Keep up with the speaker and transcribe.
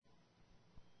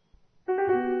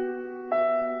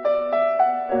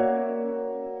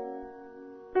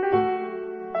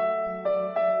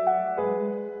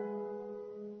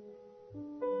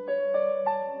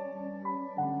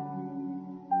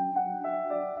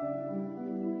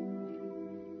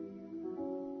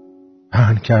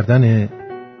پهن کردن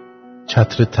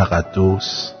چتر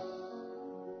تقدس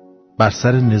بر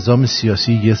سر نظام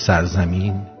سیاسی یه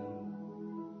سرزمین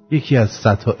یکی از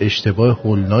صدها اشتباه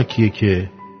هولناکیه که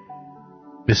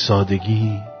به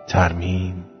سادگی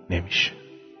ترمیم نمیشه.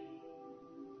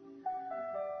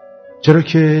 چرا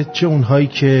که چه اونهایی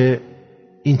که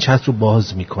این چتر رو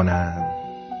باز میکنن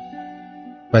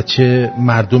و چه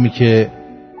مردمی که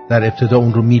در ابتدا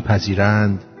اون رو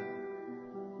میپذیرند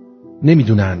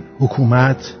نمیدونن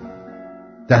حکومت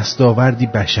دستاوردی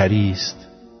بشری است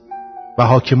و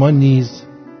حاکمان نیز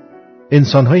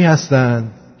انسانهایی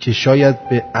هستند که شاید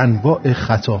به انواع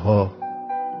خطاها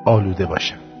آلوده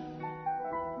باشند.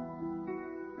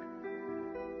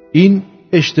 این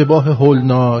اشتباه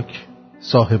هولناک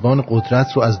صاحبان قدرت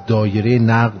رو از دایره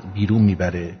نقد بیرون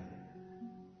میبره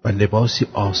و لباسی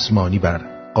آسمانی بر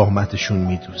قامتشون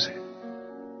میدوزه.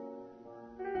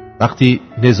 وقتی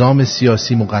نظام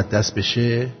سیاسی مقدس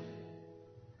بشه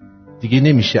دیگه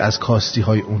نمیشه از کاستی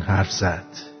های اون حرف زد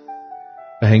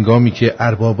و هنگامی که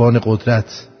اربابان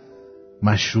قدرت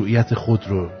مشروعیت خود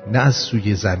رو نه از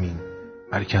سوی زمین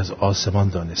بلکه از آسمان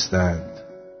دانستند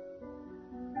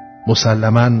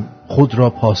مسلماً خود را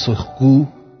پاسخگو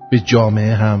به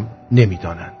جامعه هم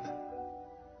نمیدانند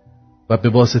و به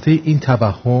واسطه این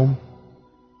توهم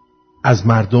از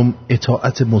مردم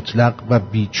اطاعت مطلق و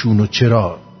بیچون و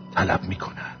چرا طلب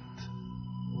میکنند.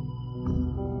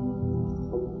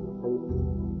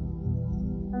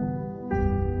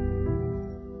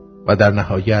 و در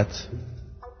نهایت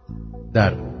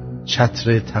در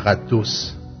چتر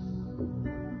تقدس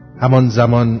همان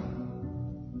زمان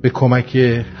به کمک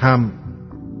هم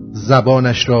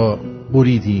زبانش را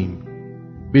بریدیم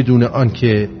بدون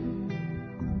آنکه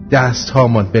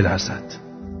دستهامان بلرزد،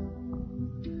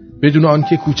 بدون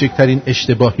آنکه کوچکترین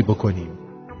اشتباهی بکنیم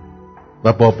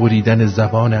و با بریدن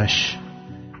زبانش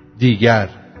دیگر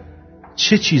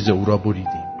چه چیز او را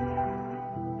بریدیم؟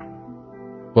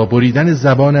 با بریدن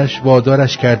زبانش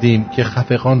وادارش کردیم که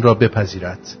خفقان را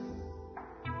بپذیرد.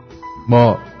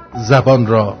 ما زبان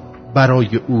را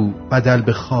برای او بدل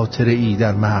به خاطره ای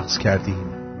در مغز کردیم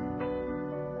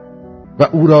و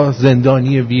او را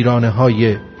زندانی ویرانه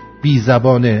های بی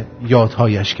زبان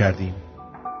یادهایش کردیم.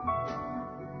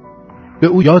 به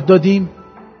او یاد دادیم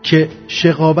که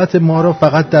شقاوت ما را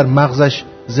فقط در مغزش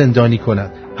زندانی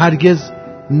کند، هرگز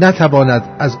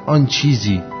نتواند از آن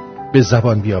چیزی به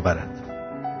زبان بیاورد.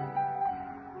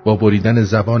 با بریدن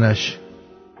زبانش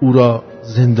او را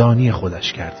زندانی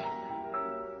خودش کردیم.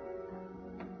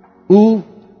 او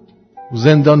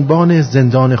زندانبان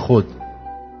زندان خود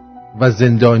و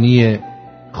زندانی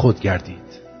خود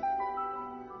گردید.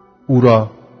 او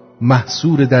را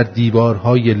محصور در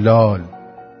دیوارهای لال،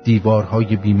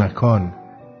 دیوارهای بیمکان،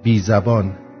 بی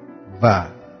زبان و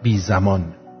بی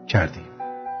زمان کردیم.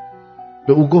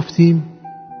 به او گفتیم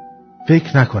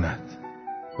فکر نکند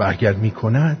و اگر می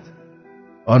کند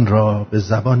آن را به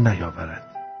زبان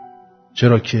نیاورد،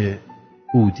 چرا که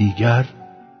او دیگر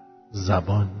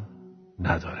زبان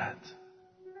ندارد.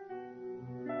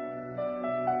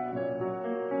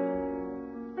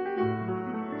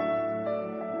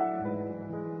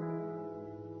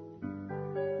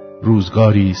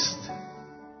 روزگاری است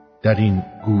در این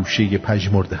گوشه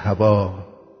پژمرده هوا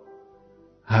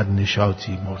هر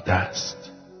نشاطی مرده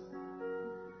است.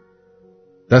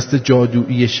 دست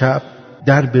جادویی شب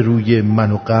در به روی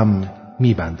من و غم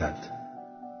می‌بندد.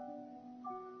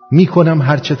 می‌کنم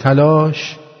هرچه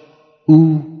تلاش،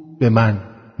 او به من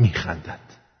می‌خندد.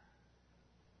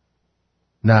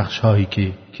 نقش‌هایی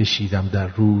که کشیدم در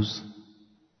روز،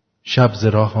 شب ز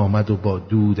راه آمد و با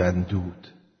دود اندود.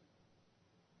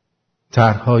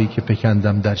 طرح‌هایی که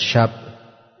فکندم در شب،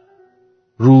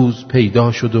 روز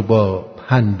پیدا شد و با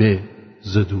پنبه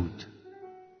زدود.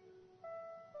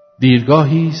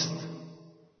 دیرگاهی است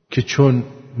که چون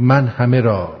من همه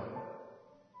را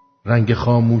رنگ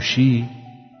خاموشی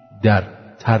در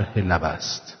طرح لب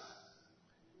است.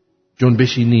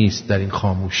 جنبشی نیست در این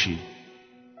خاموشی،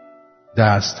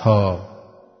 دستها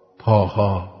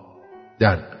پاها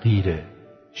در قیر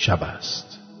شب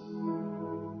است.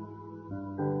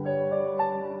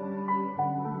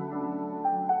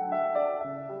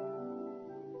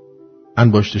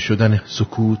 انباشته شدن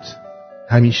سکوت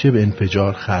همیشه به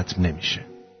انفجار ختم نمیشه.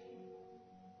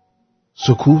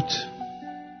 سکوت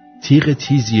تیغ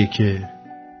تیزیه که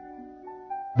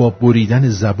با بریدن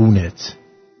زبونت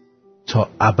تا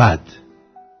ابد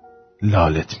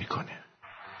لالت میکنه.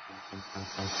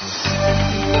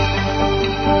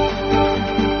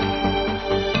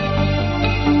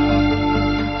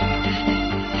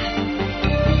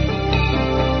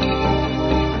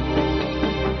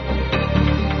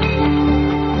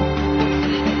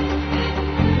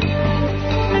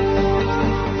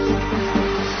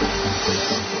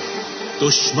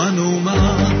 دشمن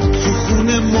اومد تو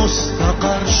خونه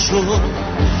مستقر شد،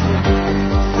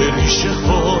 به ریشه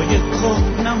های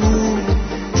کهنمون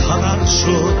تبر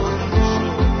شد.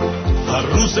 هر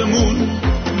روزمون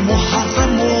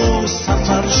محرم و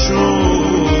سفر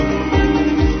شد.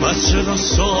 بس چرا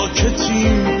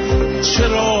ساکتیم،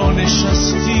 چرا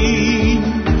نشستیم،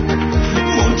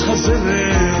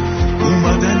 منتظر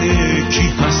اومدن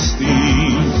کی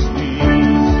هستیم؟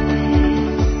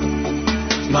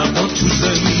 مرداد تو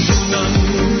زندونن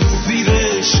زیر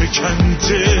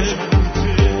شکنجه،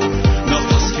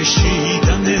 نفس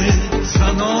کشیدن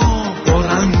زنا با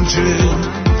رنجه،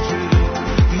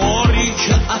 ماری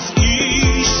که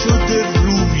افعی شده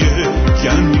روی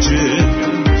گنجه،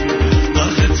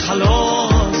 غرق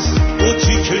تلاس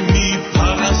بوتی که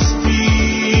میپرستی،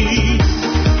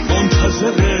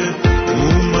 منتظر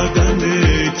اومدن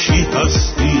کی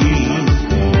هستی؟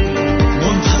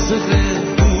 منتظر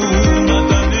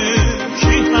اومدن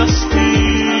کی هستی؟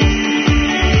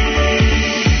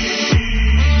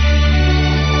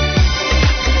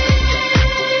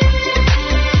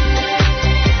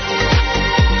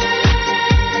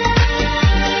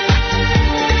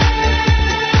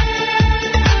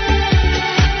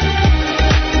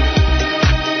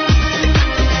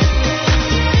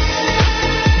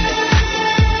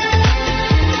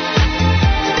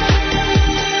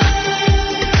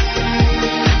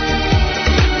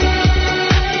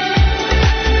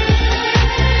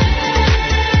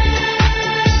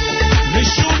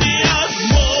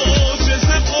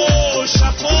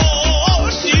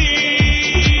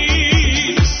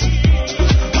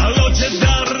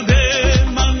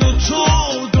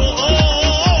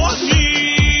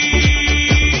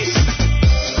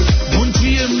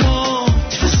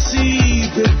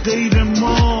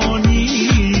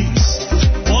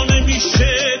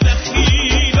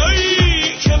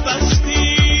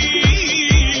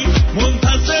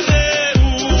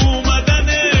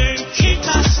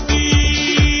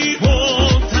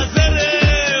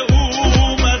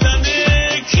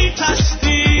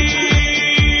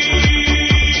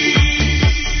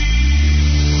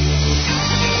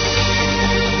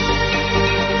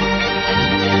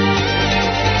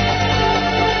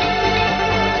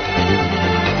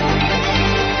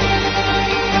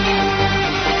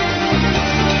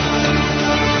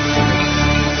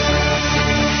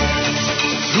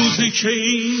 که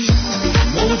این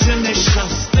موج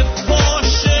نشسته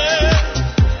باشه،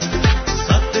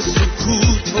 سد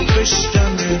سکوت و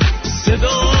بشکنه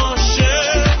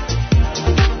صداشه،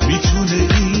 میتونه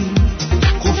این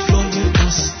قفلای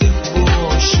بسته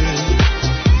باشه.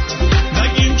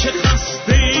 نگیم که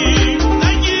خسته ایم،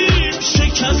 نگیم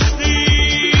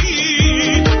شکستیم،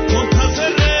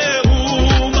 منتظر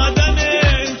اومدن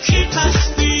کی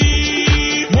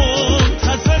هستیم؟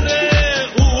 منتظر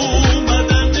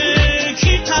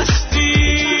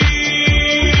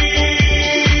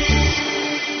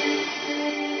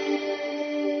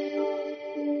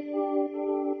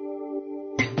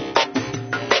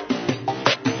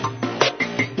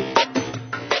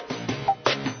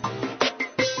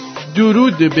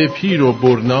درود به پیر و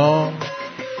برنا،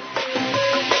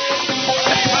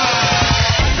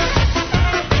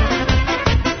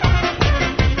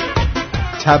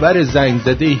 تبر زنگ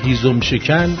زده هیزم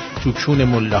شکن تو کون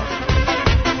ملا.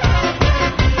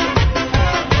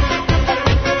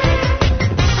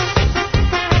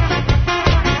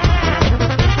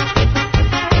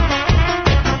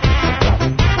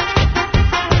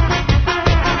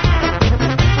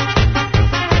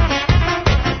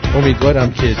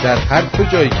 امیدوارم که در هر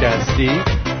کجایی که هستی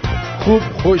خوب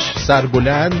خوش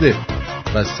سربلند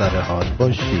و سرحال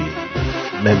باشی.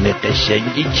 ممه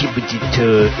قشنگی کی بودی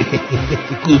تو؟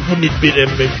 قربونت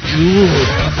برم مفجور.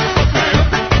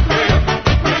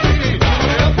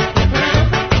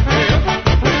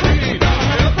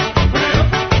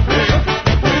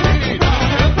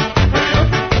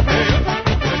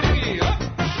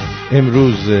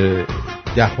 امروز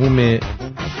 10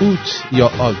 اوت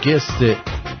یا آگست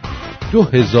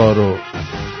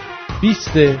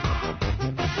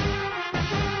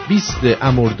 20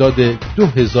 مرداد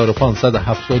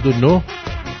 2579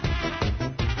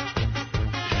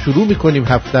 شروع میکنیم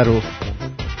هفته رو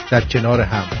در کنار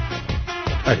هم.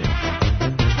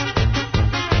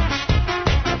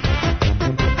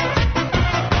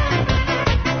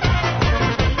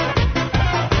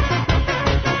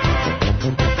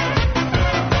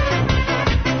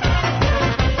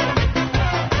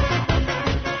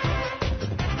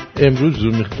 امروز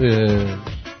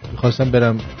میخواستم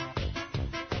برم،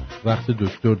 وقت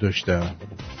دکتر داشتم،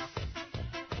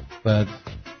 بعد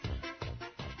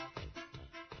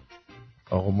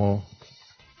آقا ما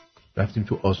رفتیم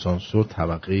تو آسانسور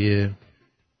طبقه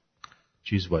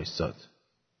چیز وایستاد،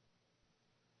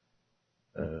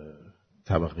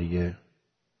 طبقه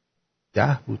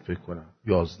 10 بود فکر کنم،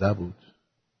 11 بود،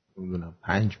 نمیدونم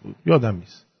 5 بود، یادم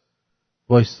نیست.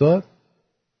 وایستاد،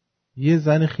 یه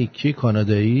زن خیکی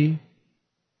کانادایی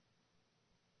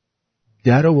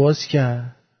در رو باز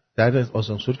کرد، در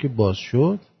آسانسور که باز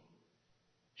شد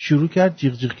شروع کرد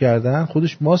جیغ جیغ کردن.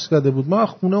 خودش ماسک زده بود. من از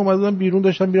خونه اومدم بیرون،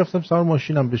 داشتم میرفتم سوار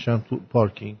ماشینم بشم تو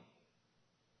پارکینگ.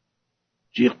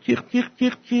 جیغ جیغ جیغ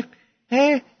جیغ جیغ،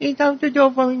 این tam تو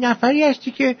دومین نفری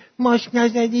هستی که ماسک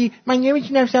نزدی، من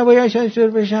نمیتونم سوار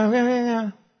آسانسور بشم.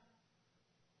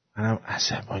 منم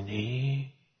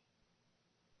عصبانی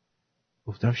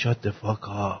گفتم shut the fuck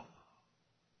up.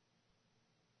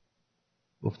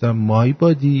 گفتم my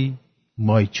body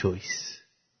my choice.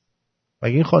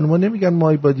 مگه این خانوما نمیگن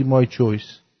my body my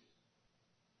choice؟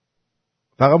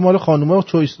 فقط مال خانوما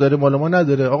چویس داره، مال ما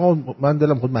نداره. آقا من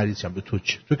دلم خود مریض شم، به تو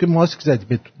چه؟ تو که ماسک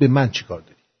زدی، به من چی کار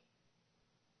داری؟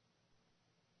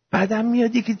 بعدم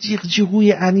میادی که جیغ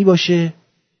جیغوی انی باشه،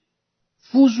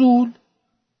 فضول.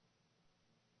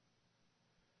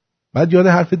 بعد یاد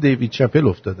حرف دیوید چپل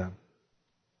افتادم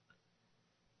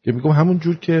که میگم همون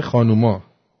جور که خانوما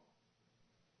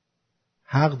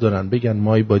حق دارن بگن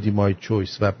مای بادی مای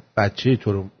چویس و بچه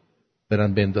تو رو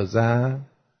برن بندازن،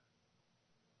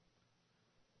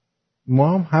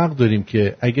 ما هم حق داریم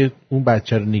که اگه اون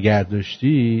بچه رو نگه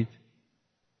داشتید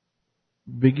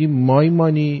بگیم مای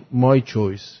مانی مای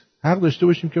چویس. حق داشته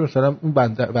باشیم که مثلا اون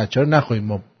بچه رو نخواهیم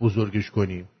ما بزرگش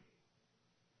کنیم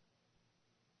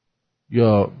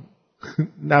یا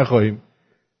نخواهیم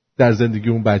در زندگی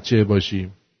اون بچه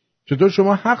باشیم. چطور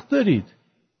شما حق دارید؟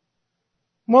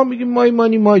 ما میگیم مای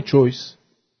مانی مای چویس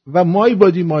و مای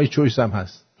بادی مای چویس هم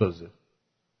هست. تازه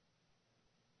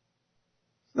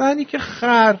زنی که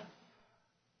خر،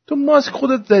 تو ماسک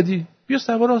خودت زدی، بیا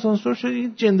سوار آسانسور شدی،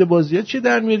 این جنده بازیه چی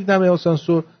در میاری دم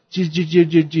آسانسور؟ جیر جیر جیر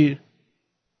جیر جیر.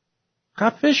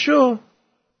 خفه شو،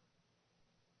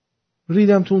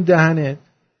 ریدم تو اون دهنت.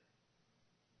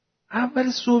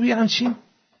 اول صبحی همچین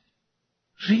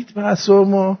رید به اعصاب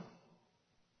ما،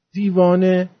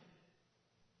 دیوانه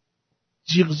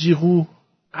جیغ جیغو.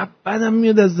 بعدم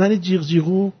میاد از زن جیغ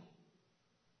جیغو،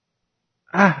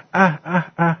 اه اه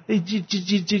اه اه، جیر جیر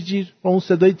جیر جیر جیر با اون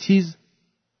صدای تیز.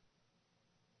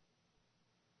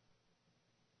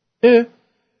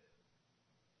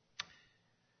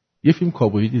 یه فیلم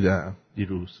کابویی دیدم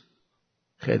دیروز،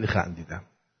 خیلی خندیدم.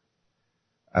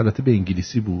 البته به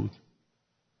انگلیسی بود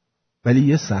ولی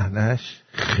یه صحنه‌اش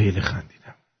خیلی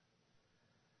خندیدم.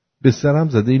 به سرم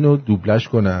زده اینو دوبلش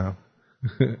کنم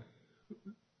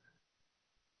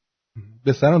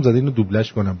به سرم زده اینو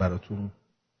دوبلش کنم براتون،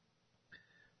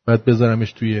 بعد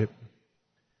بذارمش توی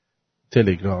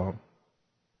تلگرام.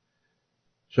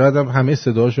 شاید هم همه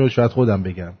صداشو شاید خودم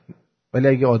بگم، ولی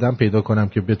اگه آدم پیدا کنم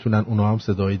که بتونن اونا هم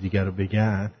صدای دیگر رو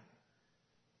بگن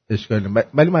اشکالی نه.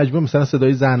 ولی مجبور مثلا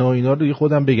صدای زن‌ها و اینا رو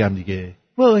خودم بگم دیگه.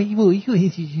 وای وای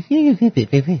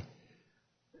وای.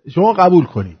 شما قبول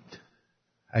کنید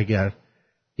اگر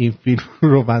این فیلم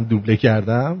رو من دوبله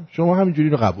کردم، شما همینجوری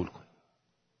رو قبول کنید.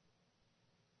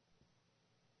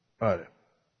 آره.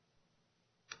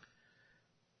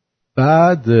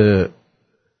 بعد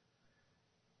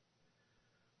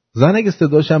زن اگه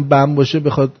صداش هم بم باشه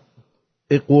بخواد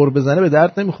قور بزنه به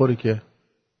درد نمیخوره که.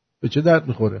 به چه درد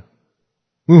میخوره؟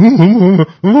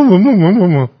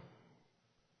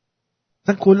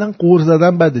 مثلا کلا قور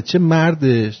زدن بده، چه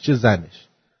مردش چه زنش.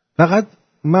 فقط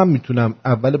من میتونم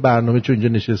اول برنامه چون اینجا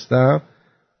نشستم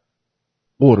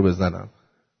قور بزنم.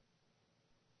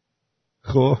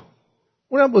 خب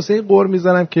اونم واسه این قور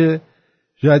میزنم که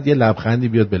شاید یه لبخندی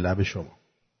بیاد به لب شما،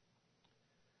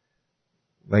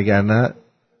 وگرنه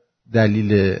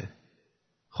دلیل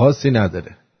خاصی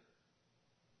نداره.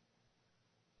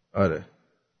 آره،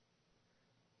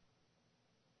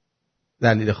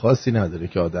 دلیل خاصی نداره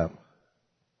که آدم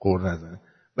قور نزنه.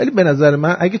 ولی به نظر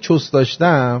من اگه چست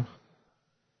داشتم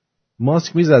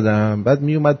ماسک میزدم، بعد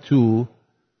میومد تو،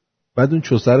 بعد اون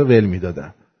چسته رو ول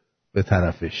میدادم به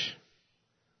طرفش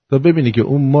تا ببینی که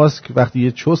اون ماسک وقتی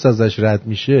یه چست ازش رد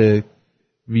میشه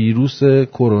ویروس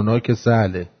کرونا که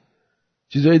سهله،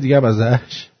 چیزهای دیگه هم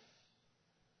ازش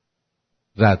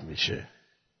رد میشه.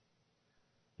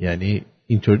 یعنی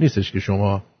اینطور نیستش که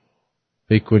شما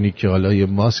فکر کنی که حالا یه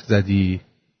ماسک زدی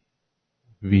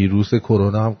ویروس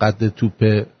کرونا هم قد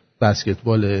توپ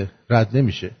بسکتبال رد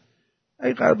نمیشه.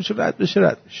 اگه قرار بشه رد بشه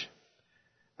رد میشه.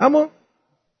 اما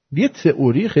یه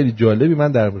تئوری خیلی جالبی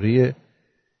من درباره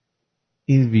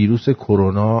این ویروس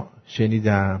کرونا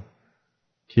شنیدم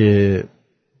که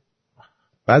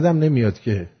بعدم نمیاد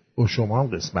که با شما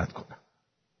هم قسمت کنم.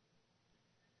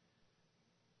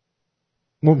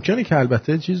 ممکنه که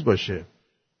البته چیز باشه،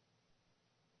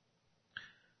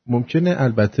 ممکنه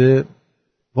البته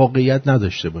واقعیت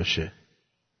نداشته باشه،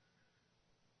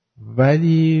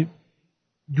 ولی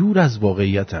دور از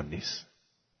واقعیت هم نیست.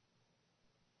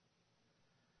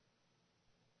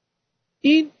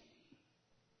 این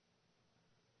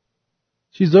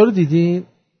چیزها رو دیدین؟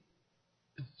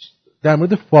 در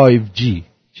مورد 5G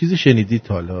چیزی شنیدید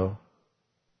حالا؟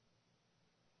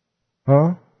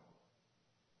 ها؟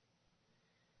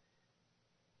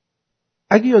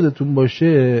 اگه یادتون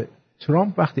باشه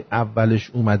ترامپ وقتی اولش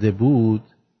اومده بود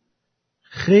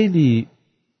خیلی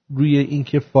روی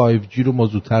اینکه 5G رو ما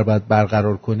زودتر باید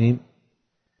برقرار کنیم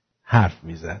حرف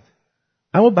میزد،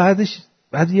 اما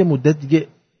بعد یه مدت دیگه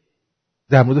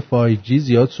در مورد 5G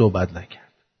زیاد صحبت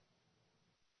نکرد.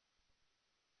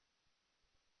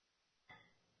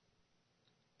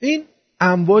 این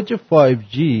امواج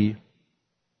 5G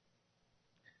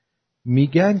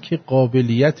میگن که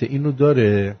قابلیت اینو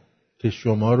داره که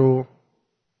شما رو،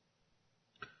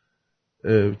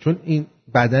 چون این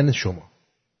بدن شما،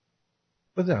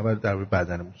 بذار اول در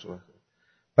بدنمون صحبت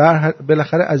کنیم،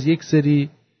 بالاخره از یک سری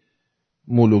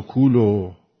مولکول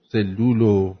و سلول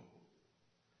و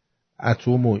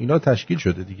اتم و اینا تشکیل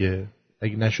شده دیگه.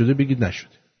 اگه نشده بگید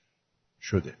نشده،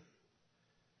 شده.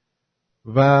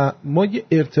 و ما یه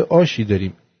ارتعاشی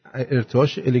داریم،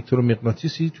 ارتعاش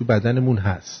الکترومغناطیسی تو بدنمون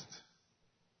هست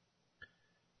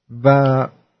و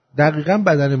دقیقاً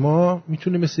بدن ما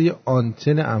میتونه مثل یه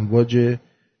آنتن امواج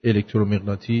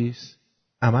الکترومغناطیس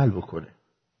عمل بکنه.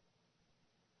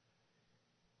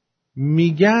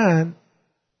 میگن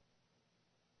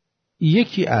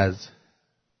یکی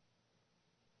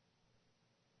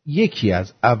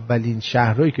از اولین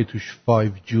شهرهایی که توش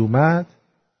 5G اومد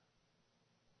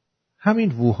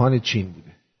همین ووهان چین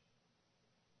بوده.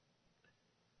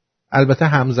 البته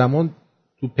همزمان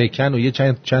تو پکن و یه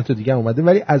چند تا دیگه اومده،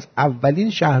 ولی از اولین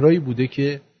شهرهایی بوده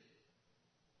که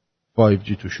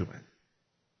 5G توش اومده.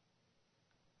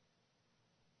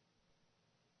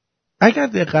 اگر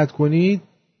دقت کنید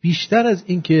بیشتر از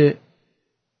این که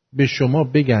به شما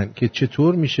بگن که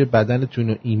چطور میشه بدنتون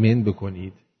رو ایمن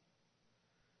بکنید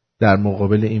در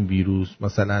مقابل این ویروس،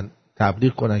 مثلا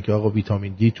تبلیغ کنن که آقا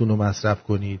ویتامین دی تون رو مصرف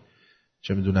کنید،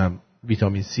 چه میدونم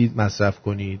ویتامین سی مصرف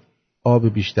کنید،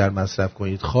 آب بیشتر مصرف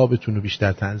کنید، خوابتون رو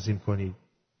بیشتر تنظیم کنید،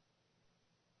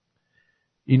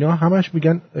 اینا همش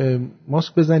میگن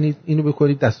ماسک بزنید، اینو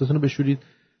بکنید، دستاتون رو بشورید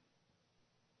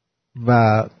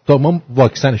و تا ما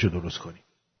واکسنشو درست کنیم.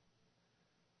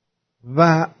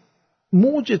 و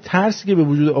موج ترسی که به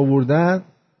وجود آوردن،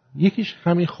 یکیش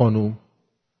همین خانوم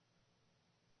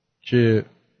که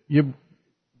یه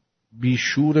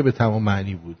بیشوره به تمام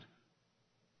معنی بود.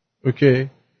 اوکی؟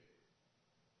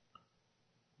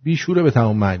 بیشوره به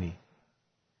تمام معنی.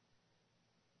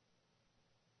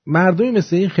 مردمی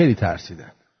مثل این خیلی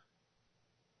ترسیدن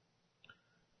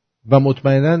و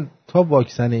مطمئناً تا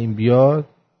واکسن این بیاد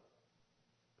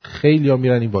خیلی ها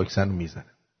میرن این واکسن رو میزنن.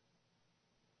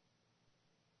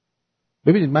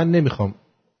 ببینید من نمیخوام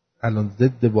الان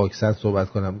ضد واکسن صحبت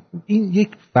کنم، این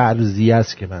یک فرضیه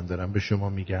است که من دارم به شما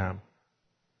میگم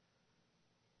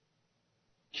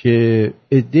که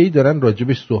عده‌ای دارن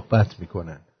راجبش صحبت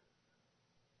میکنن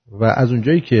و از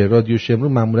اونجایی که رادیو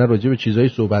شمرون معمولا راجب به چیزایی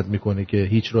صحبت میکنه که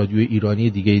هیچ رادیو ایرانی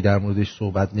دیگه‌ای در موردش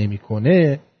صحبت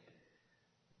نمیکنه،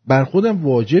 بر خودم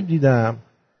واجب دیدم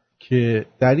که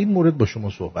در این مورد با شما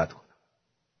صحبت کنم.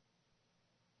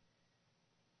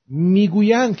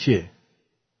 میگویند که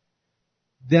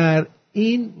در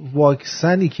این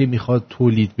واکسنی که میخواد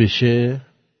تولید بشه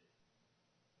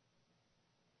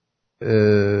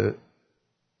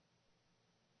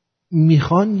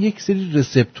میخوان یک سری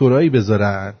رسپتورایی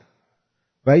بذارن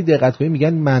و این دقت کنید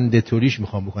میگن مندتوریش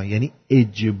میخوان بکنن، یعنی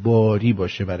اجباری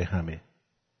باشه برای همه.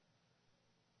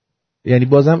 یعنی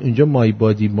بازم اینجا مای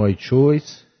بادی مای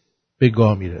چویس به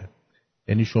گا میره،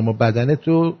 یعنی شما بدنت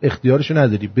رو اختیارشو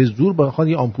نداری، به زور بخوان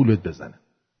یه آمپولت بزنن.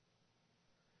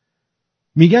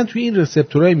 میگن توی این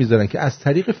رسپتورایی میذارن که از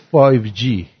طریق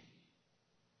 5G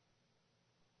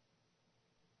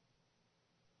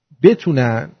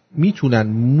میتونن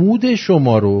مود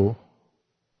شما رو،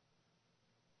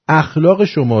 اخلاق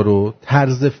شما رو،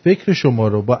 طرز فکر شما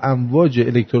رو با امواج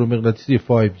الکترومغناطیسی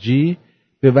 5G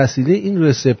به وسیله این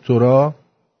رسپتورا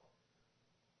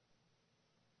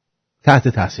تحت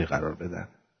تاثیر قرار بدن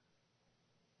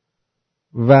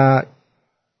و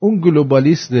اون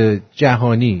گلوبالیست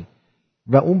جهانی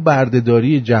و اون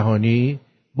بردهداری جهانی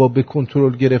با به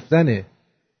کنترل گرفتن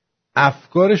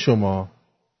افکار شما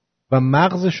و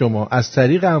مغز شما از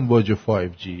طریق امواج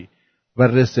 5G و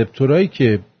رسپتورایی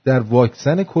که در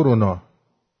واکسن کرونا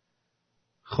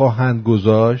خواهند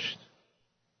گذاشت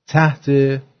تحت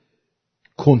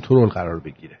کنترل قرار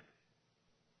بگیره.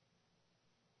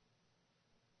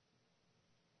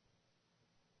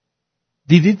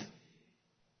 دیدید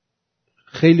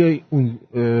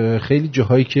خیلی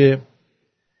جاهایی که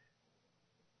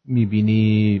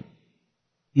میبینی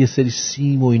یه سری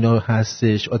سیم و اینا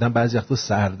هستش، آدم بعضی وقتا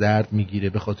سردرد میگیره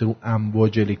به خاطر اون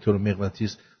امواج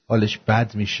الکترومغناطیس، حالش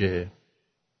بد میشه.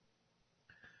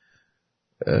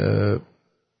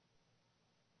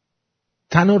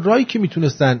 تنها راهی که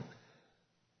میتونستن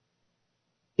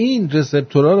این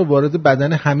رسپتورها رو وارد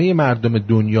بدن همه مردم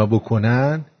دنیا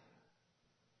بکنن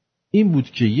این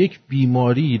بود که یک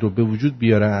بیماری رو به وجود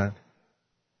بیارن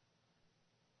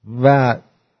و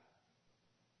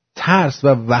ترس و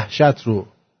وحشت رو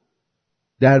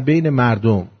در بین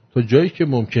مردم تا جایی که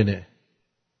ممکنه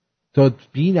تا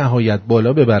بی نهایت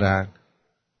بالا ببرن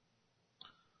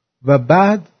و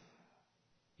بعد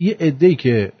یه عده‌ای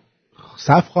که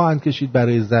صف خواهند کشید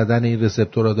برای زدن این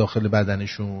رسپتورها داخل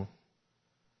بدنشون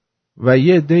و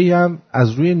یه عده‌ای هم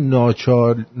از روی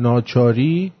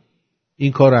ناچاری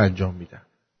این کار رو انجام میدن.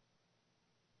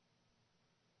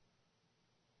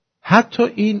 حتی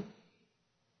این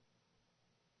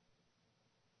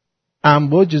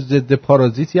امواج ضد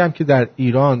پارازیتی هم که در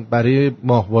ایران برای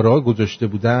ماهواره‌ها گذاشته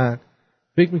بودن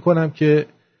فکر میکنم که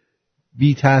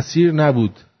بی تأثیر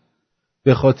نبود،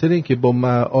 به خاطر اینکه با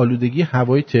آلودگی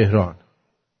هوای تهران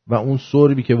و اون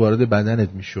سربی که وارد بدنت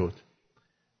میشد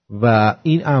و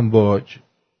این امواج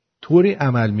طوری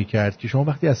عمل میکرد که شما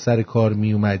وقتی از سر کار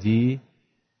میومدی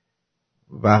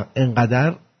و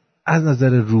انقدر از نظر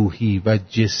روحی و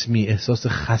جسمی احساس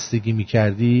خستگی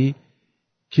میکردی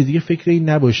که دیگه فکر این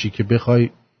نباشی که بخوای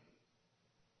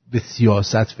به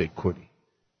سیاست فکر کنی،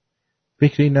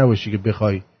 فکر این نباشی که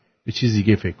بخوای به چیز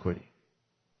دیگه فکر کنی.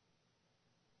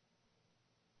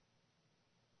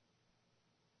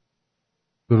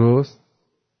 درست؟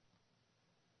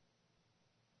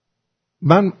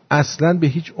 من اصلاً به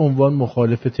هیچ عنوان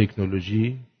مخالف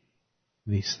تکنولوژی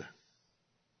نیستم،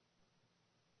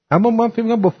 اما من فکر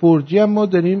می‌کنم با 4G هم ما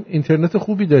داریم اینترنت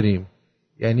خوبی داریم،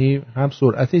 یعنی هم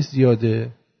سرعتش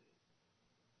زیاده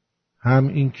هم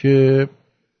این که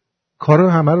کار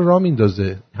همه رو راه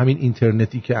میندازه، همین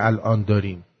اینترنتی که الان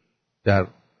داریم در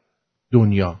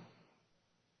دنیا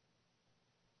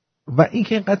و این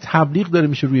که اینقدر تبلیغ داره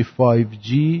میشه روی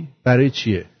 5G برای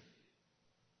چیه؟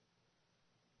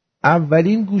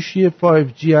 اولین گوشی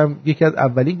 5G هم یکی از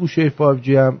اولین گوشی 5G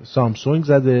هم سامسونگ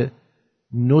زده،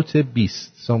 نوت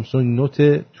 20 سامسونگ نوت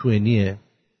 20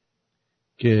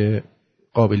 که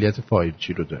قابلیت 5G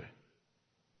رو داره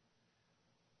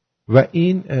و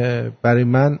این برای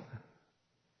من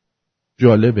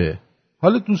جالبه.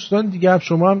 حالا دوستان دیگه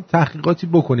شما هم تحقیقاتی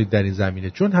بکنید در این زمینه،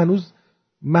 چون هنوز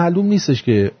معلوم نیستش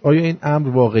که آیا این امر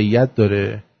واقعیت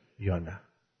داره یا نه،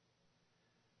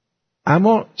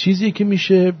 اما چیزی که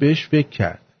میشه بهش فکر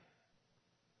کرد.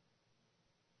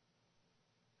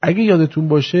 اگه یادتون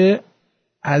باشه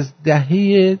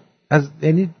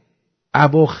یعنی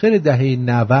اواخر دهه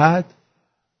 90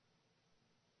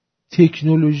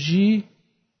 تکنولوژی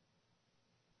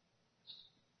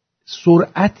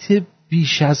سرعت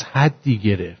بیش از حدی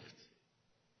گرفت،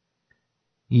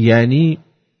 یعنی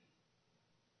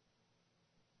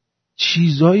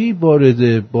چیزایی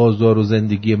وارد بازار و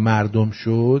زندگی مردم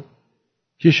شد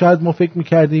که شاید ما فکر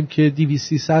میکردیم که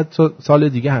 200-300 سال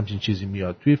دیگه همچین چیزی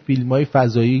میاد. توی فیلم‌های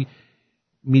فضایی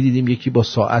میدیدیم یکی با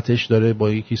ساعتش داره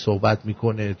با یکی صحبت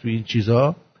میکنه، توی این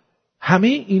چیزا همه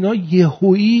اینا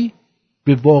یهویی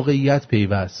به واقعیت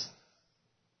پیوست.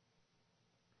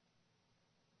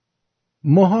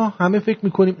 ماها همه فکر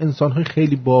میکنیم انسان‌های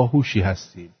خیلی باهوشی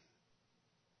هستیم،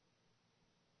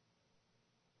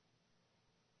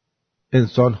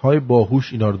 انسان‌های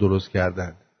باهوش اینا رو درست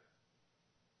کردن،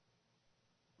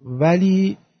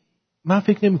 ولی من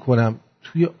فکر نمی کنم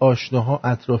توی آشناها،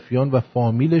 اطرافیان و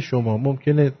فامیل شما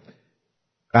ممکنه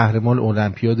قهرمان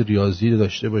المپیاد ریاضی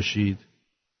داشته باشید،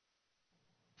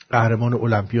 قهرمان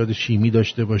المپیاد شیمی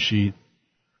داشته باشید،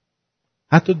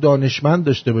 حتی دانشمند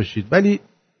داشته باشید، ولی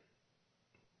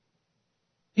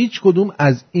هیچ کدوم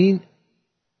از این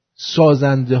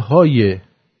سازنده های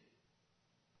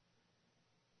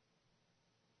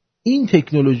این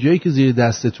تکنولوژیایی که زیر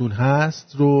دستتون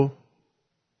هست رو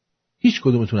هیچ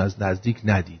کدومتون از نزدیک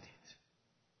ندیدید.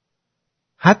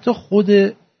 حتی خود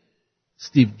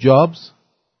استیو جابز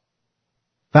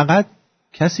فقط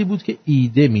کسی بود که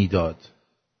ایده میداد.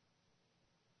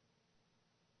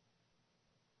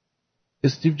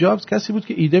 استیو جابز کسی بود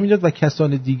که ایده میداد و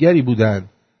کسان دیگری بودند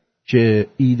که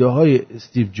ایده های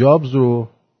استیو جابز رو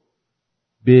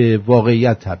به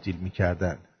واقعیت تبدیل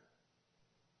میکردن.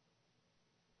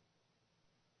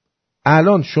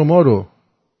 الان شما رو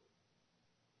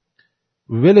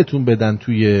ولتون بدن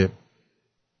توی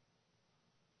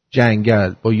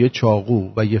جنگل با یه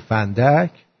چاقو و یه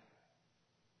فندک،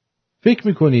 فکر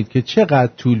میکنید که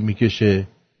چقدر طول میکشه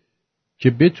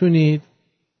که بتونید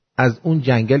از اون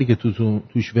جنگلی که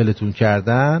توش ولتون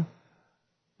کردن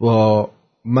با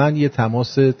من یه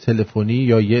تماس تلفنی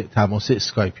یا یه تماس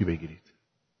اسکایپی بگیرید؟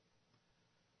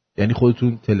 یعنی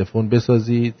خودتون تلفن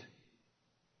بسازید،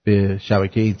 به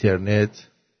شبکه اینترنت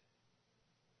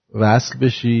وصل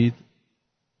بشید.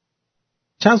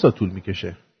 چند سال طول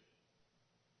میکشه؟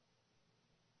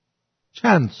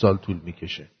 چند سال طول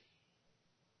میکشه؟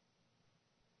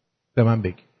 به من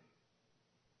بگی.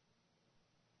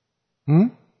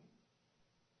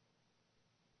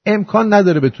 امکان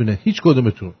نداره بتونه هیچ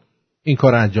کدومتون این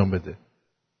کار رو انجام بده.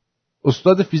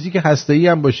 استاد فیزیک هسته‌ای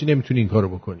هم باشی نمیتونی این کار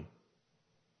رو بکنی.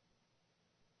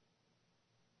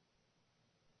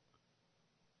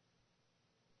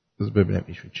 بذار ببینم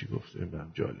ایشون چی گفته،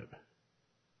 ببینم جالبه.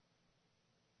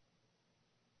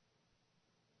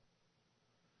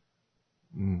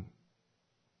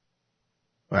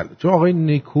 بله، چون آقای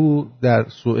نیکو در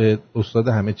سوئد استاد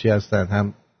همه چی هستن،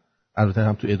 هم البته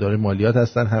هم تو اداره مالیات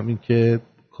هستن، همین که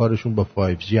کارشون با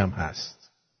 5G هم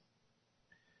هست.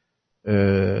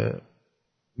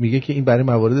 میگه که این برای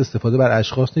موارد استفاده بر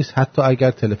اشخاص نیست، حتی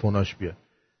اگر تلفناش بیاد.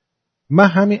 من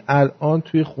همین الان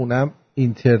توی خونم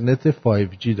اینترنت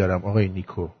 5G دارم آقای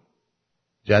نیکو،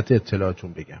 جهت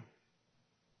اطلاعاتون بگم.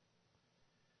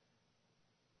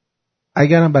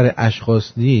 اگرم برای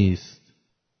اشخاص نیست،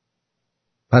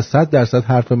 پس 100%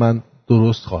 حرف من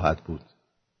درست خواهد بود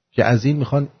که از این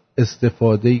میخوان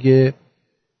استفاده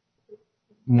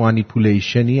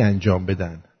مانیپولیشنی انجام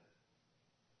بدن.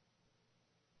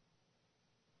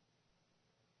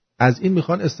 از این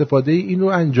میخوان استفاده این رو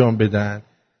انجام بدن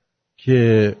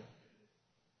که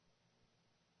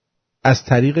از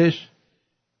طریقش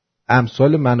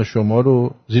امثال من و شما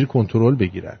رو زیر کنترل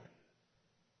بگیرن.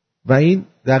 و این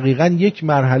دقیقاً یک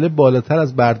مرحله بالاتر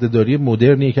از بردهداری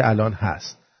مدرنیه که الان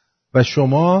هست و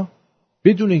شما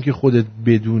بدون اینکه خودت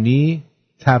بدونی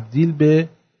تبدیل به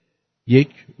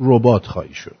یک ربات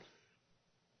خواهی شد.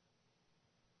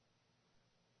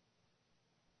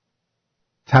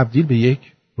 تبدیل به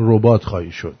یک ربات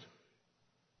خواهی شد.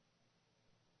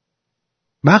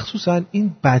 مخصوصا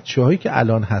این بچه‌هایی که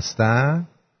الان هستن،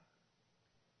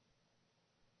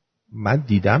 من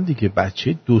دیدم دیگه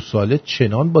بچه 2 ساله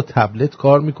چنان با تبلت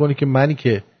کار میکنه که منی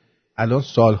که الان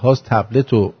سالهاست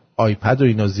تبلت و آیپد و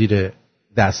اینا زیر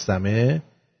دستمه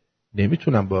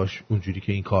نمیتونم باش اونجوری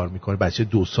که این کار میکنه بچه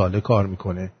 2 ساله کار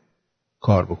میکنه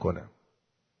کار بکنم.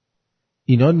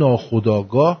 اینا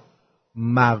ناخودآگاه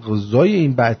مغزای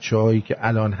این بچه‌هایی که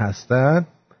الان هستن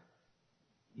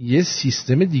یه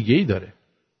سیستم دیگه‌ای داره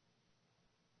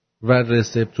و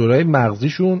رسپتورهای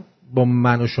مغزیشون با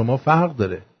من و شما فرق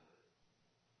داره.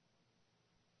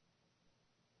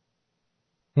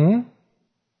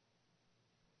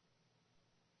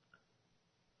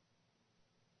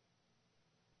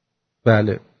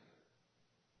 بله.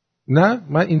 نه،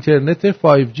 من اینترنت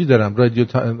 5G دارم،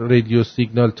 رادیو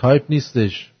سیگنال تایپ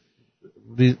نیستش.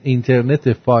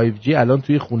 اینترنت 5G الان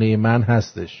توی خونه من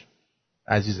هستش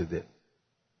عزیز دل.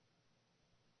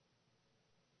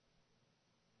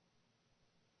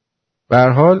 به هر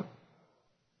حال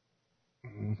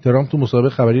ترامپ تو مسابقه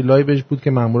خبری لایوش بود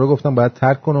که مامورا گفتن باید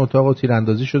ترک کنه اتاق و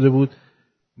تیراندازی شده بود.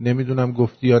 نمیدونم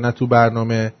گفتی یا نه تو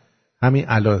برنامه، همین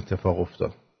الان اتفاق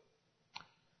افتاد.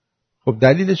 خب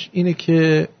دلیلش اینه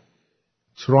که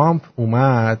ترامپ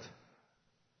اومد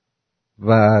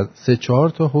و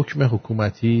 3-4 تا حکم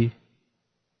حکومتی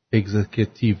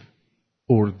اگزیکیتیو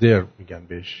اوردر میگن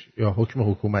بهش، یا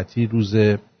حکم حکومتی روز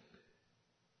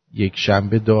یک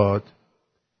شنبه داد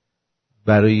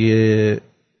برای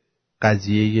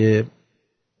قضیه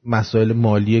مسائل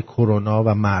مالی کرونا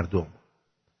و مردم.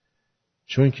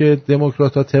 چون که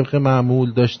دموکرات‌ها طبق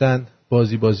معمول داشتن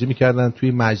بازی میکردن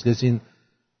توی مجلس، این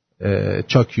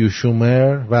چاکیو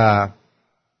شومر و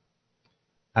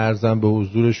عرضم به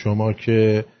حضور شما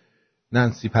که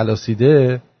نانسی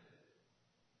پلاسیده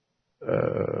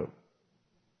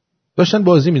داشتن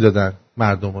بازی میدادن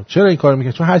مردمو. چرا این کار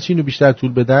میکنن؟ چون هرچی اینو بیشتر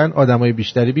طول بدن آدمای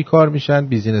بیشتری بیکار میشن،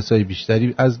 بیزینس‌های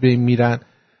بیشتری از بین میرن،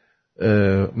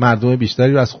 مردم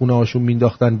بیشتری رو از خونه هاشون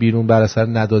مینداختن بیرون بر اثر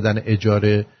ندادن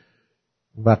اجاره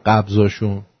و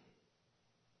قبضاشون.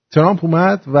 ترامپ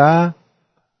اومد و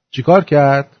چیکار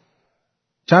کرد؟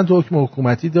 چند تا حکم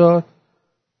حکومتی داد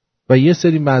و یه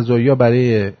سری مزایا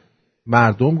برای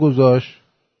مردم گذاشت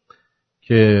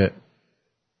که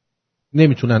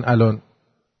نمیتونن الان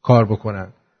کار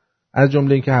بکنن. از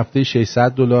جمله اینکه هفته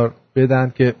 $600 بدن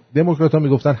که دموکرات‌ها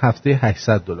میگفتن هفته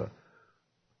 $800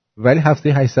 ولی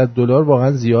هفته $800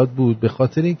 واقعا زیاد بود، به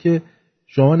خاطر اینکه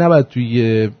شما نباید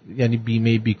توی یعنی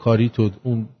بیمه بیکاری تو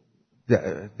اون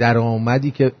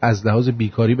درآمدی که از لحاظ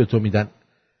بیکاری به تو میدن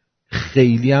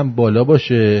خیلی هم بالا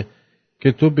باشه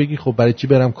که تو بگی خب برای چی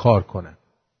برم کار کنم.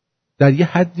 در یه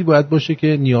حدی باید باشه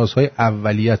که نیازهای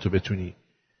اولیت رو بتونی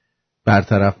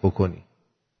برطرف بکنی.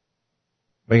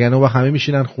 وگرنه و همه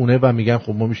میشینن خونه و میگن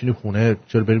خب ما میشینیم خونه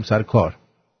چرا بریم سر کار.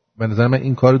 به نظر من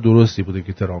این کار درستی بوده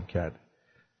که ترامپ کرده.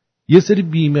 یه سری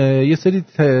بیمه، یه سری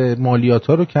مالیات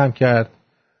ها رو کم کرد.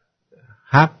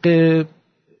 حق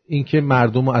این که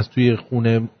مردم رو از توی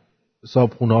خونه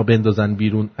صاحب ها بندازن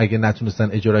بیرون اگه نتونستن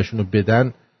اجارهشون رو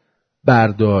بدن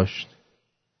برداشت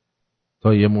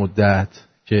تا یه مدت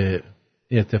که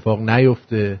اتفاق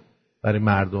نیفته برای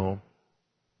مردم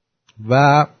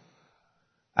و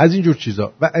از اینجور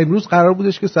چیزا. و امروز قرار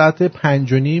بودش که ساعت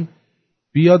 5:30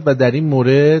 بیاد و در این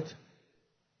مورد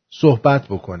صحبت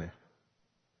بکنه.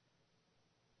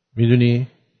 میدونی؟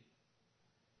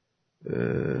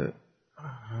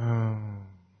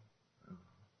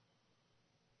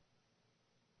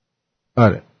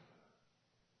 آره.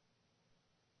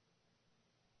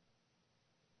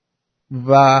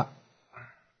 و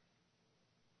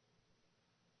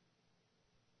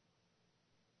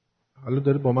حالا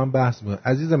داره با من بحث میکنه.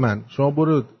 عزیز من شما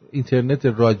برو اینترنت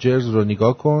راجرز رو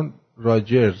نگاه کن.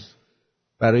 راجرز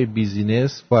برای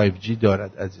بیزینس 5G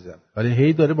دارد عزیزم. ولی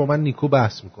هی داره با من نیکو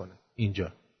بحث میکنه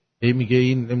اینجا. هی میگه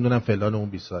این نمیدونم فلان اون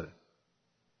بیساره.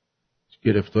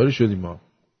 گرفتار شدیم ما.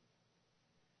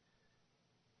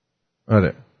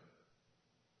 آره.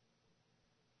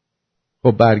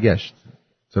 خب برگشت.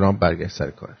 ترامپ برگشت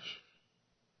سر کارش.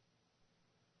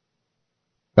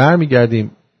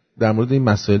 برمیگردیم در مورد این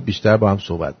مسائل بیشتر با هم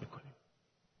صحبت میکنیم.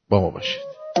 با ما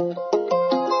باشید.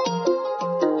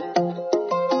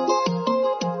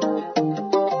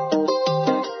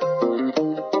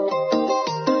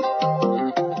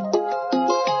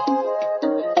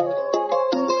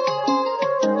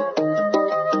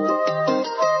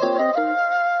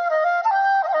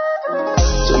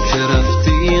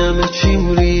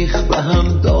 چیم ریخ به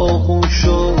هم داغون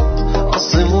شد،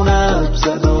 آسمون ابر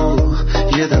زد و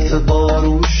یه دفعه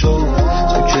بارون شد.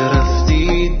 تو که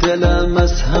رفتی دلم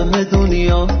از همه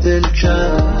دنیا دل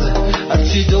کرد،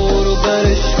 هرچی دور و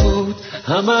برش بود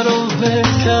همه رو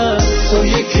ول کرد. تو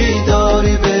یکی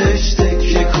داری بهش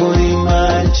تکیه کنی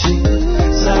من چی،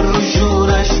 سر رو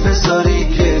جونش بذاری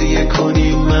گریه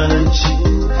کنی من چی.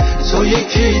 تو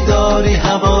یکی داری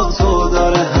هوا تو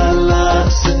داره هر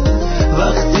لحظه،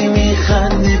 وقتی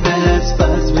میخندی بهت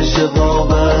بد میشه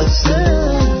وابسته.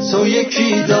 تو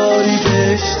یکی داری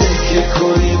بهش تکیه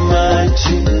کنی من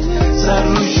چی، سر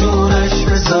رو جونش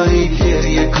بذاری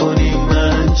گریه کنی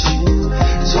من چی.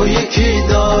 تو یکی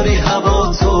داری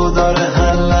هوا تو داره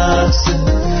هر لحظه،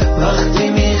 وقتی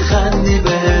میخندی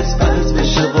بهت بد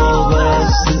میشه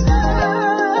وابسته.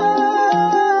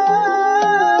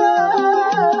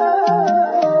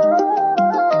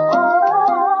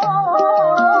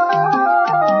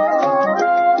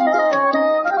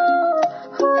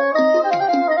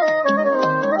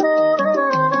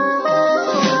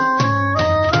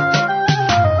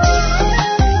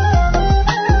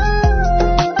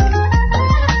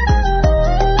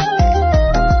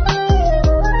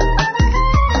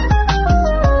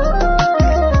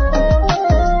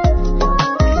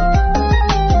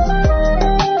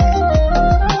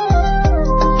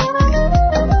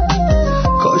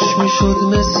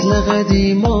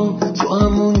 قدیما تو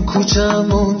همون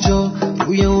کوچم اونجا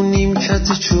روی اون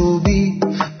نیمکت چوبی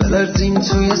بلرزیم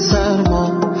توی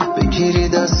سرما، بگیری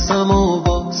دستم و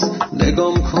باز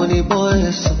نگام کنی با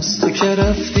احساس. تو که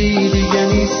رفتی دیگه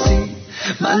نیستی،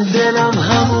 من دلم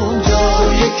همونجا.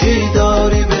 تو یکی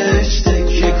داری بهش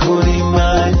تکیه کنی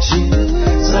من چی،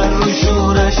 سر رو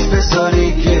جونش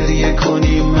بذاری گریه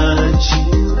کنی من چی.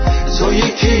 تو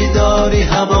یکی داری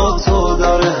هوا تو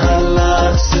داره هر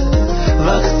لحظه،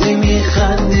 وقتی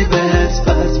میخندی بهت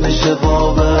بد میشه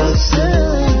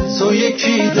وابسته. تو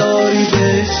یکی داری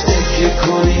بهش تکیه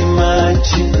کنی من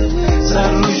چی،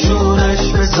 سر رو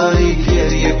جونش بذاری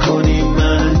گریه کنی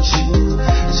من چی.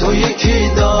 تو یکی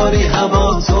داری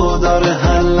هوا تو داره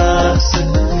هر لحظه،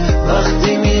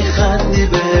 وقتی میخندی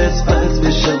بهت بد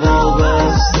میشه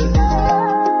وابسته.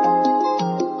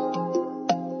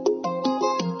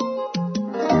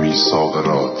 میثاق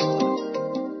راد،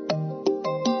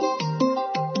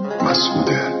 مسعود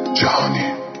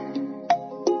جهانی.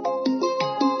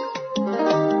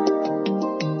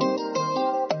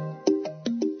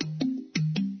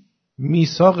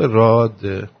 میثاق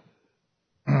راد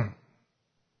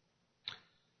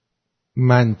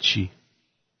من چی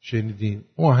شنیدین؟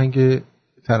 اون آهنگ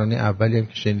ترانه اولی هم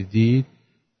که شنیدید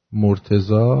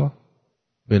مرتضی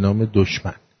به نام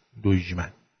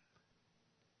دوشمن.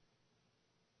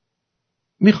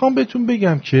 میخوام بهتون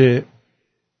بگم که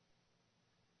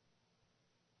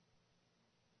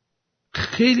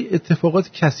خیلی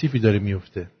اتفاقات کثیفی داره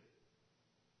میفته.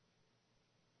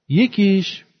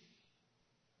 یکیش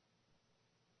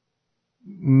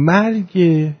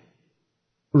مرگ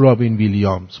رابین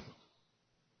ویلیامز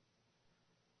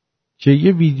که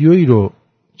یه ویدیویی رو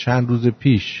چند روز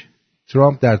پیش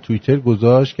ترامپ در توییتر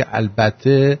گذاشت که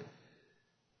البته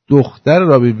دختر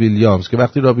رابین ویلیامز که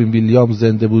وقتی رابین ویلیامز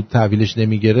زنده بود تحویلش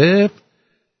نمی گرفت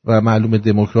و معلوم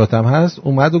دموکرات هم هست،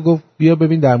 اومد و گفت بیا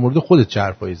ببین در مورد خودت چه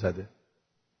حرفایی زده.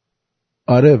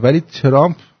 آره، ولی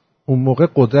ترامپ اون موقع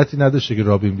قدرتی نداشته که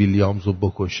رابین ویلیامز رو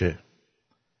بکشه،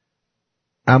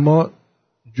 اما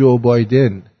جو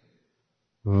بایدن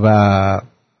و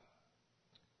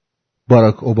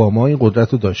باراک اوباما این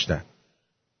قدرت رو داشتن.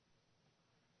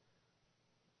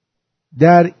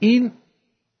 در این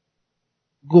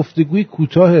گفتگوی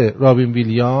کوتاه رابین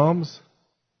ویلیامز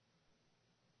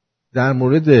در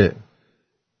مورد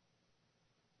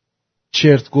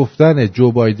چرت گفتن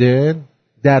جو بایدن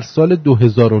در سال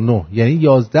 2009، یعنی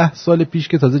 11 سال پیش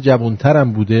که تازه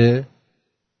جوان‌ترم بوده،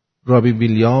 رابین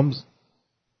ویلیامز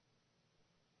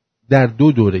در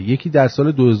 2 دوره، یکی در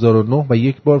سال 2009 و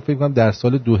یک بار فکر کنم در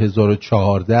سال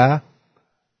 2014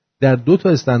 در 2 تا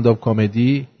استندآپ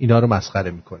کمدی اینا رو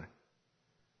مسخره میکنه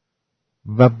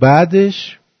و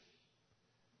بعدش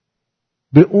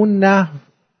به اون نحو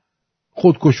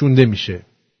خودکشونده میشه.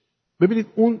 ببینید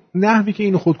اون نحوی که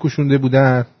اینو خودکشونده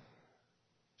بودن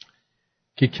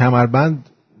که کمربند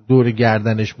دور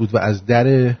گردنش بود و از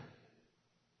در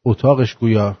اتاقش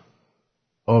گویا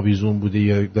آویزون بوده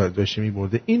یا داشته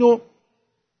میبرده، اینو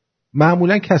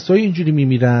معمولا کسایی اینجوری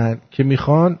میمیرن که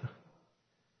میخوان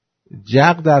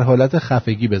جق در حالت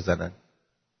خفگی بزنن،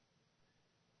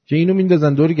 که اینو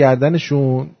میندازن دور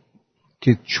گردنشون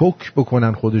که چوک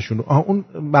بکنن خودشون. اون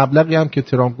مبلغی هم که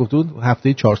ترامپ گفت بود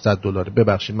هفته $400،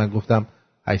 ببخشید من گفتم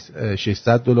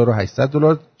 $600 و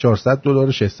 $800، $400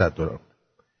 و $600.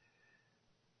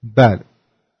 بله،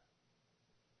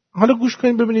 حالا گوش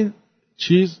کنید ببینید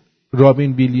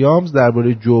رابین ویلیامز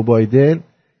درباره جو بایدن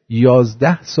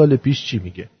 11 سال پیش چی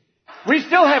میگه. We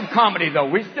still have comedy though.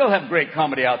 We still have great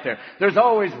comedy out there. There's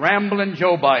always rambling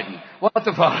Joe Biden. What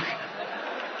the fuck?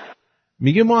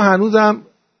 میگه ما هنوزم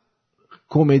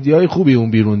کمدیای خوبی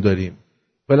اون بیرون داریم.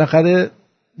 بالاخره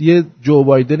یه جو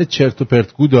بایدن چرت و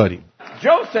پرتگو داریم.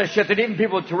 Joe says shit that even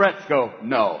people with Tourette's go,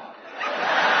 no.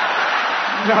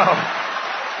 No.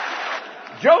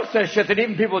 Joe says shit that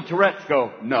even people with Tourette's go,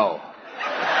 no.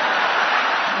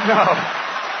 No.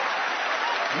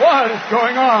 What is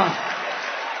going on?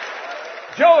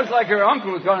 Joe is like your uncle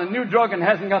who's got a new drug and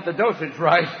hasn't got the dosage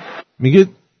right. میگه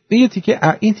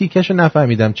این تیکهشو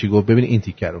نفهمیدم چی گفت. ببین این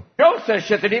تیکه رو. Joe says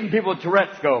shit that even people with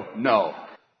Tourette's go, no.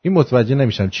 این متوجه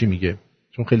نمیشم چی میگه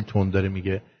چون خیلی تند داره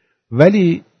میگه،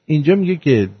 ولی اینجا میگه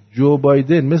که جو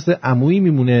بایدن مثل عمویی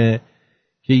میمونه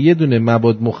که یه دونه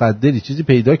مواد مخدری چیزی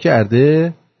پیدا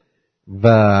کرده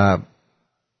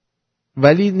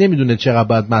ولی نمیدونه چقدر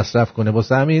باید مصرف کنه،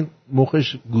 واسه همین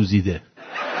مخش گوزیده.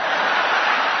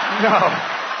 No.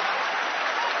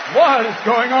 What is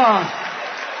going on?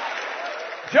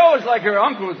 Joe is like your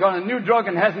uncle who's got a new drug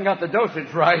and hasn't got the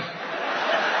dosage right.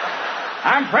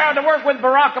 I'm proud to work with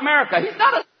Barack America. He's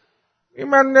not a...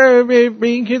 من به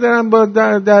این که دارم با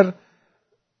در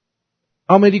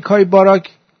آمریکای باراک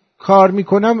کار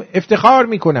میکنم افتخار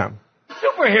میکنم.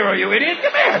 Superhero, you idiot.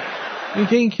 Come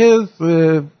here. این که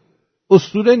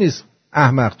اسطوره نیست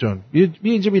احمق جان. بیا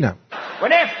اینجا بینم.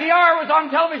 When FDR was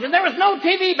on television, there was no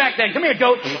TV back then. Come here,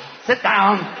 Joe. Sit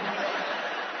down.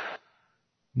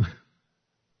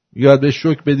 یاد به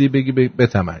شوک بدی بگی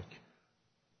بتمرگ.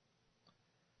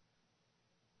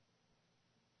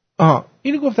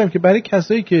 اینو گفتم که برای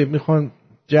کسایی که میخوان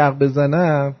جق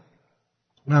بزنن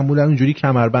معمولا اونجوری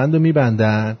کمربند رو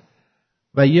میبندن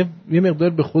و یه مقدار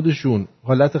به خودشون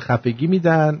حالت خفگی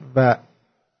میدن و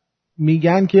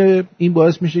میگن که این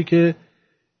باعث میشه که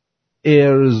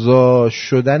ارضا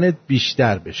شدنت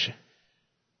بیشتر بشه،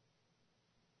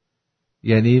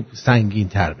 یعنی سنگین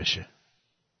تر بشه.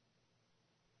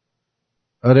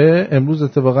 آره، امروز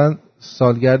اتفاقا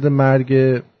سالگرد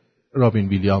مرگ رابین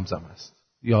ویلیامز هم هست.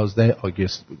 11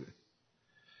 آگوست بوده.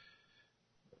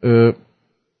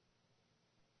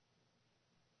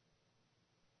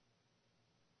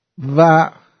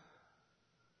 و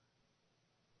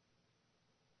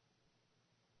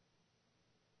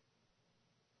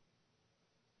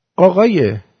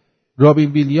آقای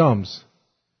رابین ویلیامز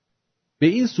به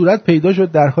این صورت پیدا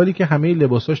شد در حالی که همه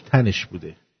لباساش تنش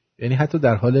بوده، یعنی حتی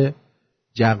در حال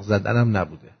جق زدن هم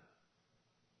نبوده.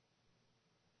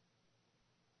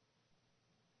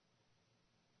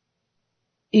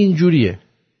 اینجوریه.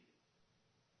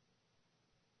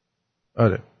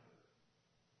 آره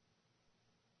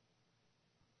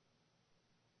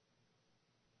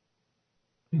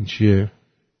این چیه؟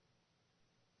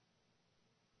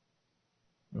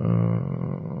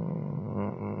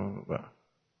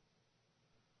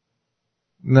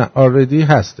 نه آردی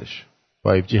هستش،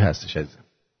 5G هستش عزیزم.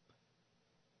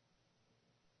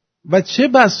 و چه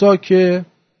بسا که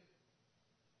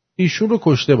ایشون رو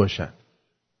کشته باشن،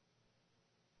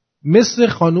 مثل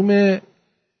خانوم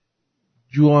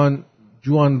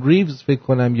جوان ریوز فکر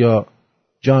کنم یا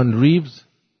جان ریوز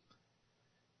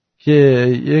که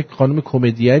یک خانم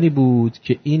کمدیانی بود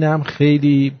که اینم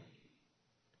خیلی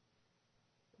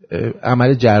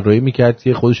عمل جراحی میکرد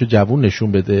که خودشو جوون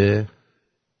نشون بده.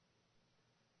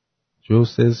 Joe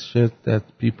says shit that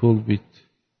people with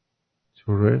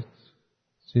Tourette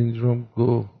syndrome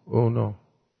go. Oh no.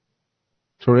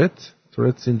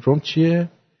 Tourette syndrome چیه؟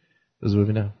 بذار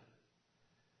ببینم.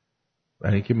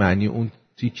 برای اینکه معنی اون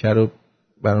تیکه رو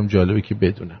برام جالبه که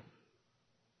بدونم.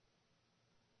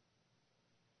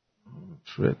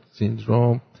 Tourette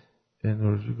syndrome, a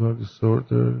neurological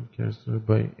disorder caused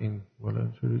by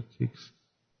involuntary tics.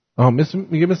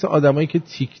 مثل آدمایی که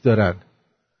تیک دارن،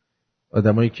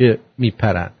 آدمایی که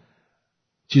میپرن،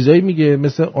 چیزایی میگه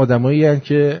مثل آدمایی هستن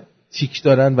که تیک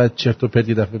دارن و چرت و پرت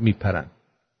یه دفعه میپرن.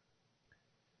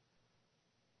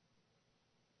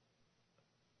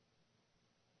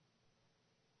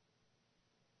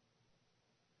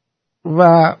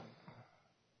 و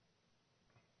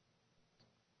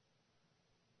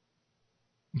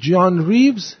جان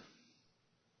ریوز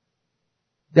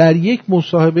در یک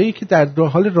مصاحبه‌ای که در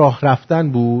حال راه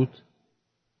رفتن بود،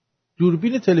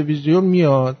 دوربین تلویزیون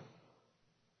میاد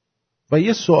و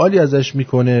یه سوالی ازش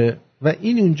میکنه و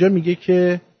این اونجا میگه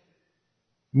که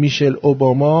میشل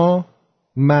اوباما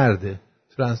مرده،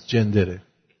 ترانسجندره.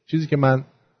 چیزی که من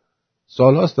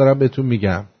سالهاست دارم بهتون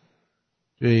میگم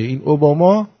که این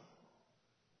اوباما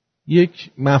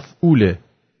یک مفعوله،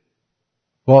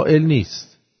 فاعل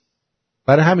نیست.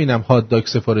 برای همینم هات داگ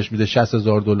سفارش میده،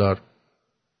 $60,000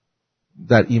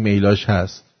 در ایمیلاش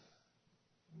هست.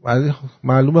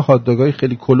 معلومه هات داگای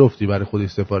خیلی کلفتی برای خودش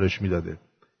سفارش میداده.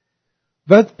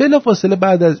 و بلافاصله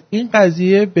بعد از این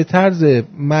قضیه به طرز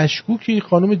مشکوکی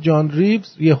خانم جان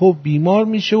ریوز یهو بیمار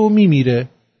میشه و میمیره.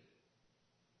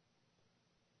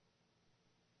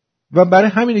 و برای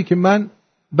همینه که من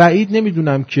بعید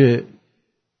نمیدونم که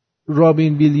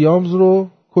رابین ویلیامز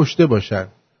رو کشته باشن،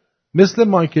 مثل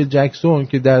مایکل جکسون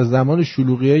که در زمان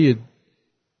شلوغی‌های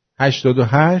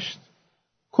 88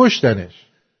 کشتنش.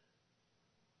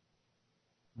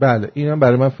 بله اینم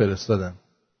برای من فرستادن.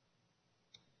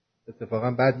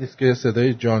 اتفاقا بد نیست که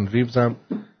صدای جان ریوز هم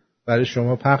برای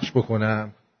شما پخش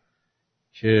بکنم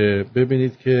که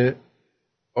ببینید که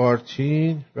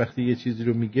آرتین وقتی یه چیزی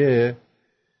رو میگه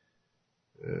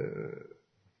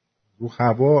رو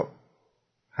هوا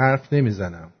حرف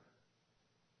نمیزنم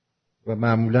و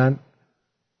معمولا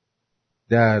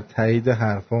در تایید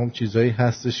حرفام چیزایی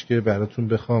هستش که براتون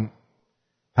بخوام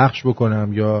پخش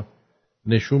بکنم یا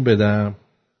نشون بدم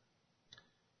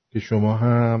که شما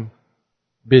هم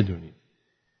بدونید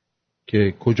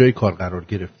که کجای کار قرار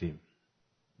گرفتیم،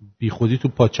 بی خودی تو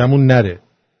پاچمون نره.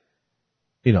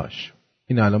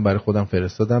 این الان برای خودم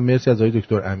فرستادم. مرسی از آقای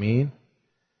دکتر امین.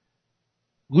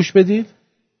 گوش بدید.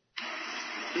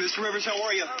 Mr. Rivers, how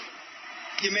are you?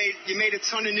 You made a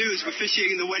ton of news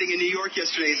officiating the wedding in New York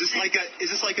yesterday. Is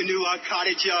this like a new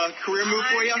cottage career move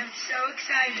for you? I'm so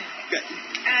excited. Good.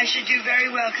 And I should do very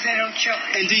well because I don't choke.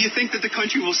 And do you think that the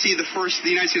country will see the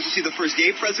United States will see the first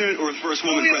gay president or the first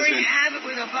woman we president? already have it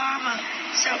with Obama.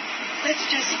 So let's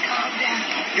just calm down.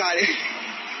 Got it.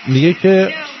 میگه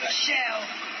که Michelle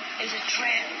is a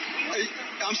trans.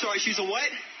 I'm sorry, she's a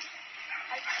what?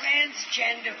 A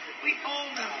transgender. We all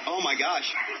know. Oh my gosh.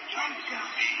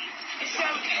 It's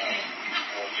okay.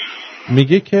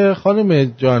 میگه که خانم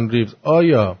جان ریوز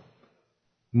آیا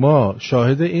ما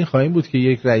شاهد این خواهیم بود که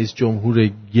یک رئیس جمهور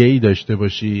گی داشته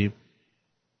باشیم؟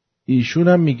 ایشون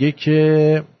هم میگه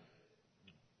که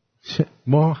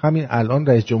ما همین الان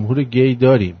رئیس جمهور گی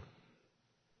داریم.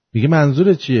 میگه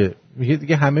منظور چیه؟ میگه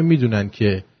دیگه همه میدونن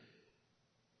که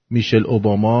میشل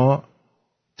اوباما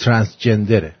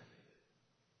ترانسجندره.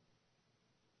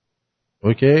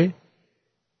 اوکی؟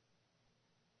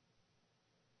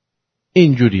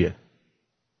 اینجوریه.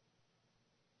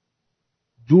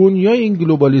 دنیای این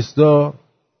گلوبالیستا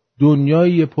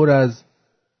دنیایی پر از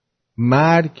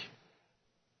مرگ،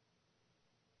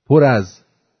 پر از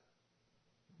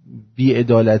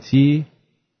بی‌عدالتی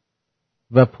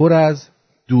و پر از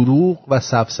دروغ و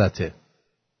سفسطه.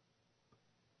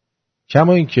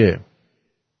 کما این که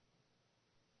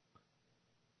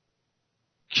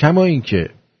کما این که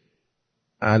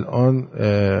الان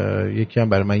یکی هم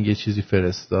برای من یه چیزی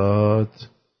فرستاد،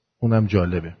 اونم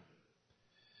جالبه،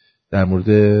 در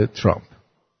مورد ترامپ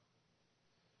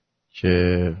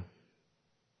که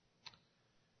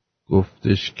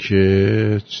گفتش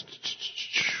که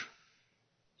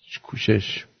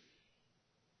کوشش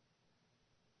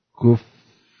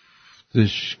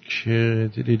گفتش که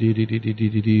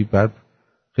بعد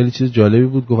خیلی چیز جالبی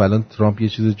بود. گفت الان ترامپ یه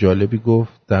چیز جالبی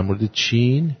گفت در مورد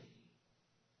چین.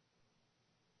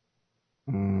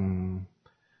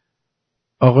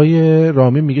 آقای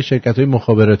رابین میگه شرکت‌های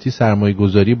مخابراتی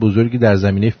سرمایه‌گذاری بزرگی در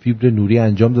زمینه فیبر نوری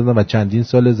انجام دادن و چندین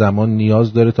سال زمان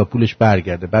نیاز داره تا پولش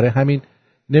برگرده. برای همین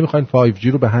نمیخواین 5G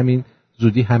رو به همین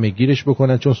زودی همه گیرش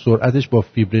بکنن چون سرعتش با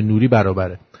فیبر نوری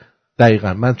برابره.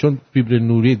 دقیقاً من چون فیبر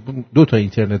نوری 2 تا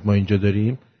اینترنت ما اینجا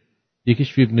داریم،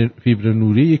 یکیش فیبر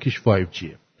نوری یکیش 5G.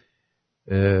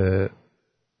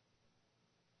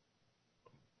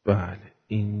 بله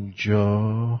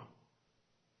اینجا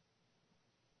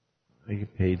اگه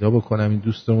پیدا بکنم این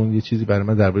دوستمون یه چیزی برای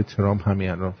من درباره ترامپ همین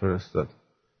الان فرستاد.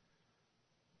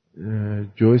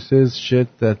 Joy says shit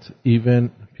that even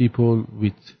people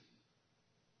with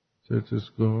status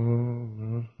go.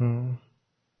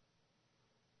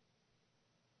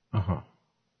 آها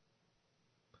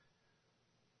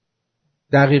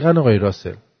دقیقاً آقای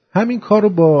راسل همین کار رو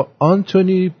با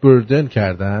آنتونی بوردین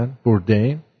کردن.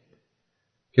 بوردین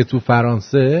که تو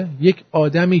فرانسه یک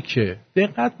آدمی که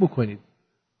دقت بکنید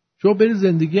شما برید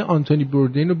زندگی آنتونی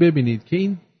بوردین رو ببینید که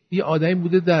این یه آدمی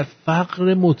بوده در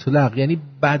فقر مطلق، یعنی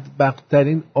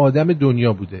بدبخت‌ترین آدم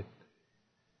دنیا بوده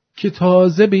که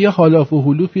تازه به یه حالاف و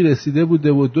حلوفی رسیده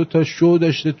بوده و 2 تا شو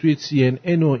داشته توی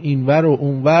CNN و اینور و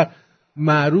اونور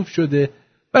معروف شده.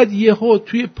 بعد یهو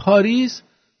توی پاریس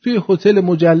توی هتل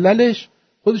مجللش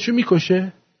خودشو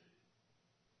میکشه.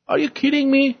 Are you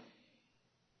kidding me؟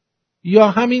 یا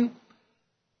همین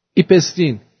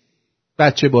ایپستین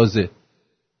بچه بازه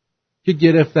که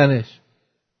گرفتنش.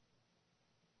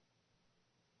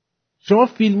 شما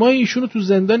فیلمای ایشونو تو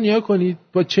زندان نیا کنید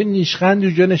با چه نیشخند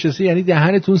اونجا نشسته، یعنی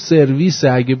دهنتون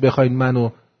سرویسه اگه بخواید منو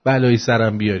بلایی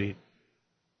سرم بیارید.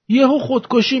 یهو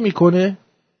خودکشی میکنه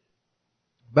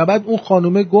و بعد اون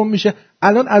خانومه گم میشه.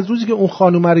 الان از روزی که اون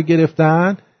خانومه رو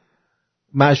گرفتن،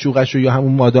 معشوقش رو یا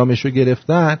همون مادامش رو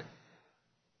گرفتن،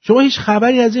 شما هیچ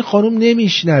خبری از این خانوم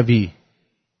نمیشنوی.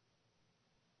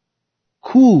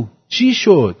 کو چی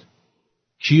شد؟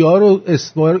 کیا رو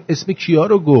اسم کیا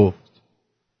رو گفت؟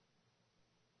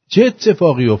 چه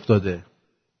اتفاقی افتاده؟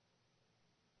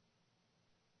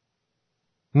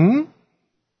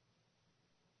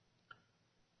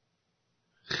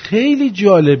 خیلی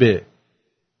جالبه،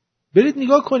 برید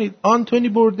نگاه کنید. آنتونی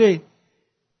بوردین،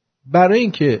 برای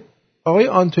اینکه آقای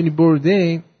آنتونی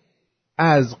بوردین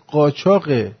از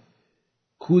قاچاق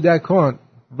کودکان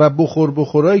و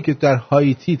بخورایی که در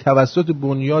هایتی توسط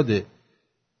بنیاد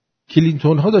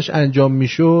کلینتون ها داشت انجام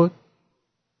میشد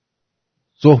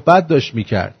صحبت داشت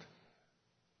میکرد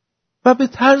و به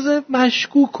طرز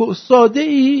مشکوک و ساده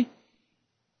ای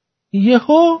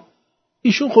یهو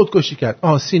ایشون خودکشی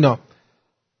کرد. سینا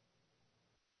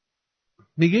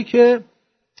میگه که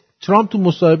ترامپ تو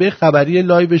مصاحبه خبری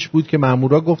لایوش بود که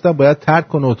مامورا گفتن باید ترک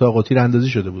کنه اتاق و تیراندازی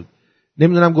شده بود.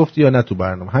 نمیدونم گفتی یا نه تو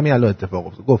برنامه، همین الان اتفاق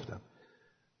افتاد. گفتم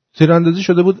تیراندازی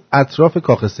شده بود اطراف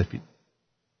کاخ سفید.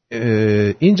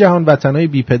 این جهان وطنای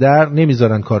بی پدر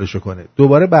نمیذارن کارشو کنه.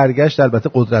 دوباره برگشت، البته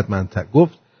قدرتمندتر.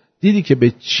 گفت دیدی که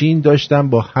به چین داشتم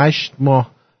با 8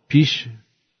 ماه پیش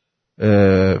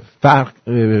فرق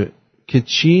که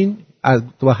چین از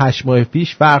با 8 ماه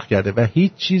پیش فرق کرده و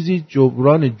هیچ چیزی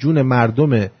جبران جون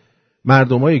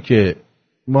مردمایی که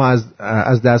ما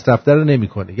از دست رفته رو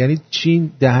نمیکنه. یعنی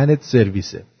چین دهنت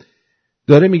سرویسه.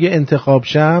 داره میگه انتخاب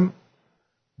شم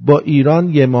با ایران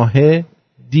 1 ماهه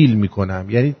دیل میکنم،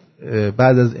 یعنی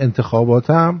بعد از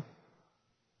انتخاباتم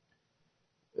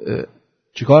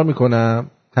چیکار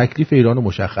میکنم؟ تکلیف ایران رو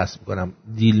مشخص میکنم.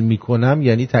 دیل میکنم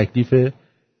یعنی تکلیف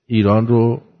ایران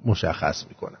رو مشخص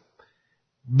میکنم.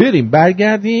 بریم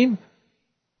برگردیم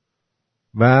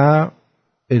و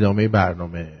ادامه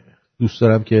برنامه. دوست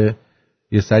دارم که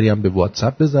یه سری هم به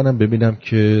واتساپ بزنم ببینم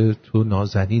که تو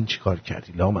نازنین چیکار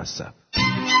کردی. لامصب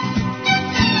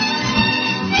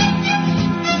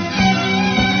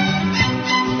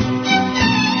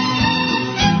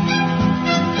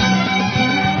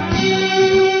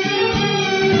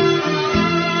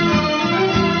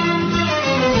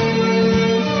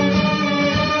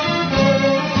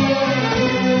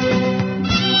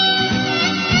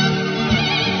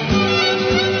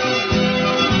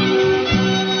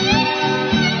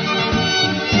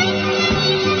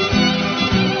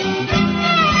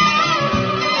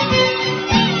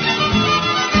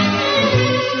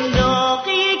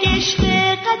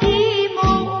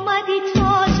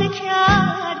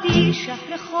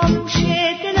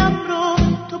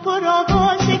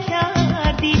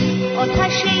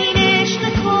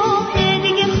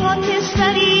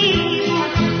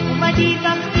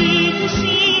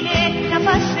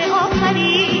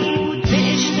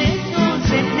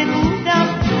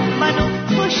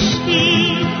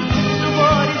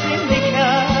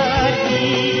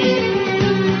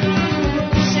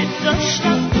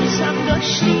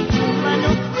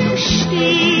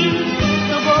کشتی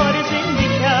دوباره زنده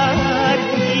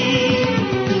کردی.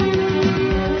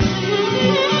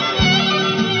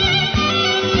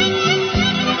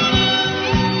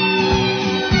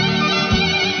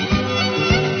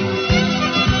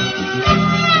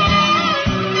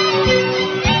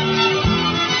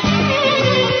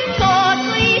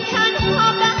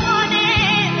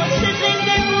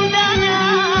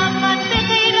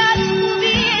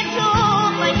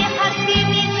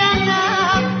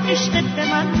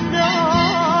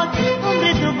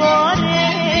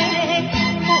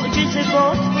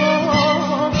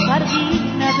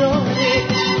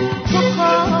 تو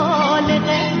خالق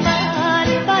من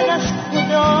بعد از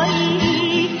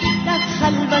خدایی، در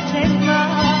خلوت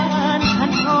من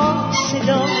تنها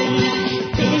صدایی.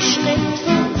 به عشق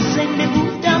تو زنده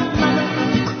بودم، منو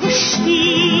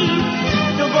کشتی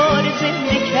دوباره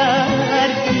زنده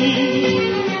کردی.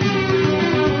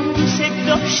 دوست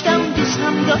داشتم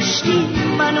دوستم داشتی،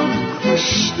 منو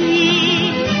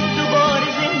کشتی دوباره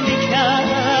زنده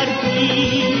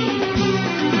کردی.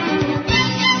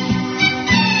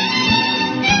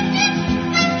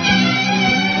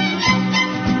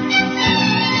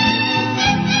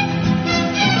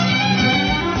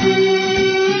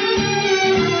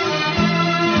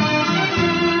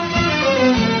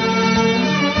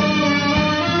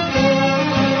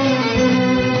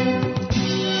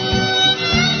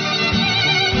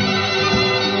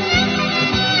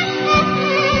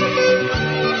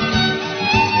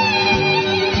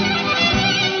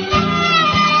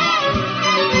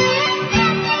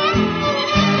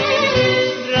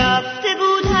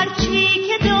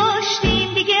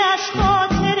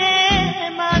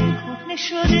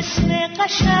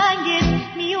 قشنگت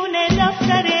میونه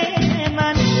دفتر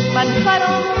من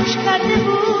فراموش کرده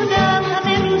بودم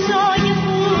همه روزای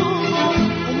خوب.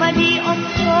 اومدی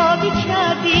آفتابی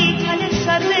کردی تن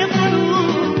سر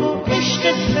غروب.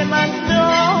 عشقت به من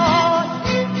داد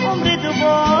عمر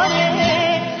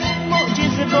دوباره،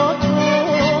 معجزه با تو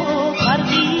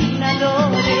فرقی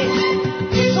نداره.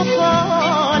 تو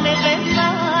خالق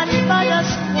من بعد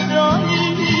از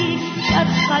خدایی، در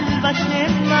خلوت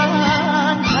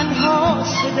من تنها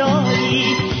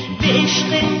صدایی. به عشق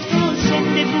تو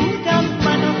زنده بودم،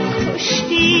 منو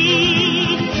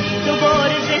کشتی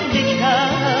دوباره زنده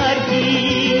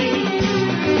کردی.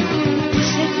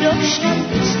 دوست داشتم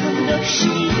دوستم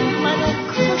داشتی، منو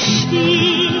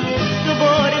کشتی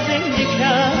دوباره زنده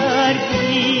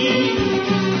کردی.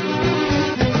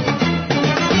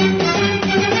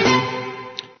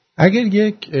 اگر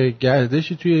یک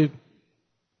گردشی توی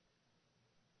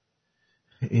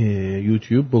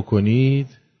یوتیوب بکنید،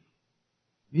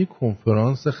 یک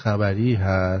کنفرانس خبری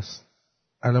هست.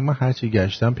 الان من هرچی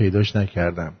گشتم پیداش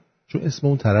نکردم چون اسم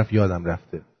اون طرف یادم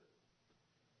رفته،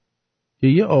 که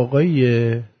یه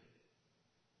آقاییه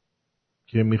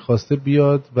که میخواسته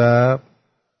بیاد و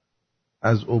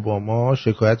از اوباما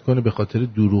شکایت کنه به خاطر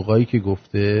دروغایی که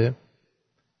گفته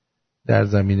در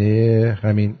زمینه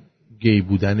همین گی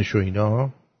بودنش و اینا،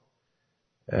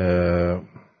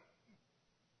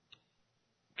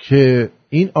 که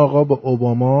این آقا با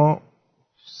اوباما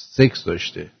سکس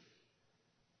داشته.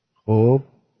 خب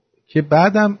که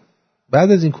بعد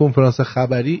از این کنفرانس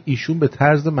خبری ایشون به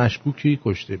طرز مشکوکی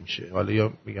کشته میشه. حالا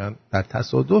یا میگن در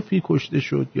تصادفی کشته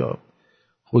شد یا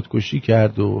خودکشی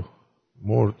کرد و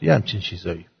مرد، یه همچین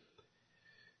چیزایی.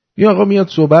 این آقا میاد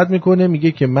صحبت میکنه،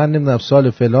 میگه که من نمیدونم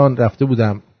سال فلان رفته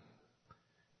بودم،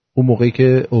 اون موقعی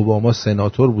که اوباما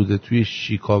سناتور بوده توی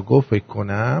شیکاگو فکر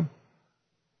کنم،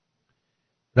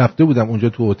 رفته بودم اونجا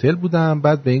تو هتل بودم،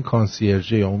 بعد به این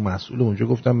کانسیرژه یا اون مسئول اونجا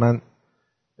گفتم من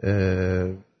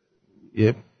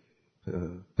یه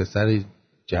پسر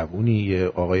جوونی، یه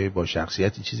آقای با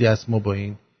شخصیتی چیزی هست، ما با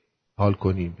این حال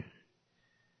کنیم.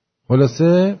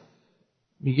 خلاصه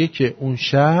میگه که اون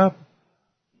شب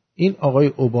این آقای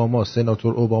اوباما،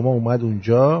 سناتور اوباما اومد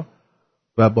اونجا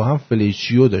و با هم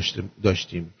فلیشیو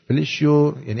داشتیم.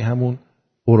 فلیشیو یعنی همون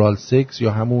اورال سکس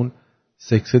یا همون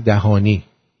سکس دهانی،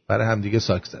 برای هم دیگه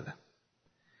ساک زدن.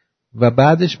 و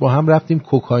بعدش با هم رفتیم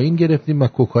کوکائین گرفتیم و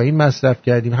کوکائین مصرف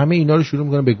کردیم. همه اینا رو شروع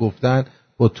میکنم به گفتن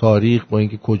با تاریخ، با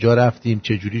اینکه کجا رفتیم،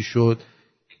 چه جوری شد،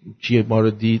 کی ما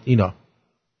رو دید، اینا.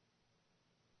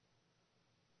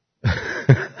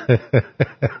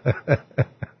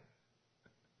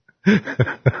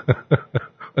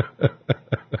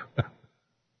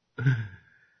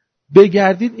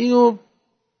 بگردید اینو،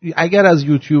 اگر از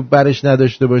یوتیوب برش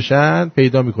نداشته باشن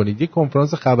پیدا میکنید. یک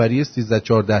کنفرانس خبری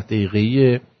 13-14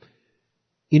 دقیقه‌ای.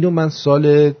 اینو من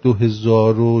سال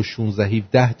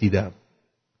 2016-17 دیدم.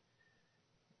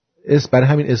 برای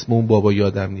همین اسم اون بابا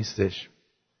یادم نیستش.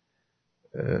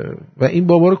 و این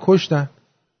بابا رو کشتن.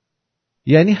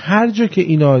 یعنی هر جا که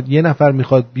اینا یه نفر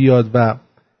میخواد بیاد و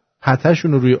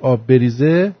پتهشون رو روی آب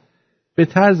بریزه، به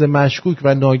طرز مشکوک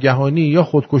و ناگهانی یا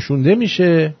خودکشونده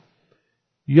میشه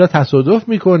یا تصادف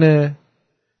میکنه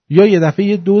یا یه دفعه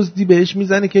یه دزدی بهش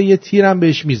میزنه که یه تیرم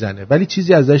بهش میزنه ولی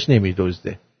چیزی ازش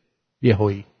نمیدزده.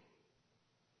 یهویی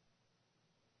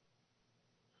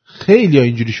خیلی ها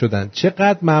اینجوری شدن.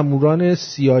 چقدر ماموران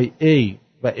CIA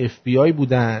و FBI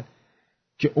بودن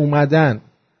که اومدن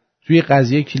توی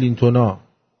قضیه کلینتونا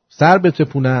سر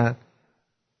بتپونن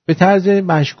به طرز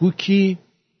مشکوکی،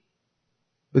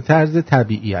 به طرز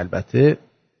طبیعی البته،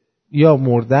 یا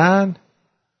مردن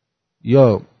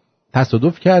یا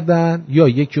تصادف کردن یا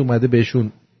یکی اومده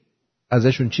بهشون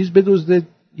ازشون چیز بدزده،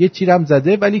 یه تیرم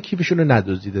زده ولی کیفشون رو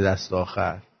ندزدیده دست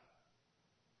آخر.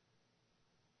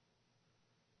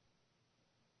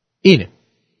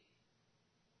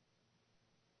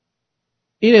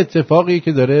 این اتفاقی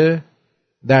که داره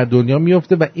در دنیا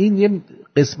میفته و این یه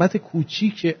قسمت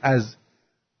کوچیک از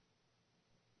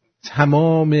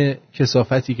تمام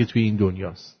کثافتی که توی این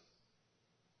دنیاست.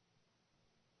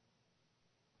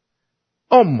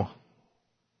 اما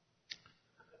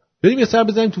بریم یه سر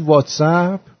بزنیم تو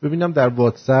واتساپ ببینم در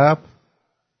واتساپ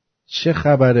چه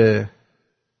خبره.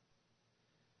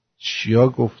 چیا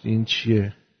گفتین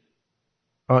چیه؟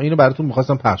 اینو براتون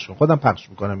میخواستم پخش کنم، خودم پخش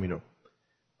میکنم اینو.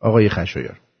 آقای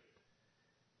خشایار،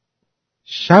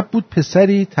 شب بود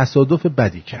پسری تصادف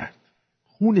بدی کرد،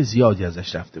 خون زیادی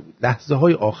ازش رفته بود. لحظه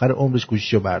های آخر عمرش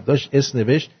گوشیشو برداشت، اس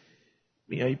نوشت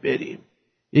میای بریم.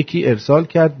 یکی ارسال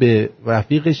کرد به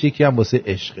رفیقش، یکی هم واسه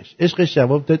عشقش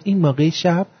جواب داد این موقع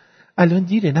شب الان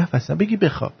دیره نفسم بگی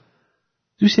بخواب،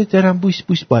 دوست دارم بوش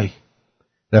بوش بای.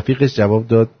 رفیقش جواب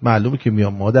داد معلومه که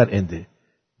میام مادر انده،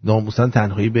 ناموسن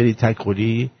تنهایی بری تک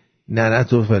خوری، نه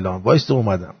تو فلان. وایس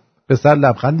اومدم. پسر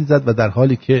لبخندی زد و در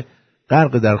حالی که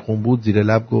غرق در خون بود زیر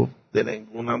لب گفت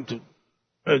دلنگونم تو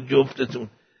جفتتون.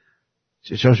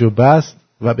 چشاشو بست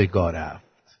و به گاه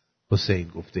رفت. حسین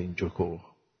گفته این جوکو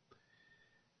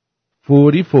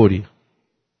فوری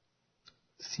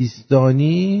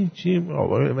سیستانی چی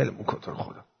آواره ملمون کتر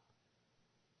خودم.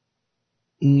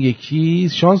 این یکی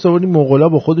شانس آوردی مغولا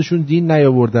با خودشون دین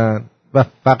نیاوردن و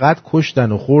فقط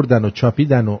کشتن و خوردن و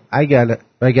چاپیدن و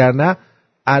وگرنه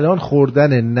الان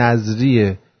خوردن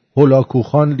نظری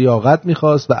هولاکوخان لیاقت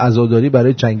میخواست و عزاداری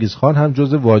برای چنگیزخان هم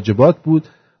جز واجبات بود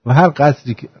و هر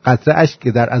قطره اشک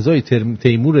که در عزای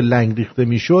تیمور لنگ ریخته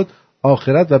میشد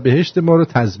آخرت و بهشت ما رو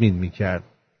تضمین میکرد.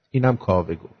 اینم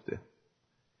کاوه گفته.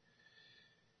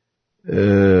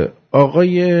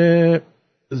 آقای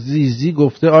زیزی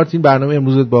گفته آرتین برنامه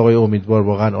امروزت با آقای امیدوار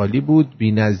واقعا عالی بود،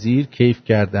 بی‌نظیر، کیف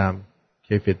کردم.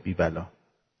 کیفت بی بلا.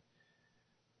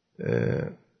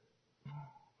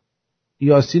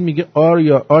 یاسین میگه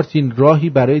یا آرتین راهی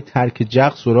برای ترک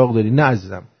جق سراغ داری؟ نه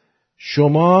عزیزم،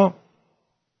 شما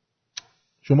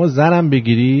زنم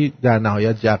بگیری در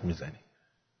نهایت جق میزنی.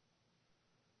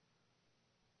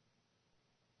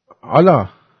 حالا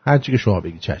هرچی که شما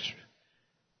بگی چشم.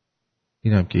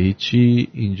 اینم که هیچی.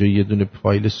 اینجا یه دونه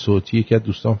فایل صوتی که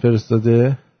دوستان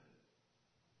فرستاده.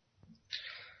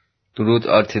 درود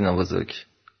آرتین بزرگ.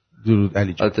 درود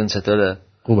علی جان. آرتین چطوره؟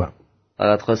 خوبم.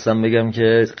 فقط خواستم بگم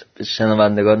که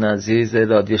شنوندگان عزیز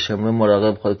رادیو شمرون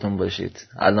مراقب خودتون باشید.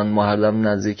 الان محرم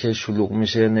نزدیک، شلوغ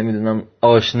میشه، نمیدونم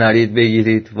آش نرید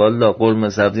بگیرید، والا قرمه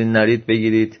سبزی نرید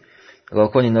بگیرید.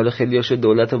 نگاه کن اینا رو خیلیاشو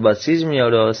دولت و بسیج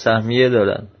میاره، سهمیه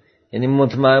دارن. یعنی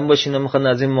مطمئن باشین اینا میخوان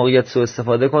از این موقعیت سوء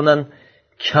استفاده کنن،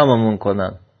 کممون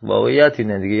کنن. واقعیت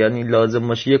اینه دیگه. یعنی لازم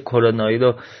باشه یک کرونایی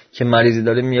رو که مریضی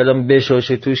داره میارن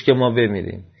بشوشه توش که ما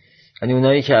بمیریم. یعنی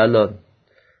اونایی که الان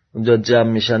اونجا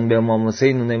جمع میشن به امام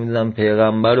حسین و نمیدونم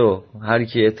پیغمبر و هر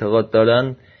کی اعتقاد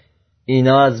دارن،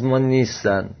 اینا از ما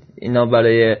نیستن، اینا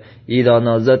برای ایران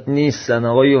آزاد نیستن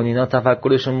آقایون. اینا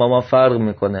تفکرشون با ما فرق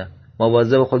میکنه.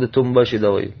 مواظب خودتون باشید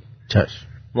آقایون. چشم.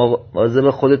 مواظب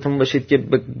خودتون باشید که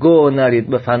به گوه نرید،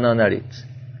 به فنا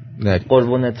نرید.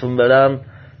 قربونتون برم،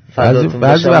 فداتون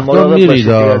بعضی بشم. وقتا میرید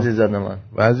عزیزان من.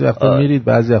 بعضی وقتا میرید،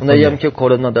 بعضی وقتا اونایی هم که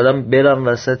کرونا دارن برن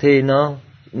وسط اینا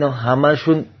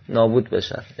همشون نابود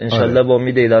بشن انشالله. با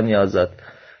امید ایرانی آزاد.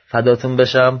 فداتون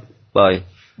بشم. بای.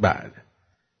 بله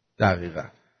دقیقا.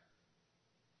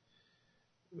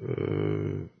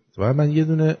 و من یه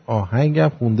دونه آهنگم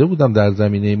خونده بودم در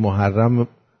زمینه محرم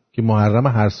که محرم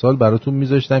هر سال براتون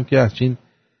میذاشتم که همچین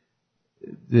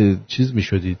چیز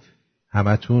میشدید،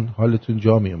 همتون حالتون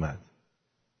جا میومد.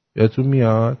 یادتون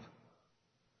میاد؟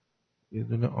 یه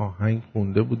دونه آهنگ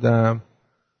خونده بودم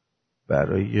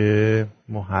برای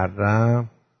محرم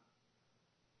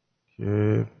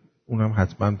که اونم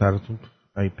حتما براتون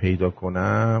اگه پیدا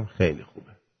کنم خیلی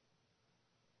خوبه.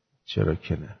 چرا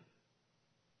که نه.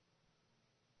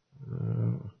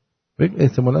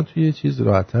 احتمالاً توی یه چیز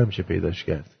راحت‌تر میشه پیداش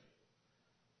کرد.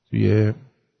 توی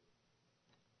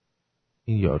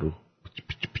این یارو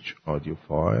آدیو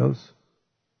فایلز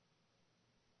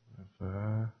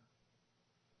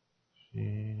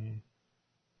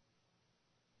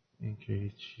این که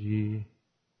چی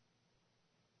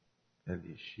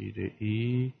علی شیر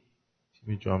ای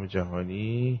تیم جام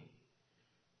جهانی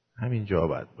همین جا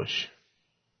باید باشه.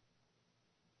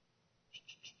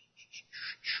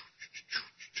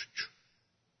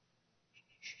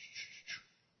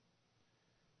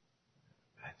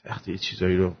 وقتی یه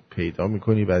چیزایی رو پیدا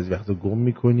میکنی بعضی وقتا گم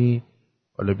میکنی،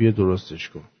 حالا بیا درستش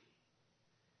کن،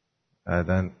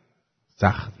 بعدن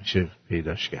سخت میشه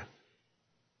پیداش کرد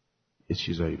یه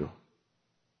چیزایی رو.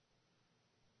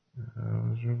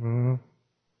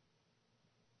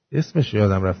 اسمش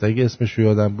یادم رفت، اگه اسمش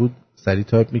یادم بود سریع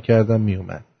تایپ میکردم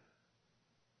میومد،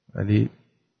 ولی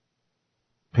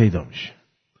پیدا میشه.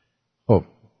 خب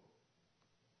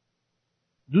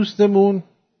دوستمون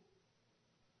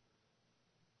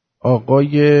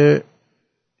آقای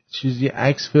چیزی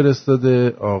عکس فرستاده،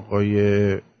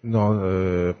 آقای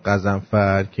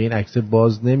قزنفر، که این عکس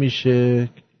باز نمیشه.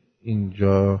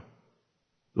 اینجا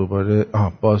دوباره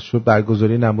باز شد.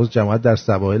 برگزاری نماز جماعت در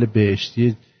سواحل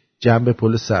بهشتی جنب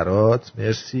پل سرات.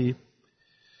 مرسی.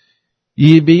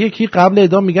 به یکی قبل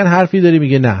اعدام میگن حرفی داری،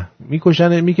 میگه نه،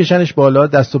 میکشنش بالا،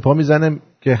 دست و پا میزنه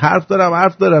که حرف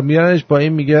دارم، میارنش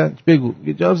پایین، میگه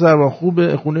بگو جناب سروان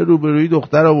خوبه، خونه روبروی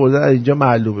دختر آورده از اینجا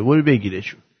معلومه، برو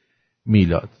بگیرشون.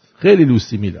 میلاد خیلی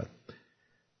لوسی میلاد.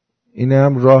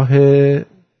 اینم راه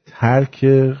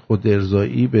ترک خود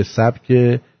ارضایی به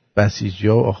سبک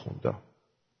بسیجیا و آخوندا.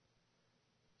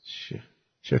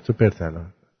 چه تو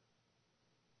پرتلان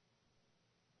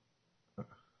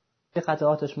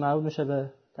قطعاتش مربوط میشه به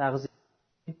تغذیه،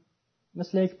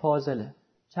 مثل یک پازله،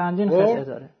 چندین قطعه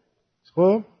داره.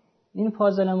 خب این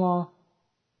پازل ما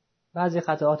بعضی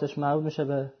قطعاتش مربوط میشه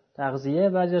به تغذیه،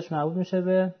 بعضیاش مربوط میشه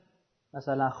به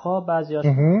مثلا خواب، بعضیاش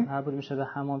مربوط میشه به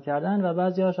حمام کردن و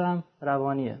بعضیاش هم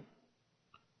روانیه.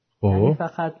 یعنی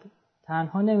فقط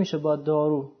تنها نمیشه با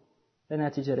دارو به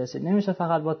نتیجه رسید، نمیشه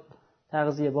فقط با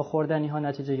تغذیه با خوردنی ها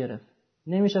نتیجه گرفت،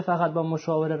 نمیشه فقط با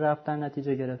مشاوره رفتن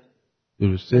نتیجه گرفت.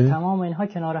 درسته؟ تمام اینها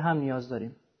کنار هم نیاز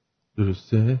داریم.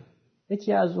 درسته؟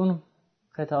 یکی از اون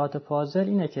قطعات پازل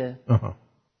اینه که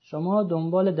شما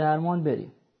دنبال درمان بری،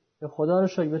 به خدا رو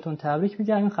شکر بهتون تبریک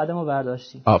میگم این قدم رو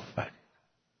برداشتی. آفرین.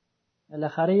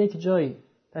 بالاخره یک جایی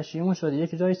پشیمون شدی،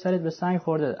 یک جایی سرت به سنگ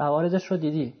خورده، عوارضش رو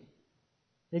دیدی،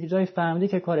 یک جایی فهمیدی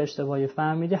که کار اشتباهیه،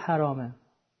 فهمیدی حرامه،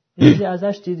 یک چیزی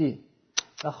ازش دیدی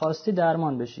و خواستی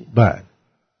درمان بشی. بله.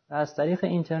 از طریق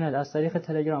اینترنت، از طریق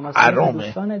تلگرام، از طریق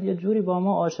دوستانت یه جوری با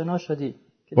ما آشنا شدی.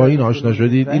 با این آشنا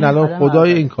شدید، این الان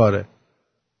خدای این کاره.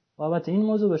 بابت این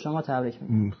موضوع به شما تبریک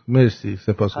میگم. مرسی،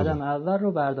 سپاسگزارم. قدم اول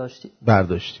رو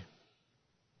برداشتی.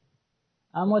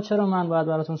 اما چرا من باید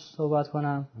براتون صحبت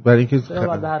کنم؟ برای اینکه چرا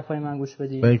باید به حرفای من گوش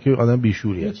بدی؟ برای اینکه آدم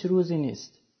بیشوریه. هیچ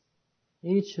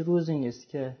روزی نیست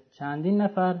که چندین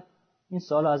نفر این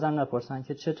سوالو ازم نپرسن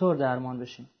که چطور درمان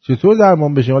بشیم.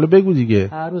 حالا بگو دیگه.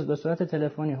 هر روز به صورت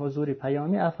تلفنی، حضوری،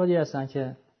 پیامی افرادی هستن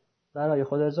که برای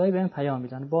خود ارضایی بهم پیام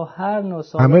میدن با هر نوع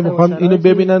سابقه. همه میخوان اینو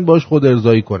ببینن باش خود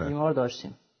ارضایی کنن. بیمار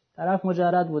داشتیم، طرف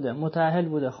مجرد بوده، متأهل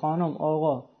بوده، خانم،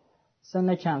 آقا،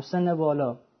 سن کم، سن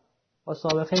بالا، با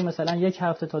سابقه مثلا 1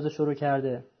 هفته تازه شروع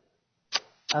کرده،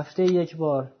 هفته 1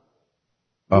 بار،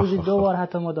 روزی 2 بار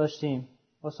حتی ما داشتیم،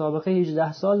 با سابقه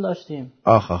 18 سال داشتیم.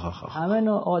 همه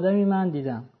نوع آدمی من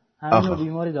دیدم، همه نوع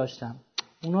بیماری داشتم.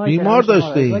 اونایی بیمار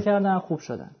داشتیم کردن خوب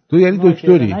شدن. تو یعنی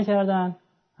دکتری؟ نکردن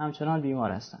همچنان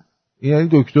بیمار هستن. یعنی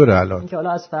دکتره الان. اینکه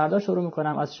حالا از فردا شروع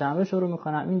میکنم، از شنبه شروع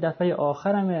میکنم، این دفعه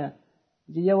آخرمه،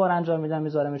 یه بار انجام میدم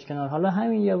میذارمش کنار، حالا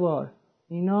همین یه بار،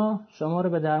 اینا شما رو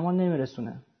به درمان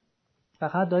نمیرسونه،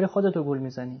 فقط داری خودتو گول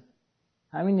میزنی.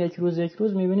 همین یک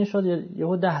روز میبینی شد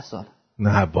یهو 10 سال.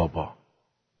 نه بابا،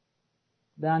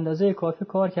 به اندازه کافی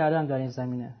کار کردم در این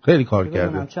زمینه. خیلی کار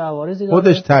کرده، چه عوارضی داره،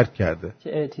 خودش ترک کرده، چه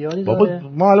اعتیادی بابا داره.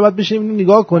 ما البته بشیم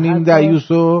نگاه کنیم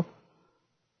دعیوسو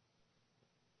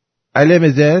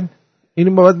علمزن،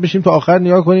 اینو باید بشیم تا آخر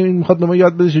نگاه کنیم. این میخواد به ما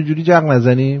یاد بده چجوری جق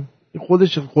نزنیم. این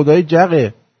خودش خدای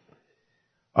جقه.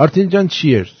 آرتین جان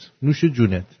چیرز، نوش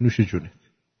جونت.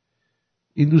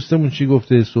 این دوستمون چی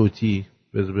گفته صوتی؟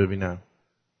 بذار ببینم.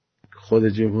 خود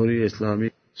جمهوری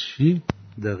اسلامی چی؟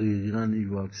 دقیقاً این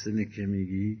واکسنی که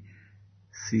میگی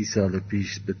 30 سال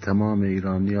پیش به تمام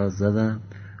ایرانی‌ها زدن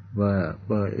و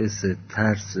باعث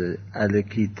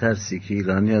ترسی که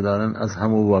ایرانی‌ها دارن از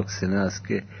همون واکسنه است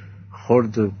که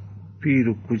خرد و پیر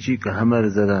و کوچیک همه رو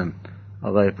زدن.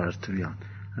 آقای پرتویان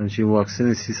همچین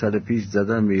واکسن 30 سال پیش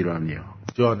زدن به ایرانی‌ها.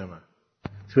 جان من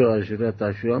تو عاشورا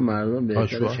تاشورا مردم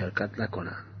بهتر شرکت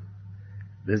نکنن،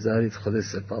 بذارید خود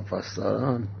سپاه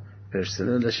پاسداران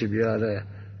پرسنلش بیاره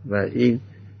و این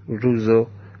روزو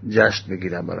جشن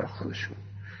بگیرن برای خودشون،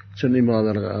 چون این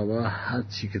مادر قبا هر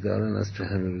چی که دارن از تو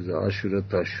همین روز عاشورا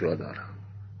تاشورا دارن.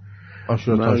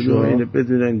 مردم اینو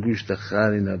بدونن گوشت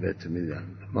خر اینا بهتون میدن.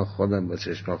 من خودم با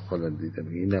چشم خودم دیدم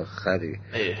اینا خری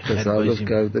تصادف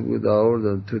کرده بود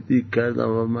آوردن تو دیگ کردن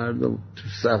و مردم تو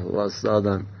صف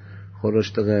واسادن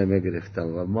خورشت قیمه گرفتن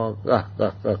و ما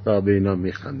قه به اینا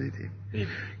میخندیدیم.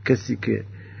 کسی که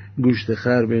گوشت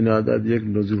خر به اینا داد یک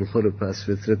نزول خور پس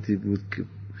فطرتی بود که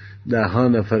 10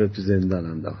 نفر تو زندان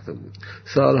انداخته بود،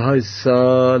 سالهای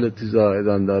سال تو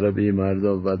زاهدان داره به این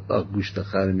مردم و گوشت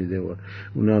خر میده و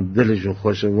اونا دلشون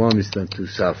خوشه وامیستن تو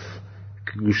صف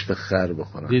که گوشت خر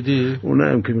بخورن. دیدی؟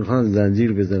 اونا هم که میخوان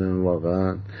زنجیر بزنن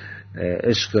واقعا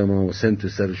عشق امام حسین تو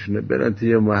سرشونه برن تو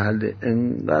یه محل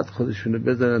انقدر خودشونه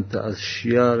بزنن تا از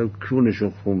شیار کونشون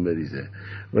خون بریزه،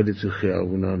 ولی تو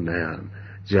خیابونا نیان،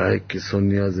 جایی که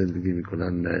سنیا زندگی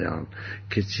میکنن نیان،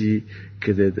 که چی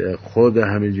که خود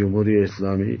همه جمهوری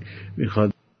اسلامی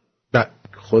میخواد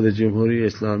خود جمهوری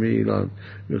اسلامی ایران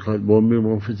میخواد بمب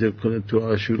منفجر کنه تو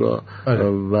عاشورا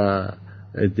و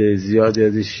عده زیادی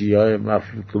از شیعه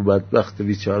مفلوک و بدبخت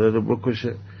بیچاره رو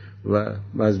بکشه و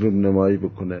مظلوم نمایی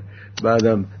بکنه.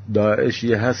 بعدم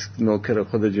داعشی هست نوکر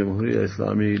خود جمهوری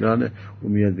اسلامی ایرانه و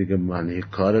میاد دیگه من این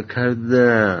کار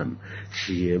کردم،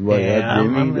 شیعه باید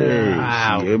نمیده،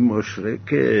 شیعه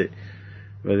مشرکه،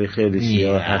 ولی خیلی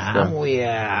شیعه هستن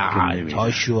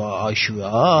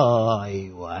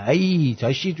وای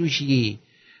تاشی توشی.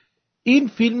 این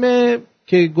فیلم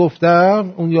که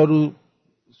گفتم اون یارو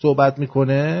صحبت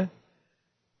میکنه،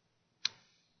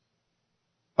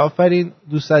 آفرین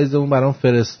دوست عزیزمون برام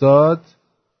فرستاد،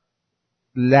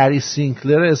 لری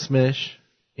سینکلر اسمش،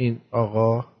 این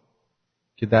آقا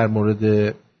که در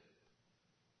مورد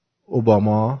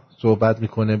اوباما صحبت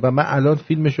میکنه و من الان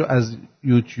فیلمشو از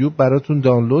یوتیوب براتون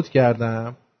دانلود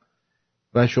کردم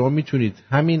و شما میتونید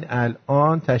همین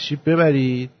الان تشریف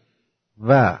ببرید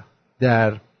و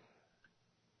در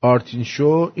آرتین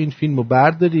شو این فیلمو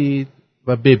بردارید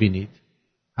و ببینید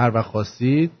هر وقت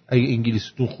خواستید. اگه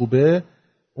انگلیسیتون خوبه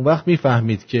اون وقت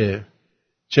میفهمید که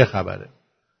چه خبره.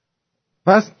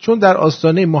 پس چون در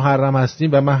آستانه محرم هستیم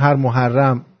و من هر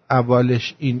محرم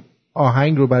اولش این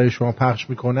آهنگ رو برای شما پخش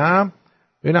میکنم،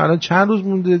 ببین الان چند روز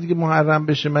مونده دیگه محرم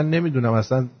بشه، من نمیدونم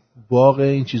اصلا باغ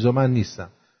این چیزا من نیستم،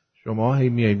 شما هی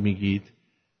میایید میگید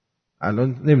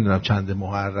الان نمیدونم چند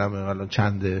محرمه الان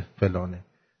چند فلانه،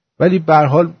 ولی به هر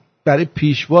حال برای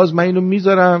پیشواز من اینو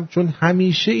میذارم چون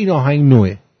همیشه این آهنگ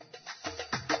نوعه.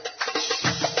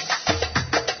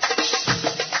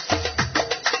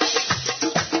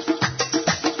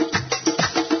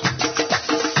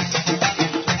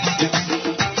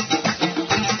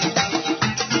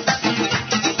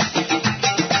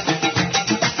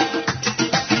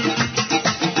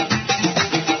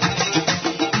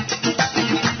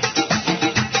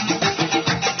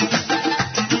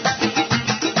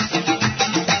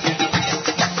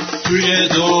 توی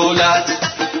دولت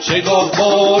شگاه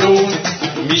بارون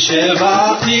میشه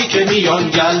وقتی که میان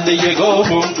گله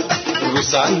گامون، رو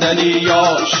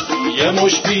صندلیاش یه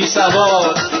مش بی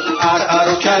سوار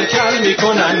ار و کل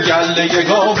میکنن گله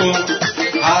گامون.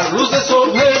 هر روز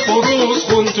صبح فروز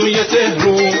خون توی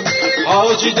تهرون،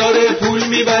 حاجی داره پول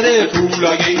میبره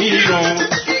پولای ایرون،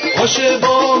 باشه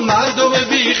با مردم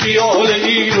بی خیال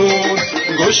ایرون،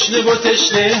 گشنه و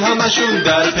تشنه همشون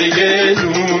در پی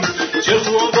نون. چه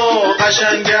خوب و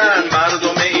قشنگن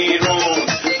مردم ایرون،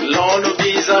 لال و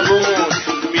بی زبون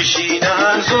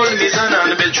میشینن زل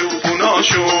میزنن به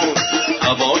چوپوناشون.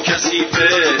 هوا کثیفه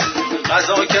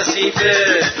غذا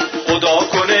کثیفه، خدا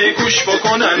کنه گوش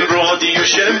بکنن رادیو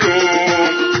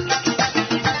شمرون.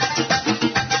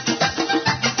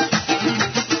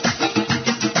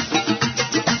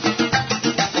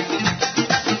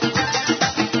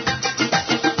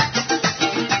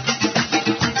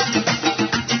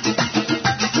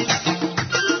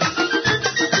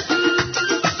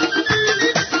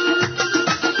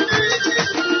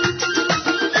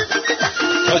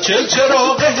 چل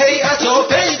چراغ هیئتا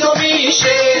پیدا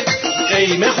میشه،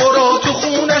 قیمه خورا تو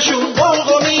خونشون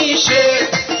باقا میشه.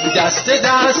 دست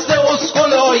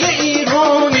اسکلای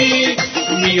ایرانی،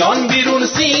 میان بیرون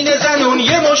سینه زنون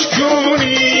یه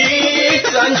مشکونی.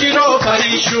 زنجیرا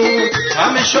پریشون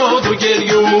همه شاد و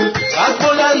گریون، قد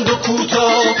بلند و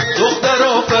کوتاه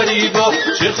دخترا فریبا.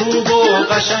 چه خوب و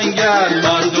قشنگن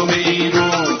مردم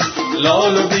ایرون،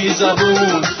 لال و بی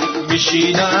زبون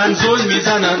میشینن زل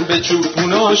میزنن به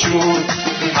چوپوناشون.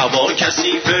 هوا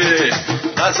کثیفه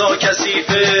غذا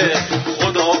کثیفه،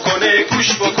 خدا خدا کنه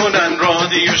گوش بکنن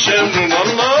رادیو شمرون.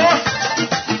 الله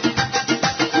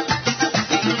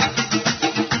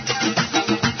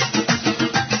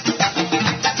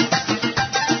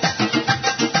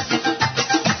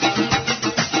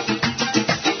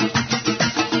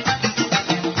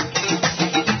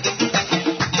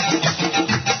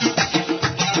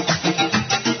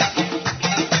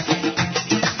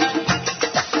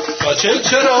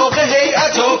چراغ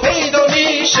هیئتا پیدا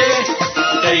میشه،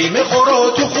 قیمه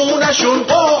خورا تو خونشون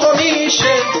قاقا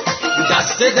میشه،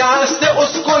 دست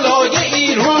اسکلای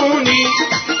ایرونی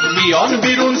میان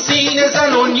بیرون سینه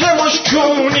زنون یه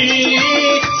مشکونی،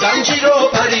 زنجیر و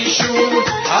پریشون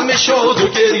همه شاد و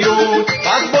گریون،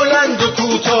 قد بلند و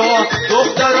کوتاه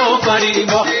دخترا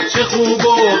فریبا، چه خوب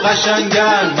و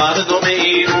قشنگن مردم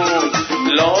ایرون،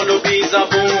 لال و بی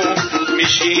زبون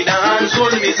میشینن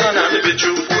زل میزنن به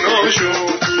چوپوناشون،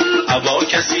 هوا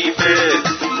کثیفه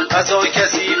غذا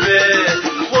کثیفه،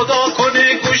 خدا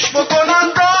کنه گوش بکنن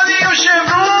رادیو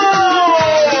شمرون.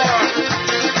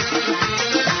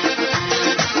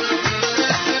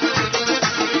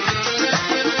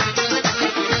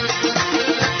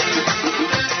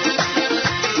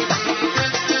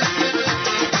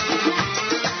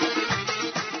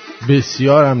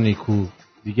 بسیار هم نیکو.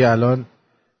 دیگه الان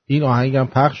این آهنگم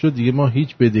پخش شد، دیگه ما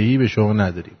هیچ بدهی به شما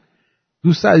نداریم.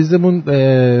 دوست عزیزمون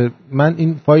من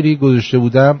این فایلی گذاشته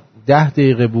بودم 10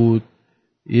 دقیقه بود،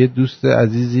 یه دوست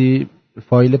عزیزی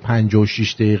فایل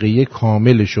 56 دقیقه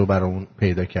کاملشو برامون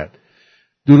پیدا کرد.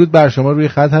 درود بر شما، روی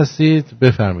خط هستید،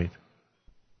 بفرمایید.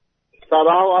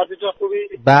 سلام آرتی جا خوبی؟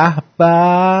 به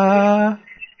به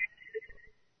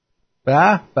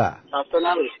به به.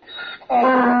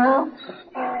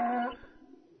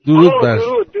 درود بر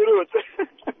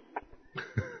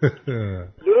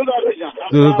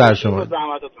درود بر شما.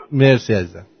 مرسی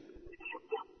عزیزم.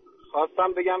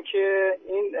 خواستم بگم که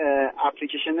این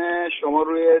اپلیکیشن شما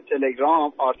روی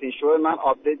تلگرام آرتین شو من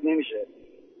آپدیت نمیشه،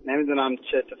 نمیدونم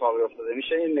چه اتفاقی افتاده،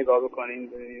 میشه این نگاه بکنین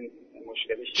ببینین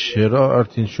مشکلش چیه؟ چرا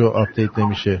آرتین شو آپدیت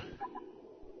نمیشه؟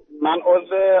 من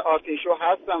عضو آرتین شو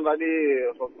هستم ولی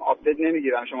خب آپدیت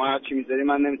نمیگیرم، شما هر چی میذاری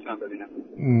من نمیتونم ببینم.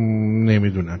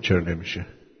 نمیدونم چرا نمیشه،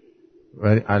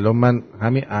 ولی الان من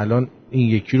همین الان این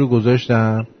یکی رو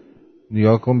گذاشتم،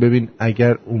 نگاه کن ببین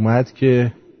اگر اومد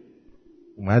که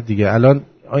اومد دیگه. الان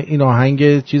این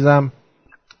آهنگ چیزم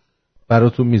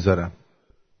براتون میذارم،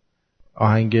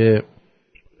 آهنگ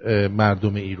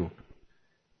مردم ایران.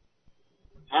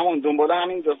 همون دنباله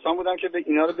همین دوستان بودم که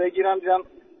اینا رو بگیرم، دیدم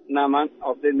نه من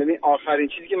آپدیت. ببین آخرین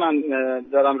چیزی که من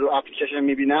دارم رو اپلیکیشن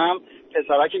میبینم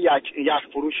پسرک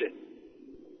یخ فروشه.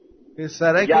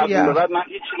 پسرک یخ بعد من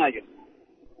هیچ چی نگرفتم.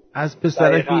 از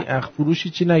پسرک یخ فروشی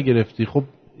چی نگرفتی؟ خب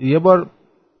یه بار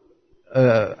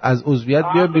از عضویت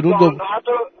بیا بیرون.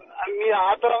 حتی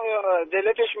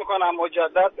دلتش میکنم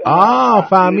مجدد.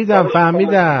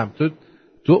 فهمیدم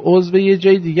تو عضو یه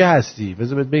جای دیگه هستی.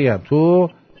 بذار بهت بگم تو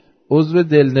عضو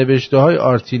دلنوشته های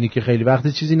آرتینی که خیلی وقت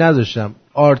چیزی نذاشتم.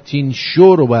 آرتین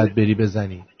شو رو باید بری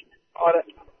بزنی. آره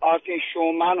آرتین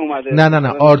شومن اومده. نه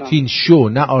آرتین شو،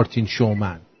 نه آرتین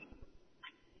شومن.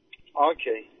 اوکی.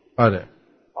 آره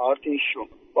آرتین شو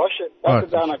باشه.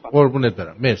 دست در نکن. قربونت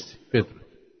برم. مرسی.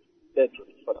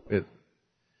 بدرود.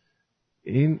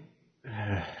 این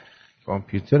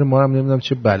کامپیوتر ما هم نمیدونم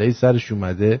چه بلایی سرش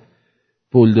اومده،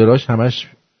 فولدراش همش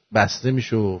بسته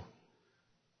میشه و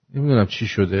نمیدونم چی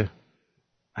شده.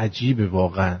 عجیبه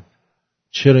واقعا،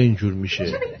 چرا اینجور میشه؟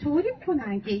 چرا اینطوری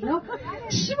میکنن که اینا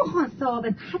چی میخوان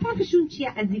ثابت هدفشون چیه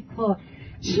از این کار؟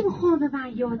 چی میخوان به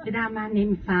من یاد بدن من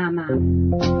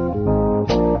نمیفهمم.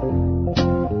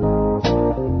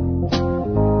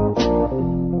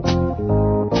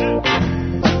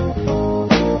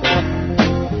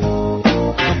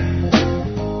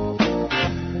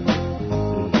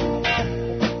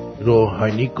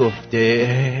 روحانی گفته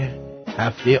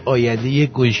هفته آینده یه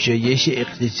گشایش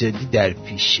اقتصادی در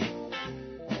پیشه.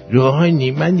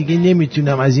 روحانی من دیگه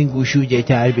نمیتونم از این گشوده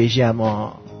تر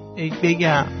بشم.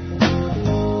 بگم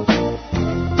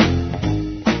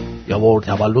یا بار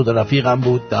تولد رفیقم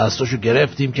بود، دستاشو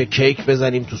گرفتیم که کیک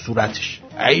بزنیم تو صورتش،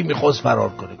 ای میخواست فرار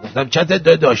کنه. گفتم چته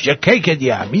داداش یا کیک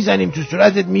دیگه میزنیم تو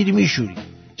صورتت میری میشوری،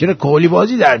 چرا کولی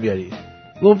بازی در بیاری؟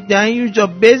 گفت دنیوزا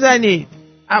بزنید،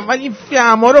 اول این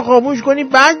فهم‌ها رو خاموش کنی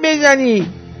بعد بزنی.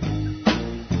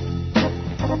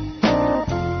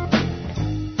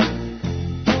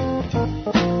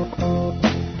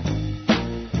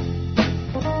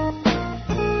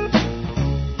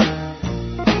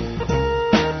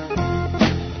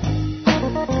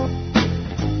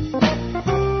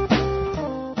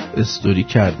 استوری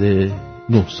کرده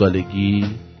 9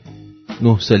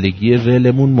 سالگی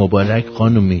رلمون مبارک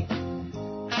خانومی.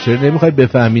 چرا نمیخوای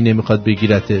بفهمی نمیخواد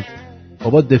بگیرتت؟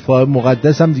 بابا دفاع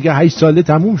مقدس هم دیگه 8 ساله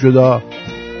تموم شده.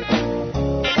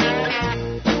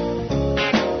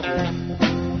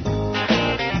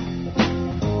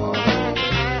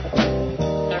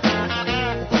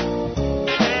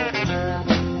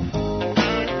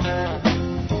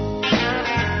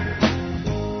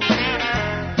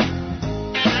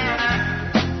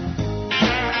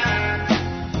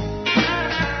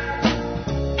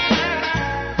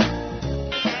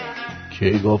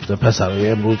 کی گفته پسرای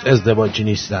امروز ازدواجی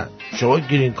نیستن؟ شما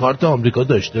گرین کارت آمریکا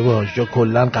داشته باش یا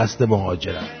کلا قصد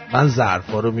مهاجرت. من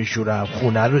ظرفا رو میشورم،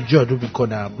 خونه رو جارو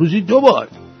میکنم، روزی 2 بار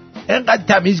انقدر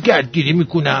تمیز گردگیری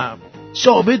میکنم،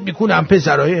 ثابت میکنم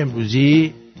پسرای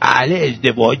امروزی اهل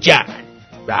ازدواجن.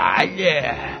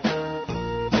 بله.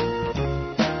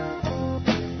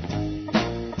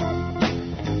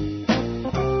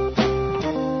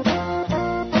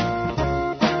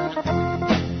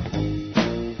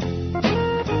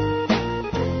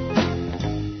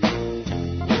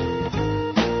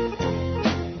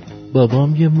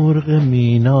 بابام یه مرغ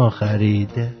مینا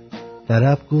خریده.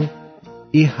 طرف گفت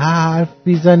این حرف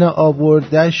میزنه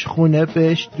آوردش خونه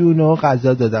بهش دونه و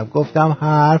غذا دادم. گفتم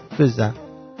حرف بزن.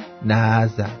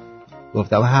 نزن.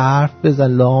 گفتم حرف بزن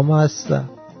لام هستم.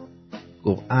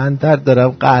 گفت اندر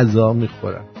دارم غذا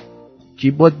میخورم.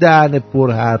 کی با دهن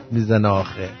پر حرف میزنه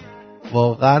آخه؟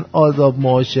 واقعا آداب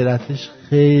معاشرتش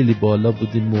خیلی بالا بود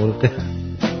این مرغ.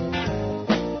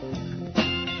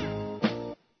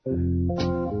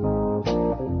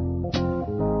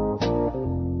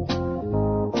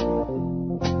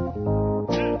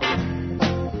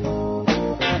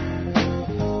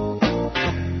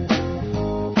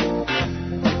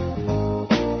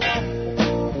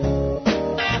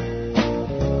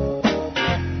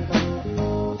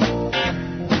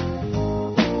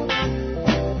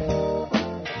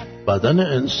 بدن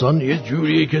انسان یه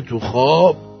جوریه که تو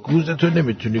خواب گوزتو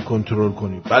نمیتونی کنترل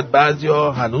کنی. بعد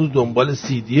بعضیا هنوز دنبال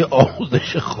CD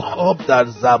آموزش خواب در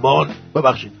زبان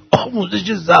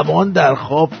آموزش زبان در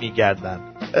خواب میگردن.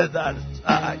 در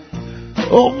سگ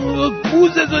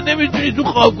گوزتو نمیتونی تو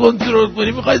خواب کنترل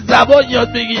کنی، میخوای زبان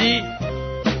یاد بگیری؟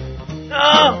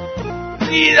 نه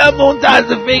دیدم به اون طرز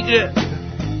فکره.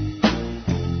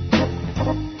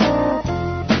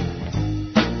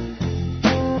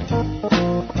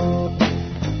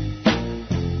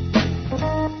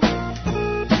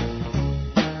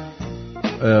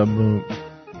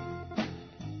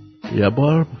 یه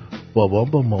بار بابا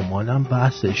با مامانم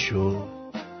بحثش شد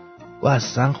و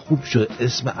اصلا خوب شد.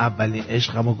 اسم اولین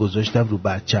عشقمو گذاشتم رو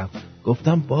بچم.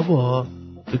 گفتم بابا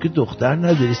تو که دختر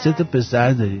نداری 3 تا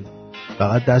پسر داری.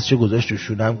 فقط دستشو گذاشت رو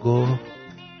شونم گفت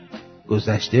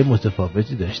گذشته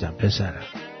متفاوتی داشتم پسرم.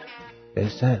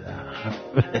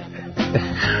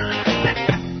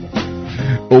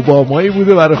 اوبامایی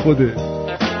بوده برای خوده.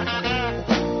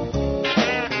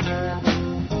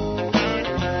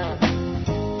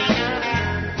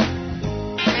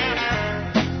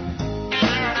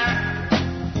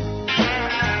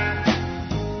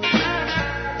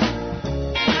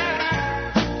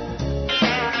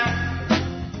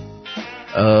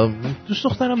 دوست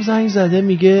دخترم زنگ زده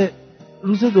میگه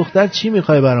روز دختر چی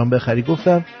میخوای برام بخری؟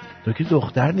 گفتم تو که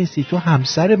دختر نیستی، تو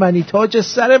همسر منی، تاج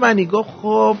سر منی. گفت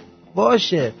خب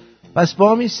باشه پس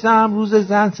با میستم روز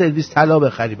زن سرویس طلا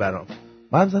بخری برام.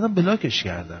 من زدم بلاکش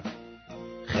کردم.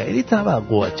 خیلی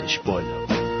توقعاتش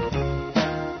بالا.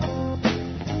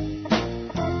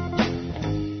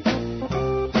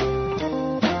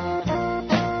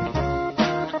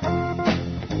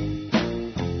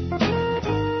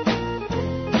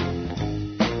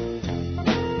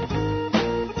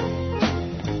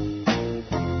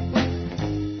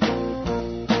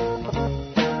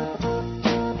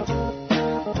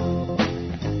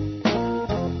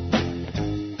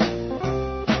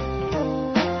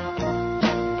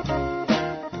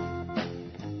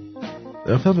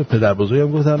 رفتم به پدر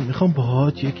بزرگم گفتم میخوام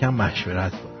باهات یکم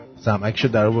مشورت کنم. سمکشو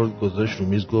در آورد گذاشت رو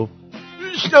میز گفت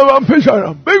میشنوم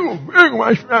پسرم بگو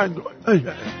مشورت کن.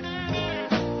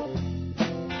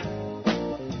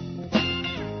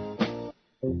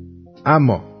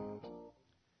 اما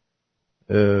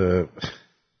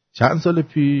چند سال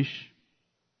پیش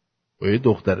با یه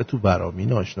دختره تو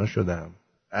برامین آشنا شدم.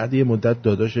 بعد یه مدت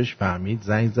داداشش فهمید،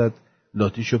 زنگ زد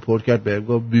لاتیشو پر کرد بهم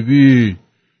گفت بیبی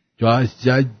تو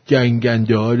اصلا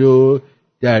جنگنده ها رو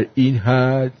در این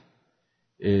حد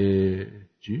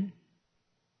چی؟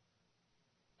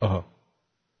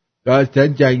 تو اصلا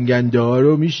جنگنده ها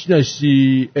رو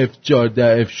میشناسی؟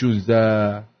 F14 F16.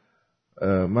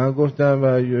 من گفتم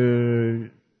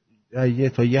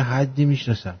تا یه حدی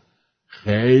میشناسم.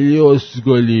 خیلی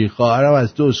اسکلی، خواهرم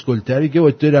از تو اسکلتری که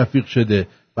با تو رفیق شده.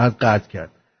 بعد قطع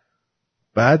کرد.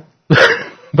 بعد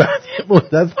یه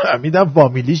مدت فهمیدم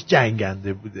فامیلیش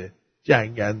جنگنده بوده.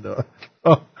 جنگنده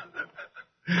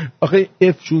آخه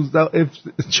F16 و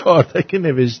F14 که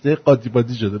نوشته قاطی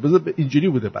پاتی شده. بذار اینجوری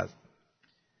بوده. پس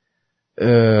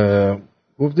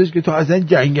گفتش که تو اصلا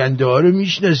جنگنده ها رو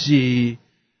میشناسی؟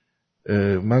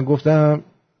 من گفتم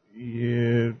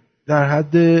در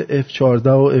حد F14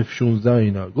 و F16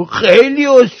 اینا. گفت خیلی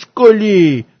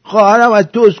اسکلی، خواهرم از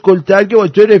تو اسکلتر که با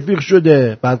تو رفیق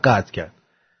شده. بعد قطع کرد.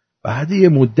 بعد یه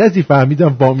مدتی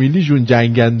فهمیدم فامیلیشون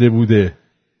جنگنده بوده.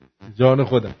 جان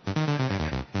خودم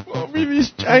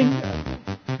فامیلیش جنگنده،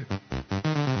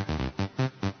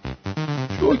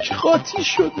 شوک قاطی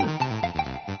شده.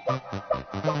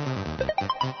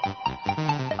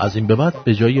 از این به بعد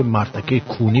به جای مرتکه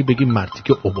کونی بگیم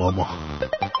مرتکه اوباما.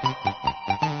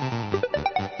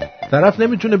 طرف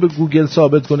نمیتونه به گوگل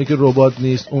ثابت کنه که ربات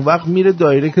نیست، اون وقت میره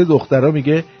دایرکت دخترها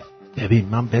میگه ببین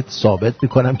من بهت ثابت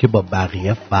میکنم که با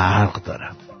بقیه فرق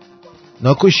دارم.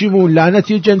 ناکشیمون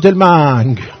لعنتی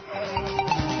جنتلمنگ.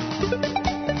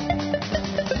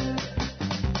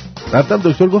 رفتم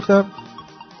دکتر گفتم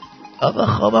آقا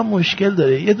خوابم مشکل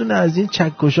داره، یه دونه از این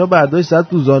چکشا برداشت زد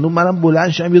تو زانوم، منم بلند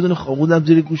شدم یه دونه خوابوندم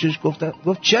زیر گوشش.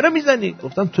 گفت چرا میزنی؟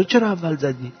 گفتم تو چرا اول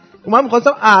زدی؟ من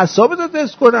میخواستم اعصابتو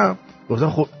تست کنم. گفتم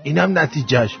خب اینم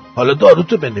نتیجهش، حالا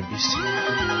داروتو بنویس.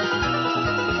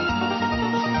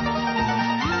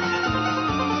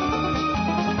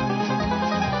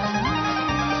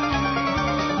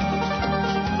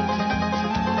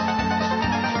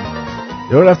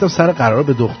 یه رفتم سر قرار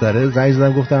به دختره زنگ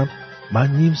زدم گفتم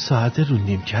من نیم ساعته رو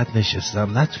نیمکت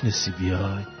نشستم نتونستی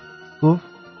بیای. گفت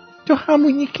تو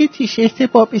همونی که تیشرت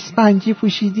باب اسفنجی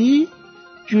پوشیدی؟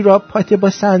 جوراب پاته با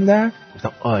صندل؟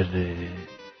 گفتم آره.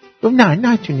 گفت نه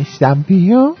نتونستم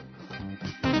بیا.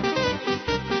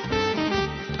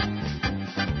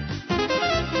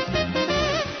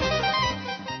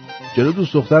 جلو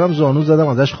دوست دخترم زانو زدم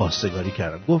ازش خواستگاری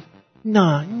کردم. گفت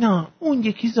نه اون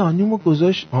یکی زانومو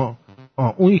گذاشت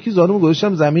اون یکی زانومو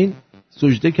گذاشتم زمین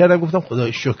سجده کردم گفتم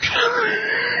خدای شکر.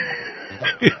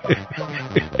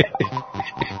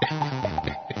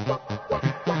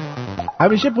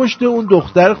 همیشه پشت اون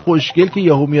دختر خوشگل که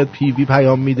یهو میاد پی وی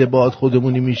پیام میده باهات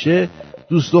خودمونی میشه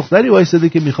دوست دختری وایساده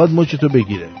که میخواد مچتو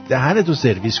بگیره دهنتو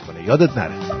سرویس کنه. یادت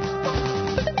نره.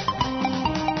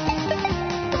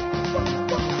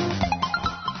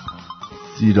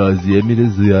 سیرازیه میره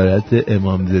زیارت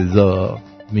امام رضا،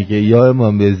 میگه یا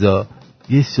امام رضا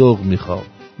یه سوق میخوام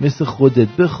مثل خودت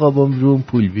بخوابم روم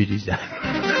پول بریزم.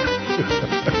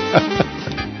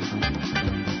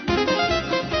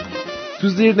 تو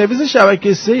زیرنویس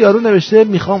شبکه 3 یارو نوشته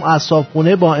میخوام اعصاب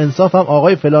خونه با انصافم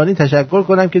آقای فلانی تشکر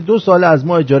کنم که 2 سال از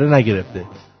ما اجاره نگرفته.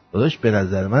 داداش به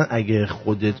نظر من اگه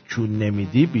خودت چون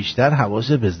نمیدی بیشتر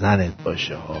حواست به زنت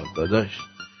باشه ها داداش.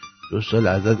 2 سال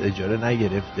ازت اجاره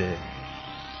نگرفته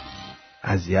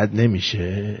اذیت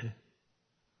نمیشه؟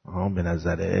 به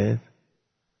نظرت؟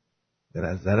 به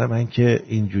نظر من که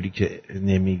اینجوری که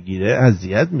نمیگیره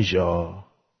اذیت میشه.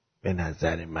 به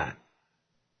نظر من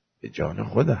به جان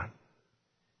خودم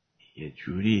یه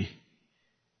جوری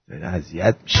داره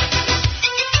اذیت میشه.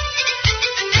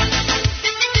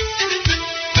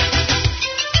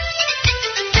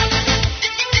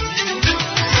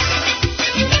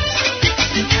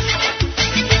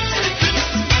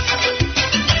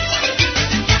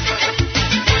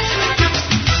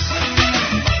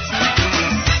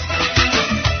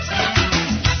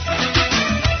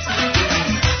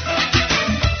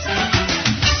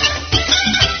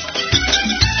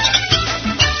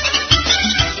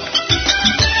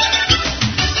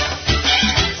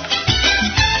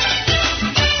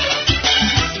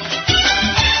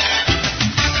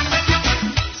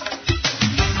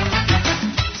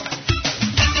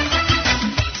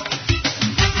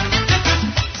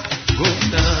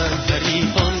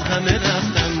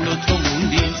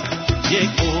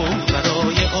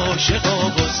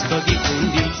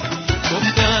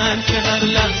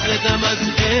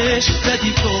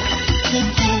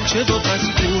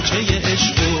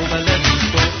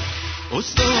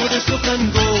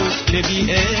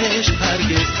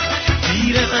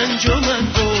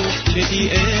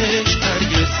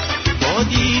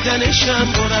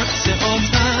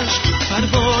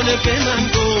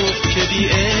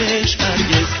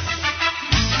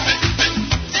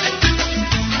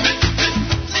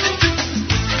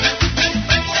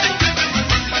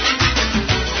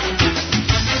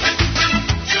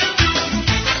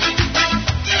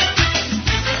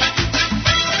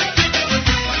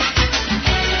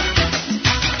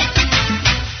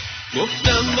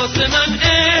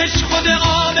 خود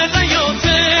آب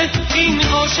غیاته این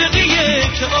عاشقیه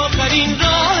که آخرین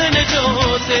راه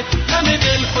نجاته. همه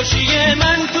دلخوشی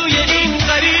من توی این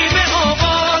غریب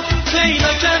آباد،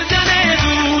 پیدا کردن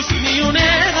دوست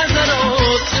میونه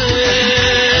حضراته.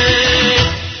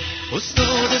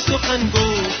 استاد سخن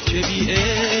گفت که بی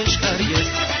عشق هرگز،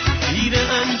 پیر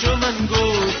انجمن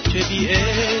گفت که بی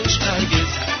عشق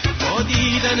هرگز، با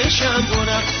دیدن شمع و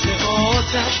رقص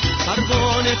آتش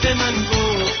پروانه به من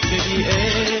گفت که بی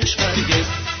عشق هرگز.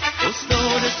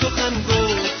 استاد سخن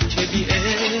گفت که بی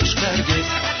عشق هرگز،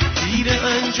 پیر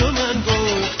انجمن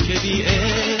گفت که بی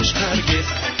عشق هرگز،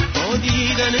 با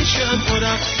دیدن شمع و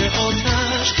رقص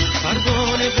آتش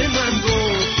پروانه به من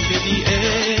گفت که بی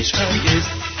عشق هرگز.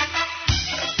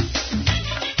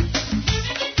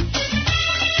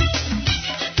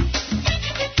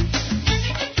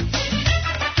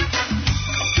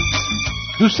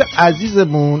 دوست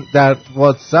عزیزمون در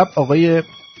واتساپ آقای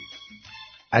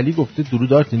علی گفته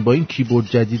درود آرتین، با این کیبورد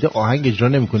جدید آهنگ اجرا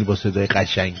نمی‌کنی با صدای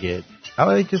قشنگت؟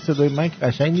 اولا اینکه صدای من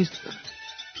قشنگ نیست،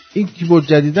 این کیبورد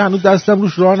جدیده هنوز دستم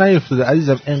روش راه نیفتاده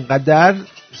عزیزم، انقدر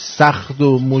سخت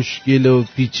و مشکل و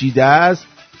پیچیده است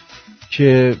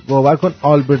که باور کن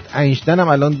آلبرت اینشتین هم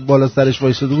الان بالا سرش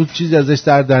وایساده بود چیزی ازش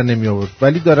سر در نمی آورد،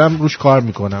 ولی دارم روش کار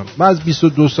میکنم. من از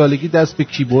 22 سالگی دست به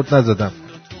کیبورد نزدم،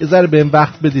 یه ذره بهم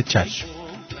وقت بدید چشم،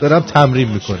 دارم تمرین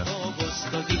میکنم.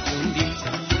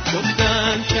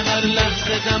 گفتن که هر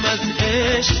لحظه دم از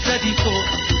عشق زدی تو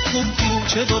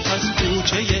کوچه و پس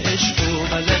کوچه عشق و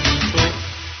بلدی تو.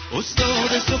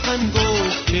 استاد سخن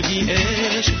گفت که بی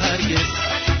عشق هرگز،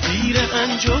 پیر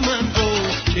انجمن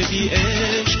گفت که بی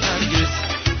عشق هرگز،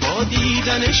 با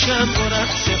دیدن شمع و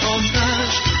رقص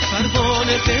آتش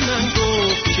پروانه به من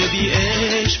گفت که بی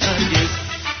عشق هرگز.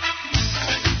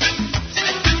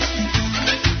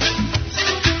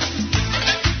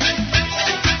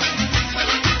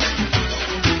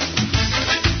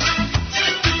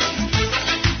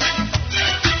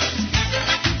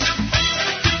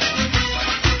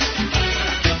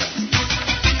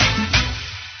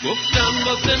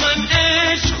 واسه من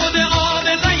عشق خود آب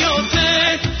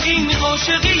حیاته، این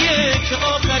عاشقیه که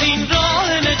آخرین راه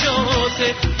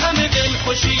نجاته. همه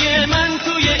دلخوشی من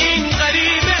توی این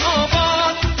غریب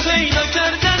آباد، پیدا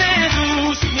کردن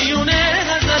دوست میونه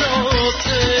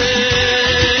حضراته.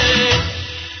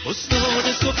 استاد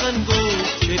سخن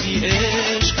گفت که بی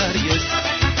عشق هرگز،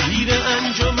 پیر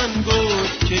انجمن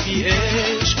گفت که بی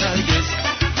عشق هرگز،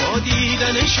 با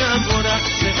دیدن شمع و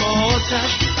رقص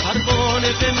آتش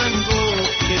پروانه به من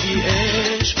گفت که بی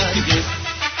عشق هرگز.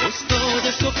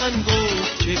 استاد سخن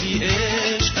گفت که بی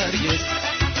عشق هرگز،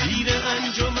 پیر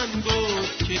انجمن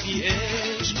گفت که بی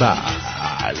عشق بله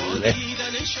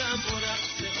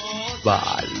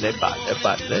بله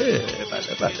بله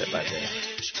بله بله بله،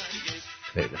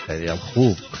 خیلی خیلی هم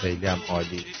خوب، خیلی هم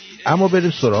عالی. اما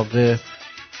بریم سراغ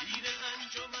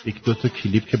یک دو تا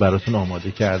کلیپ که براتون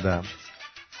آماده کردم.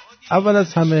 اول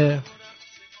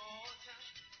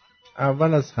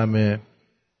از همه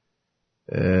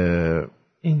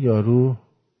این یارو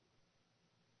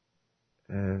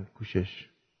کوشش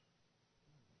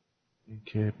این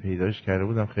که پیداش کرده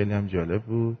بودم خیلی هم جالب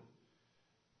بود.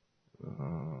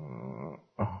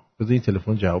 بذار این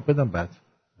تلفن جواب بدم بعد.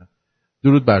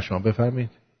 درود بر شما، بفرمایید.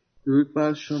 درود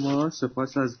بر شما،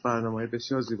 سپاس از برنامه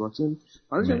بسیار زیباتون.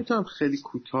 حالا میتونم خیلی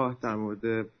کوتاه در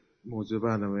مورد موضوع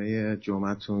برنامه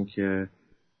جمعتون که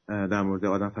در مورد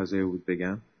آدم فضایی بود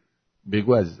بگم؟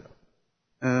 بگو عزیزم.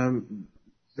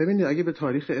 ببینید اگه به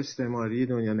تاریخ استعماری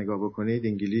دنیا نگاه بکنید،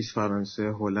 انگلیس،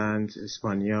 فرانسه، هلند،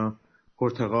 اسپانیا،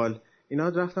 پرتغال، اینا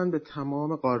رفتن به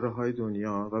تمام قاره های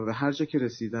دنیا و به هر جا که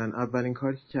رسیدن اولین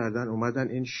کاری که کردن اومدن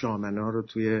این شامنا رو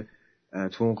تو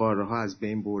اون قاره ها از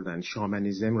بین بردن،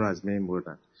 شامانیزم رو از بین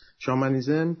بردن.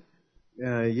 شامانیزم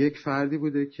یک فردی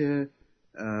بوده که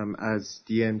از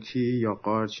DMT یا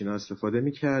قارچ اینا استفاده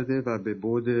می‌کرده و به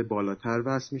بعد بالاتر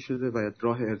وصل می‌شده و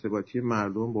راه ارتباطی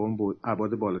مردم با اون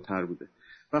ابعاد بالاتر بوده.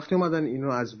 وقتی اومدن اینو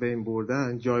از بین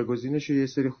بردن، جایگزینش رو یه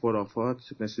سری خرافات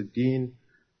مثل دین،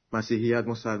 مسیحیت،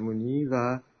 مسلمانی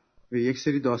و یک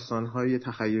سری داستان‌های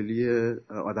تخیلی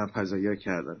آدم فضایی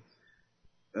کردن.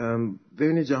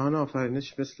 ببینید جهان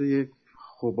آفرینش مثل یک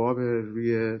حباب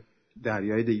روی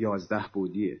دریای 11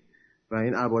 بعدیه و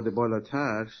این ابعاد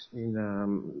بالاتر، این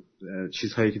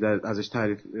چیزهایی که ازش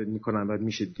تعریف میکنن و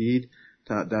میشه دید،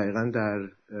 دقیقاً در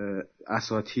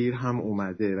اساطیر هم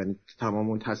اومده. یعنی تمام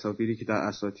اون تصاویری که در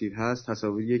اساطیر هست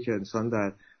تصاویریه که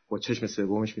انسان با چشم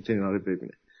سومش میتونه اینا رو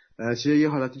ببینه. در نتیجه یه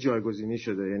حالت جایگزینی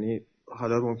شده. یعنی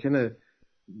حالا ممکنه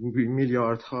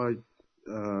میلیاردها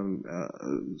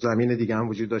زمین دیگه هم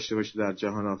وجود داشته باشه در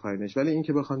جهان آفرینش، ولی این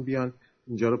که بخوان بیان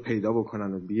اینجا رو پیدا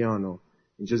بکنن و بیان و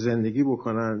اینجا زندگی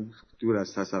بکنن دور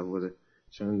از تصوره.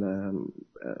 چون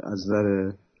از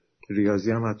نظر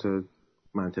ریاضی هم حتی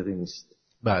منطقی نیست.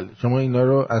 بله. شما اینا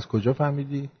رو از کجا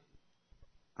فهمیدی؟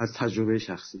 از تجربه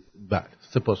شخصی. بله.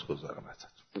 سپاسگزارم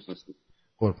ازتون.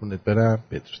 قربونت برم.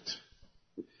 بدرود.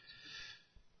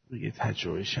 یه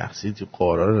تجربه شخصی تو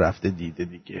قارا رو رفته دیده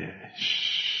دیگه.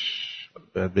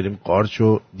 باید بریم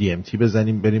قارچو DMT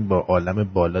بزنیم، بریم با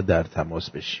عالم بالا در تماس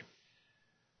بشیم.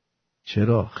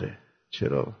 چرا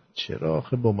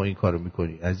آخه با ما این کارو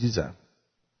میکنی عزیزم؟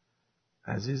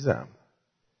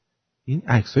 این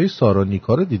عکسای سارا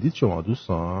نیکا رو دیدید شما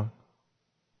دوستان؟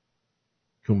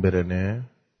 چون برنه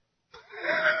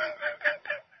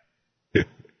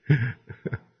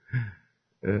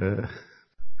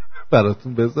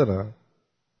براتون بذارم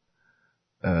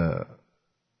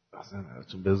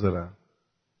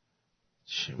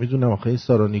چه میدونم آخه این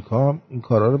سارا نیکا هم این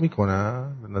کارا رو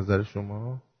میکنن به نظر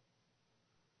شما؟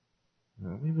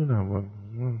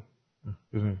 نمیدونم.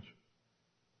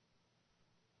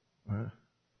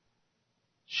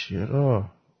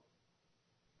 چرا؟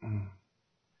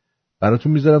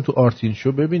 براتون میذارم تو آرتین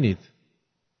شو ببینید.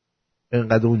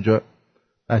 اینقدر اونجا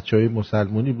بچهای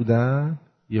مسلمونی بودن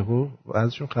یهو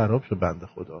ازشون خراب شد بنده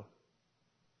خدا.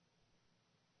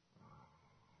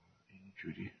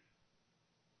 اینجوری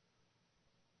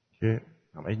که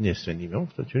همه نصف نیمه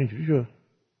افتاد. چرا اینجوری شد؟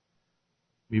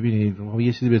 ببینید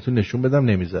یه چیزی بهتون نشون بدم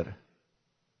نمیذاره.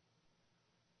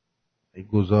 ای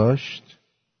گذاشت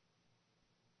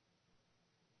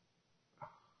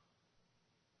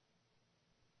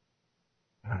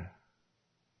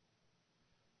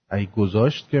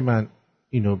که من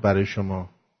اینو برای شما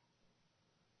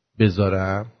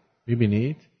بذارم.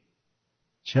 میبینید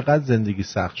چقدر زندگی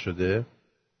سخت شده.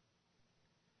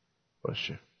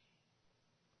 باشه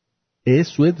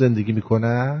سوئد زندگی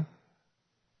میکنن،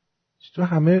 تو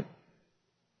همه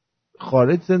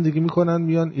خارج زندگی میکنن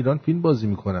میان ایران فیلم بازی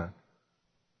میکنن.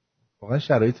 واقعا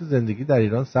شرایط زندگی در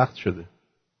ایران سخت شده.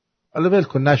 حالا ول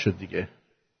کن، نشد دیگه.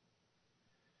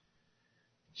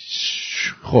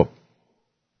 خب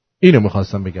اینو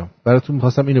میخواستم بگم براتون،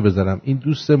 میخواستم اینو بذارم. این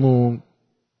دوستمون،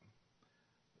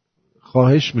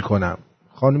 خواهش میکنم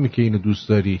خانومی که اینو دوست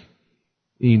داری،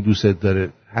 این دوستت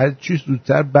داره، هر چیز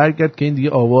زودتر برگرد که این دیگه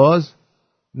آواز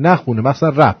نخونه، مثلا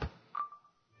رپ.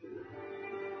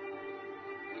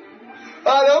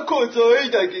 الان کجایی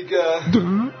دقیقه؟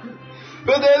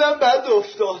 به دلم بد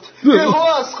افتاد، یهو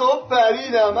از خواب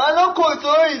پریدم. الان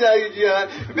کجایی دقیقه؟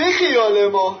 به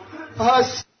خیال ما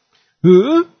هست.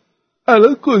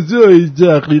 الان کجایی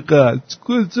دقیقه؟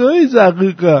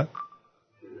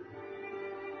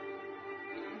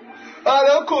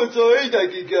 الان کجایی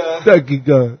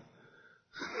دقیقه؟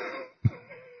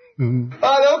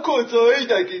 الان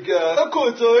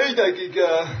کجایی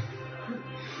دقیقه؟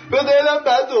 به دلم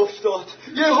بد افتاد،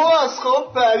 یهو از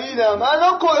خواب پریدم.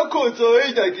 الان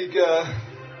کجایی دقیقه؟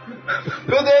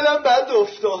 به دلم بد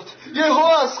افتاد، یهو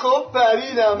از خواب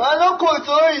پریدم. الان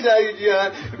کجایی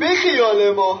دقیقه؟ به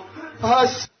خیال ما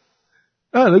هست.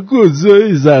 الان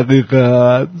کجایی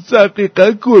دقیقا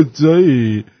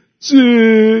کجایی؟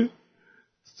 چی؟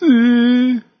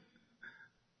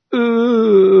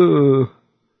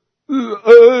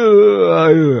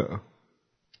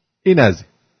 این از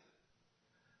این.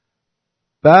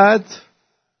 بعد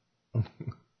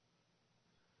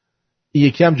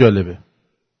یکی هم جالبه.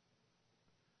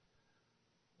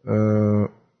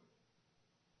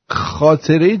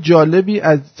 خاطره جالبی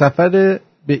از سفر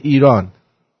به ایران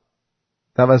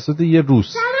توسط یه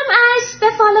روس. سلام آش، به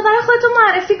فالوور خودتون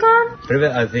معرفی کن. درود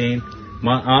از این،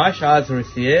 من آش از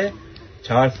روسیه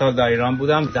 4 سال در ایران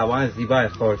بودم. زبان زیبا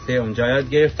فارسی اونجا یاد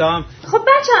گرفتم. خب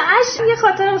بچه آش یه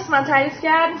خاطره واسه من تعریف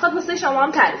کرد، میخواد واسه شما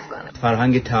هم تعریف کنه.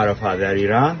 فرهنگ تعارف در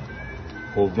ایران.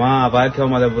 خب من اول که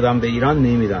اومده بودم به ایران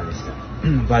نمیدانستم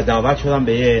و دعوت شدم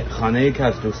به یه خانه یکی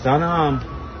از دوستانم،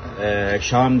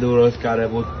 شام درست کرده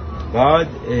بود. بعد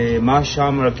ما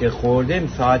شام رو که خوردیم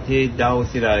ساعت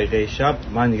 12:30 شب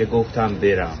من دیگه گفتم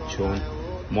برم، چون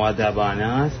مؤدبانه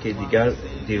است که دیگر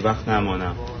دیر وقت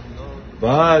نمانم.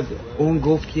 بعد اون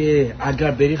گفت که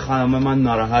اگر بری خانم من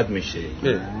ناراحت میشه.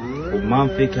 خب من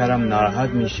فکر کردم ناراحت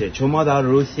میشه، چون ما در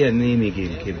روسیه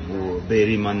نمیگیم که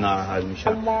بری من ناراحت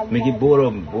میشم، میگی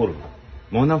برو.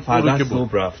 منم فردا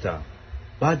صبح رفتم.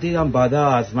 بعد دیدم بعدا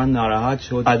از من ناراحت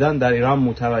شد. بعدا در ایران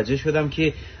متوجه شدم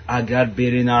که اگر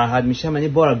بری ناراحت میشه یعنی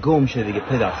برو گم شه دیگه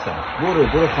پدرسم.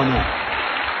 برو خانم.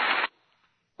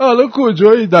 حالا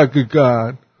کجایی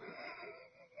دقیقاً؟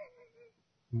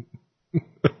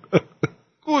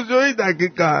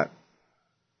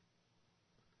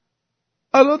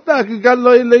 الان دقیقاً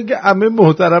لای لنگ همه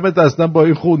محترمت هستن با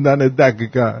این خوندن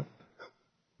دقیقاً.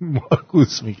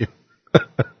 مارکوس میگه.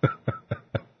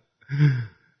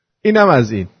 اینم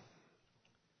از این.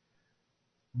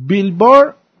 بیل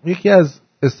بار یکی از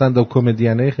استندآپ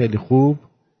کمدینای خیلی خوب،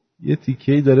 یه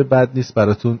تیکه‌ای داره بد نیست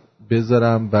براتون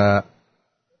بذارم و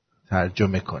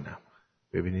ترجمه کنم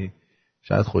ببینید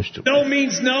شاید خوشتون No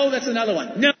means no, that's another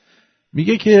one. No.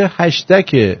 میگه که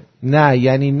هشتگ نه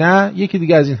یعنی نه یکی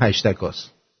دیگه از این هشتگ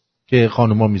هاست که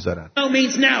خانوما میذارن. No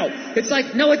means no. It's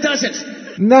like no it doesn't.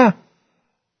 نه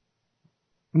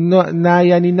نه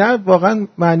یعنی نه واقعا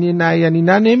معنی نه یعنی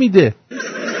نه نمیده. All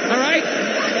right?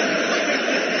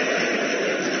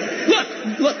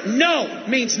 Look, no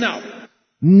means no.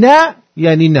 نه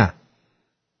یعنی نه.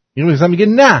 این مثلا میگه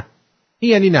نه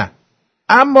این یعنی نه.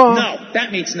 اما No,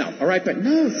 that means no. All right, but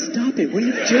no, stop it. What are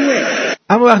you doing?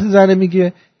 اما وقتی زنه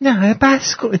میگه نه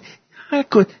بس کن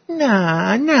نکن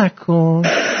نه نکن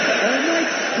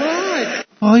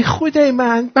وای خدای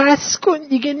من بس کن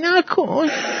دیگه نکن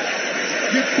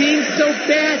You're being so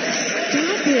bad.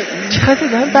 Stop it. چقدر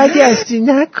من بدی هستی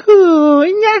نکن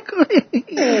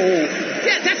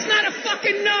Yeah, that's not a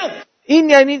fucking no. این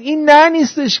یعنی این نه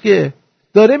نیستش که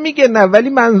داره میگه نه ولی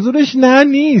منظورش نه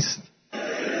نیست.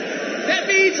 That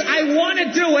means I want to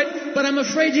do it, but I'm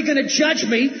afraid you're going to judge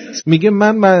me. میگه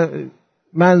من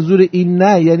منظور این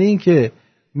نه یعنی این که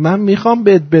من میخوام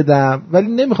بهت بدم ولی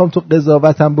نمیخوام تو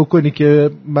قضاوتم بکنی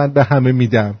که من به همه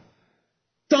میدم.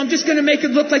 So I'm just going to make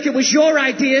it look like it was your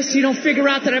idea so you don't figure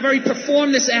out that I've already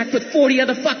performed this act with 40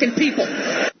 other fucking people.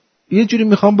 یه جوری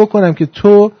میخوام بکنم که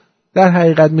تو در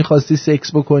حقیقت میخواستی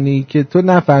سکس بکنی که تو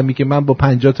نفهمی که من با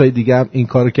 50 تای دیگه هم این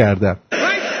کارو کردم.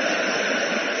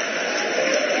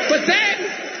 But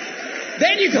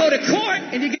then you go to court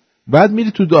and you get بعد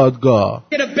میری تو دادگاه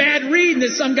a bad read and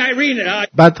there's some guy reading it.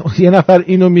 بعد یه نفر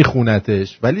اینو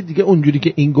میخونتش ولی دیگه اونجوری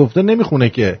که این گفته نمیخونه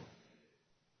که.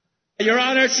 Your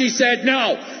Honor, she said no.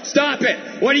 Stop it.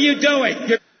 What are you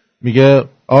doing? میگه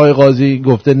آقای قاضی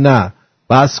گفته نه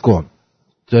بس کن.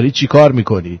 داری چی کار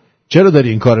میکنی؟ چرا داری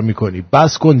این کارو میکنی؟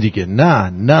 بس کن دیگه.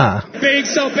 نه Being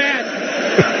so bad.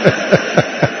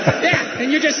 Yeah,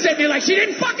 and you're just sitting there like she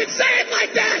didn't fucking say it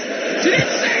like that. She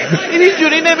didn't say it like that. این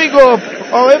اینجوری نمیگفت.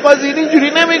 آقای قاضی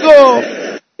اینجوری نمیگفت.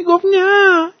 میگفت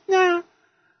نه.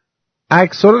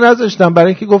 عکس‌ها رو نذاشتن برای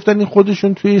اینکه گفتن این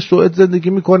خودشون توی سوئد زندگی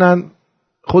میکنن.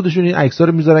 خودشون این عکس‌ها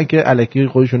رو میذارن که الکی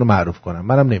خودشون رو معروف کنن.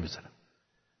 منم نمیذارم.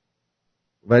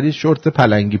 ولی شورت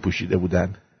پلنگی پوشیده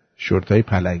بودن. شورتای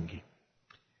پلنگی.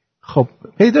 خب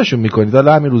پیداشون میکنید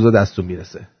حالا همین روزا دستون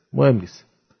میرسه مهم نیست.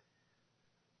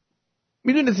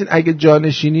 میدونستین اگه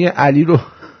جانشینی علی رو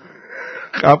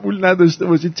قبول نداشته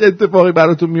باشید چه اتفاقی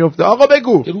براتون میفته؟ آقا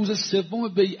بگو. روز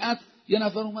سوم بیعت یه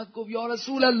نفر اومد گفت یا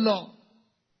رسول الله،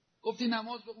 گفتی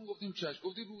نماز بخون گفتیم چشم،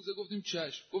 گفتی روزه گفتیم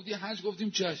چشم، گفتی حج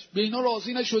گفتیم چشم، به اینا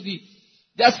راضی نشدی،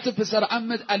 دست پسر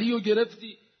عمت علی رو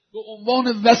گرفتی به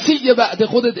عنوان وصی بعد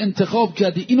خودت انتخاب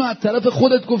کردی، اینو از طرف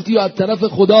خودت گفتی یا از طرف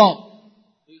خدا؟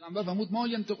 پیغمبر فرمود ما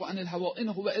ینطق عن الهوا ان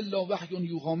هو الا وحی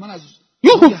یوحی، من از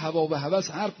هوا و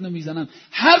هوس حرف نمیزنم،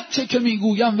 هر چه که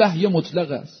میگویم وحی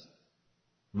مطلق است.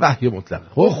 وحی مطلق.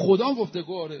 خب خدا گفته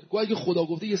گاره، اگه خدا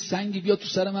گفته یه سنگی بیاد تو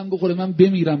سر من بخوره من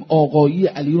بمیرم آقایی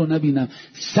علی رو نبینم،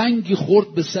 سنگی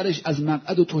خورد به سرش از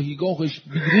مقعد و تهیگاهش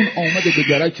بیرون آمده به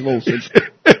درک واصل شد.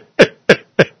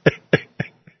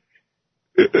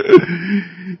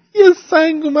 یه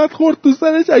سنگ اومد خورد تو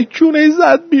سرش از کونه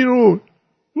زد بیرون.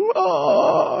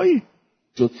 وای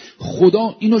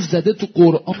خدا اینو زده تو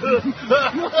قرآن.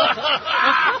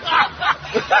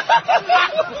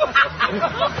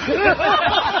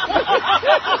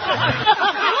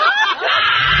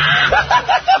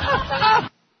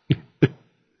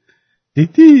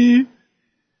 دیدی؟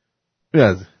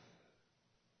 بیاد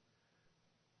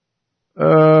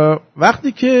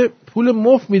وقتی که پول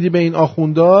مفت میدی به این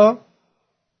آخوندا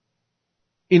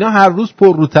اینا هر روز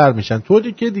پرروتر میشن،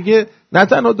 طوری که دیگه نه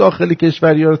تنها داخل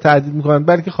کشوری ها رو تهدید میکنن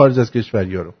بلکه خارج از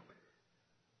کشوری ها رو.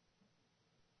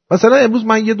 مثلا امروز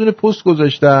من یه دونه پست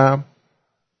گذاشتم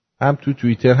هم تو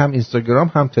توییتر هم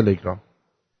اینستاگرام هم تلگرام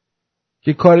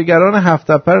که کارگران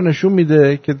هفت تپه رو نشون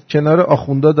میده که کنار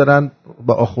آخوندا دارن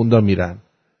با آخوندا میرن،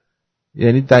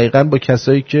 یعنی دقیقاً با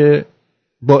کسایی که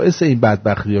باعث این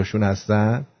بدبختیاشون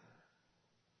هستن.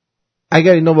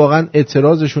 اگر اینا واقعا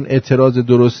اعتراضشون اعتراض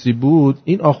درستی بود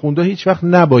این آخوندا هیچ وقت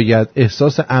نباید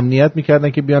احساس امنیت میکردن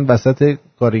که بیان وسط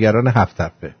کارگران هفت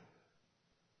تپه.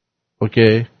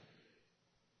 اوکی؟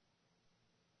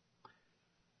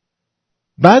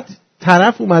 بعد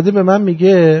طرف اومده به من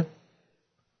میگه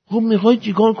خب میخوای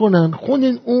چیکار کنن؟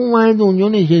 خودت اون دنیا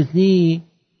نشستی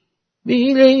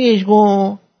بگی رنگش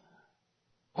کن.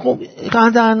 خب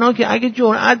خطرناکه، اگه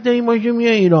جرأت داری باشه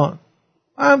میای ایران.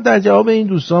 هم در جواب این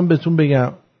دوستان بهتون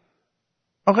بگم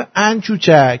آقا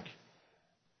انچوچک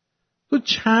تو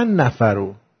چند نفر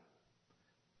رو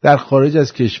در خارج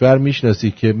از کشور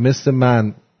میشناسی که مثل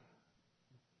من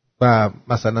و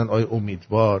مثلا آی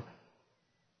امیدوار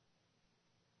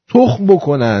تخم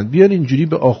بکنن بیان اینجوری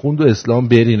به آخوند و اسلام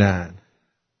برینن؟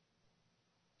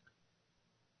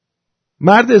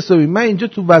 مرد حسابی، من اینجا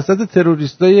تو وسط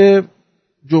تروریستای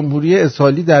جمهوری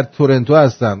اسحالی در تورنتو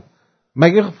هستم.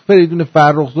 مگه فریدون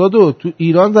فرخزادو تو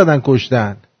ایران زدن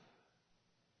کشتن؟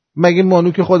 مگه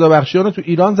مانوک خدابخشیانو تو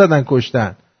ایران زدن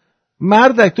کشتن؟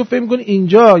 مردک تو فکر می‌کنی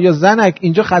اینجا یا زنک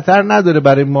اینجا خطر نداره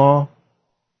برای ما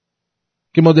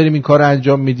که ما داریم این کار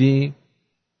انجام میدیم؟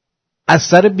 از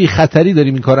سر بی خطری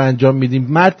داریم این کار انجام میدیم.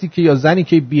 مردی که یا زنی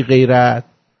که بی غیرت،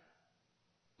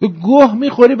 تو گوه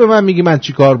میخوری به من میگی من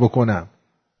چی کار بکنم؟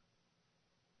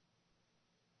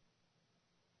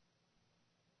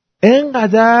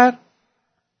 اینقدر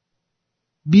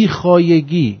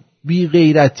بیخایگی، بی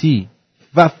غیرتی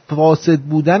و فاسد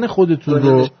بودن خودتون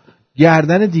رو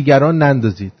گردن دیگران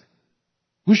نندازید.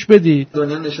 گوش بدید.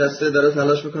 دنیا نشسته داره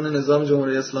تلاش میکنه نظام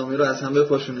جمهوری اسلامی رو از هم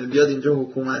بپاشونه، بیاد اینجا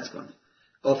حکومت کنه.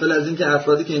 غافل از این که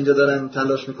افرادی که اینجا دارن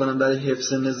تلاش میکنن برای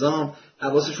حفظ نظام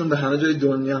حواسشون به همه جای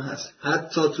دنیا هست.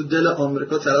 حتی تو دل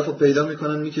آمریکا طرفو پیدا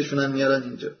میکنن میکشونن میارن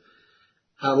اینجا.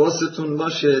 حواستون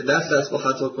باشه، دست با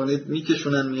خطا کنید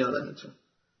میکشونن میارنتون.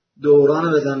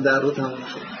 دوران بزن در رو تموم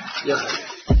شد. یا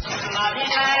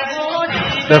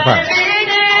بفهم.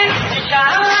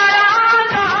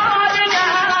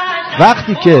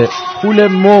 وقتی که پول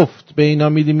مفت به اینا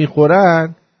میدی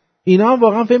میخورن، اینا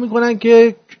واقعا فکر میکنن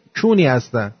که کونی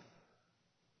هستن.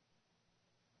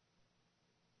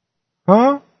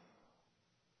 ها؟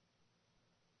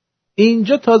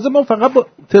 اینجا تازه ما فقط با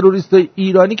تروریستای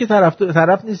ایرانی که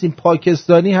طرف نیستیم،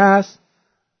 پاکستانی هست،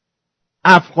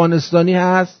 افغانستانی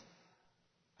هست،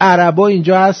 عربا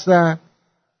اینجا هستن.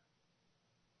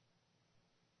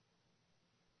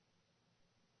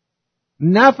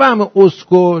 نفهم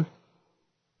اسکول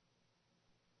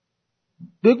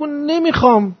بگو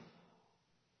نمیخوام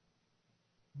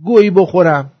گویی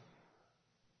بخورم.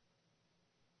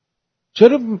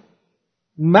 چرا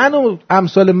منو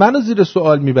امثال منو زیر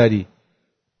سوال میبری؟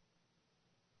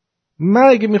 من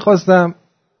اگه میخواستم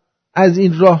از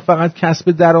این راه فقط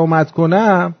کسب درآمد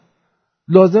کنم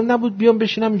لازم نبود بیام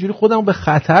بشینم اینجوری خودمو به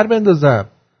خطر بندازم.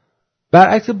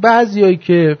 برعکس بعضیایی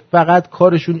که فقط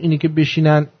کارشون اینه که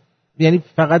بشینن، یعنی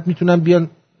فقط میتونن بیان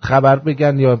خبر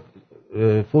بگن یا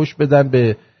فوش بدن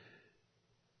به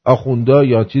آخوندا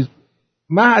یا چیز.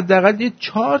 من حداقل یه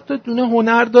 4 تا دونه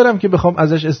هنر دارم که بخوام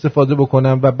ازش استفاده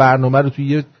بکنم و برنامه رو توی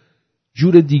یه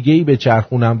جور دیگه‌ای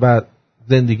بچرخونم و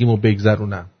زندگیمو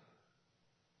بگذرونم.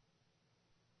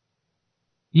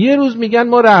 یه روز میگن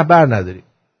ما رهبر نداریم.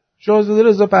 شاهزاده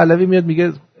رضا پهلوی میاد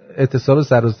میگه اعتصاب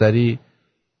سراسری،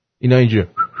 اینا اینجا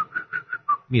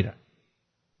میرن.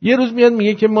 یه روز میاد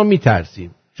میگه که ما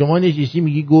میترسیم، شما نشستی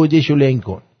میگی گودشو لنگ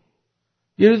کن.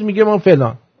 یه روز میگه ما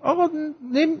فلان. آقا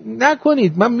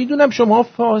نکنید، من میدونم شما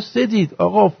فاسدید.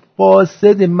 آقا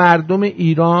فاسد مردم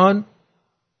ایران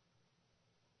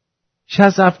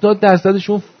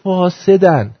 60-70%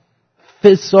 فاسدن.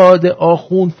 فساد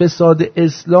آخوند، فساد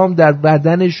اسلام در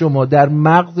بدن شما، در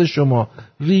مغز شما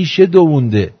ریشه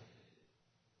دوونده.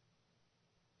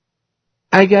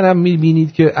 اگرم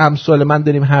میبینید که امثال من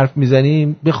داریم حرف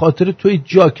میزنیم، به خاطر توی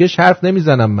جاکش حرف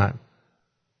نمیزنم من،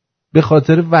 به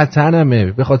خاطر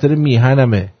وطنمه، به خاطر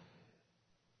میهنمه.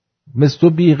 مثل تو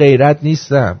بی غیرت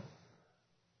نیستم.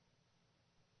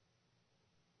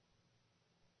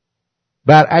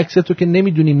 برعکس تو که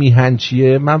نمیدونی میهن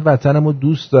چیه، من وطنمو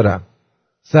دوست دارم.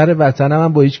 سر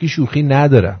وطنم با هیچکی شوخی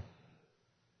ندارم.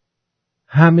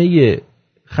 همه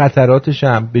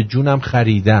خطراتشم به جونم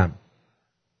خریدم.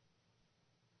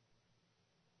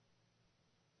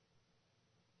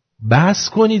 بس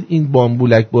کنید این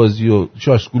بامبولک بازی و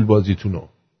شاشگول بازیتونو.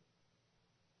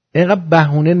 اینقدر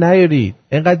بهونه نیارید،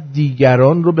 اینقدر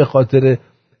دیگران رو به خاطر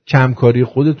کمکاری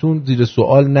خودتون زیر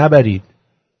سوال نبرید.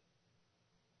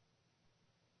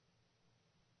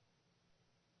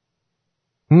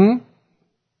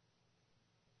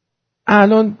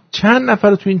 الان چند نفر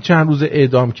رو تو این چند روز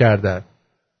اعدام کردن.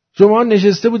 شما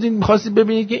نشسته بودین می‌خواستید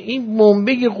ببینید که این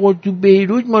بمبی خود تو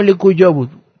بیروت مال کجا بود.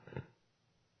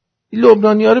 این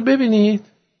لبنانی‌ها رو ببینید،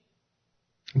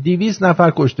 200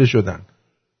 نفر کشته شدن.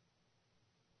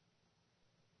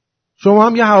 شما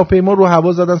هم یه هواپیما رو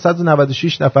هوا زدن،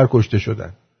 196 نفر کشته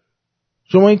شدن.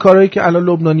 شما این کارهایی که الان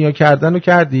لبنانی‌ها کردن رو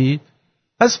کردید.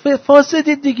 پس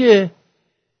فاسدید دیگه،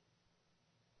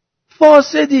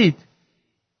 فاسدید.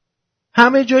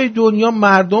 همه جای دنیا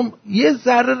مردم یه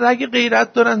ذره رگ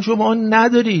غیرت دارن، شما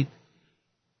ندارید.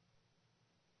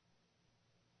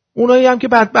 اونایی هم که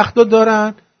بدبختا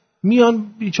دارن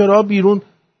میان بیچاره‌ها بیرون،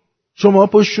 شما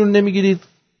پشتشون نمیگیرید،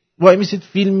 وای میسید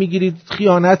فیلم میگیرید،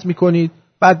 خیانت میکنید،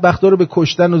 بدبختا رو به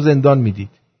کشتن و زندان میدید.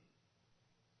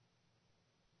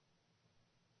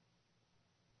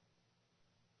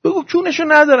 بگو چونشو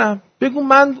ندارم، بگو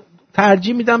من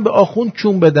ترجیح میدم به آخوند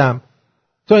چون بدم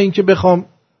تا اینکه بخوام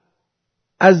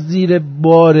از زیر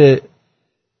بار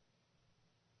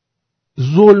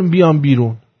ظلم بیام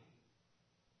بیرون.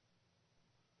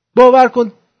 باور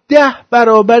کن 10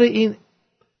 برابر این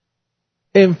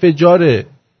انفجار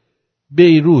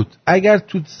بیروت اگر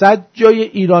تو 100 جای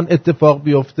ایران اتفاق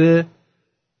بیفته،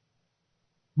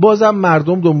 بازم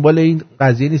مردم دنبال این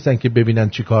قضیه نیستن که ببینن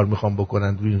چی کار میخوام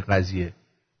بکنن روی این قضیه،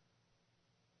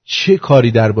 چه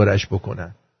کاری دربارش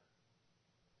بکنن.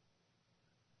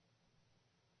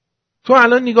 تو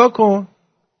الان نگاه کن،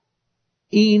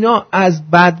 اینا از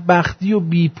بدبختی و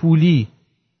بیپولی،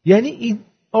 یعنی این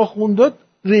آخوندا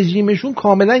رژیمشون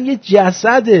کاملا یه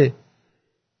جسده،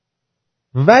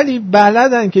 ولی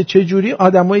بلدن که چجوری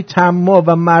آدمای طماع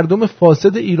و مردم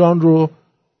فاسد ایران رو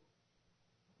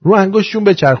انگشتشون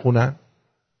بچرخونن.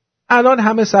 الان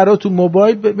همه سرا تو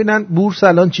موبایل ببینن بورس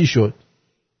الان چی شد،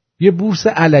 یه بورس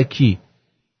الکی.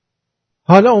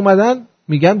 حالا اومدن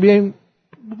میگن بیایم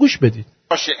گوش بدید.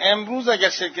 باشه امروز اگر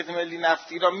شرکت ملی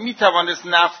نفت ایران میتوانست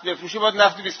نفت بفروشه، باید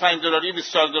نفت $25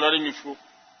 $24 میفروخت.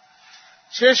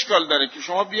 چه اشکال داره که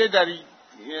شما بیاید در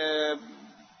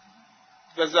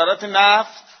وزارت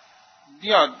نفت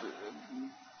بیاد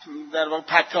در واقع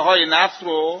پکه های نفت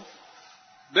رو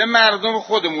به مردم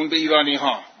خودمون، به ایرانی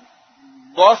ها،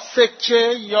 با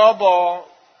سکه یا با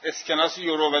اسکناس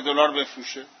یورو و دلار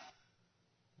بفروشه.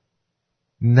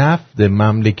 نفت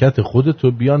مملکت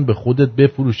خودتو بیان به خودت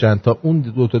بفروشن تا اون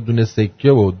 2 تا دونه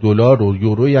سکه و دلار و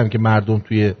یورویی هم که مردم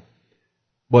توی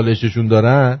بالششون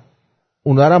دارن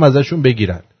اونا رو هم ازشون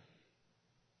بگیرن،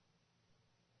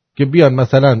 که بیان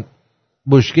مثلا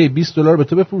بشکه $20 به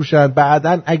تو بفروشن.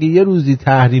 بعدن اگه یه روزی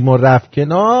تحریما رفت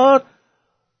کنار،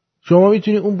 شما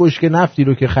میتونی اون بشکه نفتی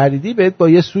رو که خریدی بهت با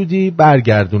یه سودی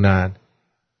برگردونن.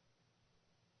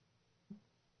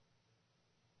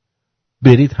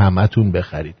 برید همتون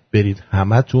بخرید، برید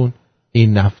همتون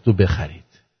این نفت رو بخرید،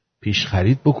 پیش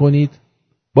خرید بکنید.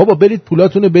 بابا برید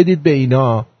پولاتون رو بدید به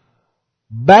اینا،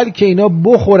 بلکه اینا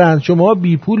بخورن، شما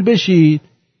بی پول بشید،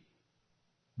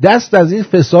 دست از این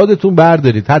فسادتون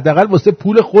بردارید، حداقل واسه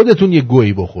پول خودتون یه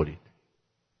گویی بخورید.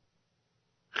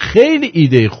 خیلی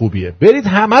ایده خوبیه، برید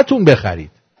همتون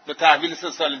بخرید به تحویل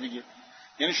 3 سال دیگه.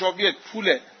 یعنی شما بیاید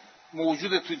پول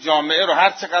موجود تو جامعه رو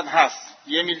هر چقدر هست،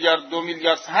 1 میلیارد 2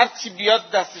 میلیارد هر چی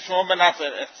بیاد دست شما به نفع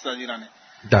اقتصاد ایرانه.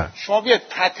 شما بیاید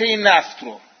پته نفت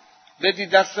رو بدید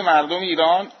دست مردم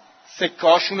ایران، سکه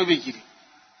هاشون رو بگیرید،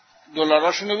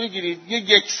 دلاراشون رو بگیرید،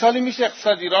 یک سالی میشه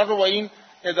اقتصاد ایران رو با این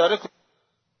اداره کنید.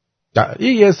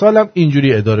 یه سال هم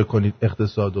اینجوری اداره کنید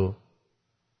اقتصادو.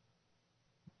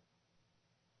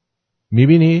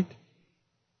 میبینید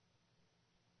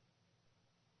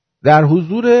در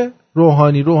حضور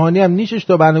روحانی هم نیشش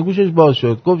تا بناگوشش باز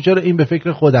شد، گفت چرا این به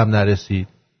فکر خودم نرسید.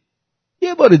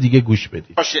 یه بار دیگه گوش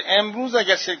بدید. باشه امروز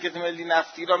اگر شرکت ملی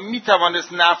نفت ایران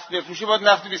میتوانست نفت بفروشه، باید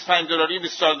نفت $25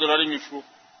 $24 میفروخت.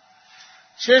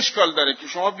 چه اشکال داره که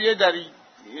شما بیاید در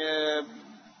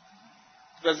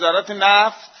وزارت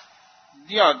نفت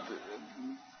بیاد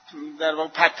در واقع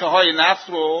پکه های نفت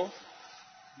رو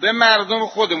به مردم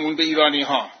خودمون، به ایرانی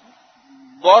ها،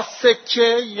 با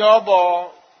سکه یا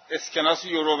با اسکناس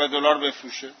یورو و دلار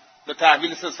بفروشه به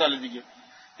تحویل 3 سال دیگه.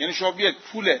 یعنی شما بیاید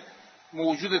پول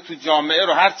موجود تو جامعه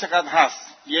رو هر چقدر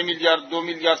هست، 1 میلیارد 2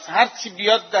 میلیارد هر چی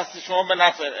بیاد دست شما به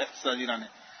نفع اقتصاد ایرانه.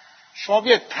 شما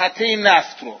بیاید پته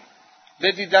نفت رو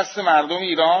بدید دست مردم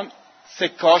ایران،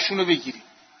 سکه هاشون رو بگیرید،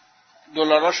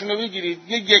 دلاراشون رو بگیرید،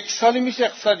 یک سالی میشه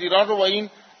اقتصاد ایران رو با این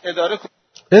اداره کنید.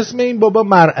 اسم این بابا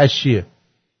مرگشیه.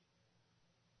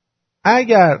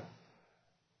 اگر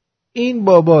این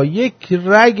بابا یک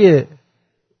رگ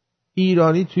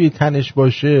ایرانی توی تنش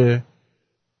باشه،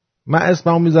 من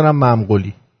اسممو میذارم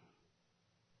ممغولی.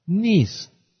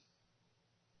 نیست.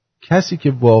 کسی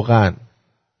که واقعا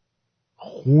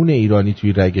خون ایرانی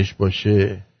توی رگش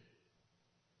باشه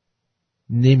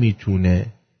نمیتونه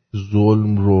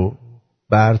ظلم رو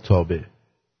برتابه،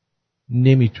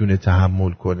 نمیتونه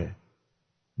تحمل کنه،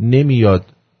 نمیاد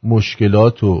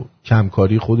مشکلات و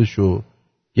کمکاری خودشو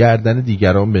گردن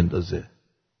دیگران بندازه،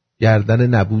 گردن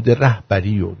نبود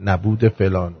رهبری و نبود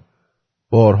فلان.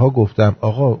 بارها گفتم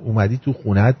آقا اومدی تو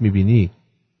خونه‌ات میبینی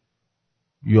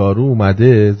یارو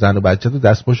اومده زن و بچه تو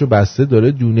دستپاشو بسته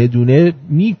داره دونه دونه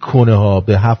میکنه ها،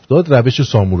 به 70 روش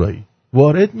سامورایی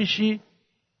وارد میشی،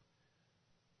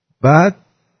 بعد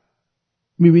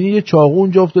میبینی یه چاقو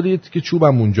اونجا افتاده، یه تیکه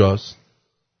چوبم اونجاست.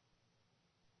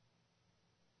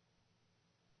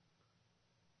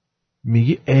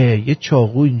 میگی یه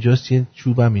چاقو اینجاست، یه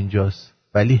چوبم اینجاست،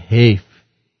 ولی حیف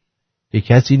که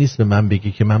کسی نیست به من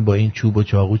بگه که من با این چوب و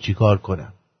چاقو چی کار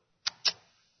کنم.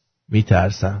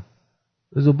 میترسم.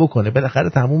 بذار بکنه، بالاخره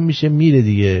تموم میشه میره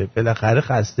دیگه، بالاخره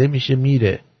خسته میشه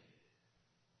میره.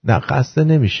 نه خسته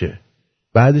نمیشه،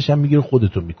 بعدش هم میگیره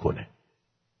خودتو میکنه.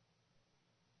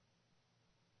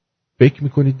 فکر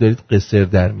میکنید دارید قصر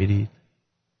در میرید،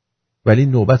 ولی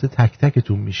نوبت تک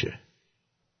تکتون میشه.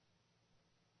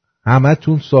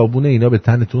 همتون صابون اینا به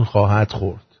تنتون خواهد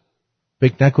خورد.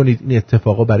 فکر نکنید این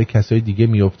اتفاقا برای کسای دیگه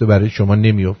میفته برای شما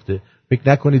نمیفته. فکر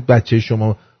نکنید بچه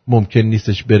شما ممکن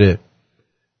نیستش بره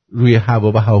روی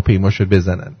هوا و هواپیماشو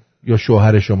بزنن، یا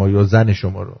شوهر شما یا زن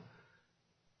شما رو.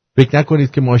 فکر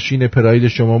نکنید که ماشین پراید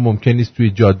شما ممکن نیست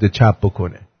توی جاده چپ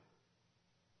بکنه.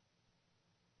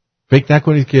 فکر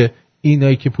نکنید که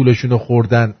اینایی که پولشونو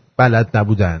خوردن بلد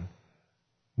نبودن،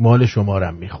 مال شما رو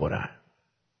هم میخورن.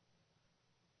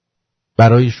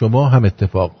 برای شما هم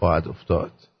اتفاق خواهد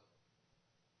افتاد.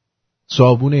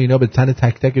 صابون اینا به تن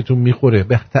تک تکتون میخوره،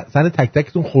 به تن تک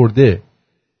تکتون خورده،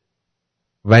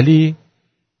 ولی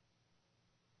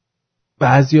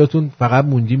بعضیاتون فقط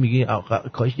موندی میگین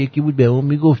کاش یکی بود به اون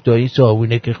میگفت این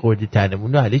صابونه که خورده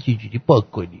تنمون رو حالا چجوری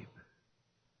پاک کنیم.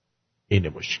 اینه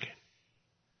مشکل.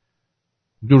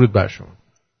 درود بر شما.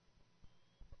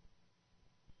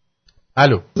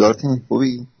 الو زارتین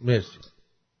خوبی؟ مرسی.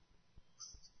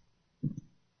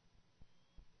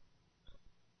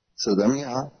 صدا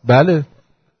میاد؟ بله.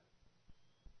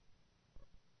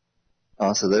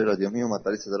 صدای رادیو میومد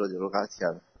ولی صدا رادیو رو قطع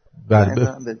کردم.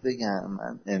 بله. من بگم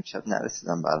من امشب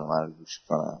نرسیدم برنامه رو گوش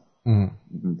کنم.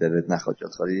 دلت نخواد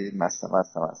جات خالی. مستم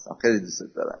خیلی دوست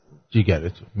دارم.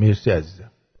 جیگرتون. مرسی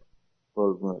عزیزم.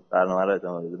 قربونت. برنامه رو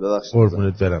ادامه بده. ببخشید.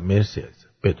 قربونت برم. مرسی عزیزم.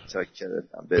 بدون.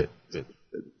 چاکرتم. بدون.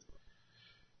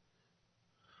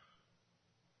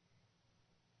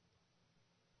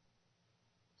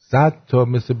 صد تا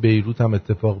مثل بیروت هم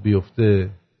اتفاق بیفته،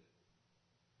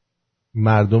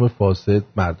 مردم فاسد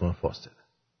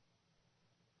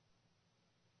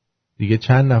دیگه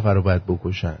چند نفر رو باید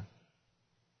بکشن،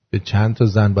 به چند تا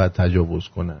زن باید تجاوز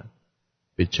کنن،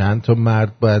 به چند تا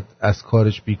مرد باید از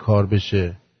کارش بیکار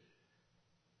بشه،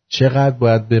 چقدر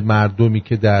باید به مردمی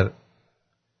که در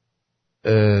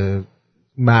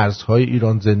مرزهای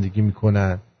ایران زندگی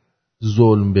میکنن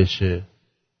ظلم بشه،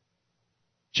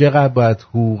 چقدر باید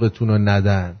حقوقتون رو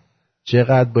ندن،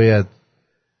 چقدر باید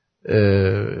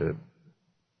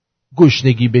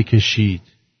گشنگی بکشید،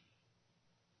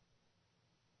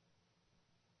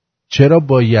 چرا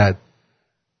باید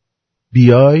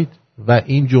بیاید و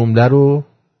این جمله رو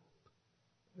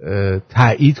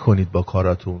تایید کنید با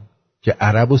کاراتون که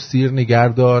عرب و سیر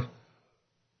نگهدار،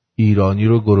 ایرانی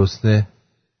رو گرسنه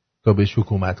تا بهش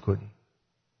حکومت کنی.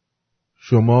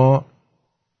 شما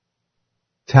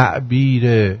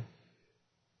تعبیر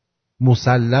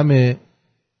مسلم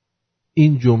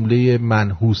این جمله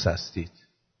منحوس هستید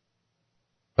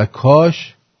و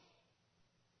کاش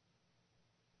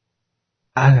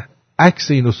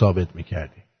عکس اینو ثابت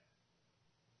میکردی،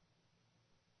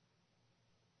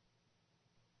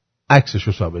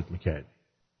 عکسشو ثابت میکردی.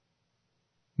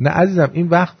 نه عزیزم، این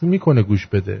وقت میکنه گوش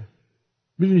بده.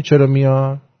 میدونی چرا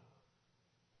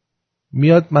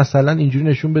میاد مثلا اینجوری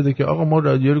نشون بده که آقا ما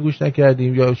رادیو رو گوش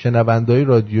نکردیم، یا شنوندهای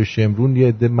رادیو شمرون یه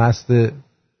عده مست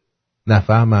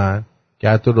نفهمن که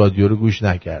حتی رادیو رو گوش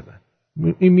نکردن.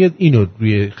 این میاد اینو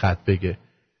روی خط بگه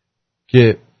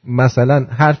که مثلا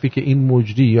حرفی که این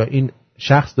مجری یا این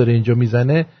شخص داره اینجا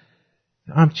میزنه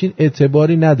همچین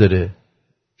اعتباری نداره،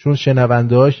 چون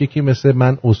شنوندهاش یکی مثل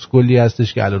من اسکلی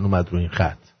هستش که الان اومد رو این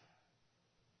خط.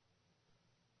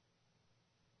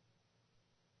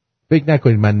 فکر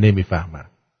نکنید من نمیفهمم.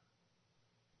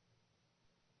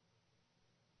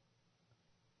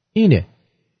 اینه.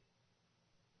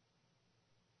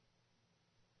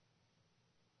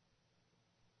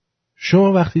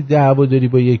 شما وقتی دعوا داری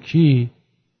با یکی،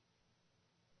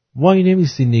 وای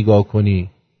نمیستی نگاه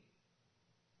کنی،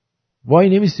 وای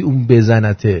نمیستی اون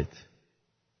بزنتت.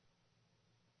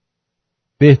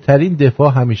 بهترین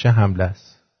دفاع همیشه حمله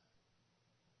است.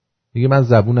 میگه من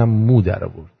زبونم مو در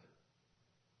آورد.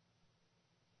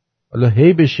 حالا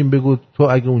هی بشین بگو تو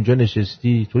اگه اونجا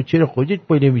نشستی تو چرا خودت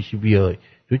پای نمیشی بیای،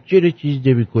 تو چرا چیز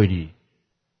نمی‌کنی.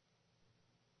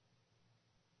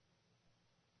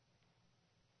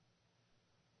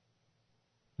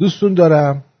 دوستون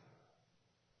دارم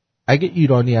اگه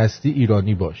ایرانی هستی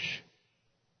ایرانی باش،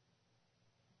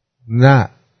 نه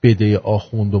بده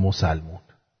آخوند و مسلمون.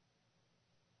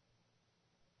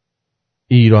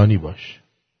 ایرانی باش.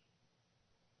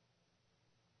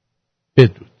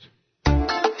 بدرود.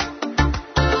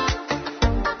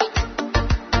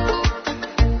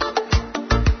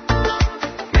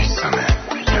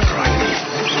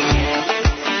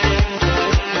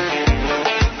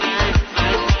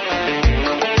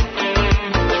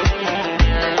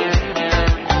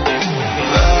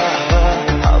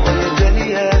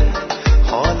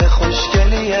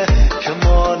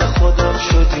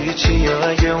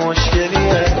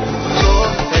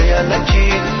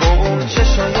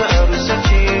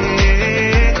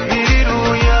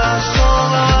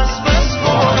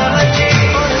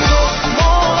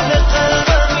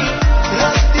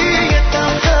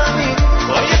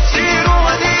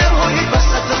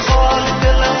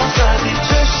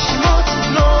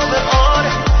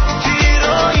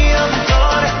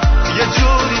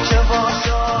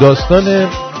 داستانی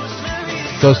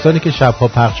که شبها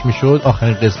پخش میشد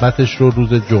آخرین قسمتش رو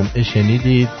روز جمعه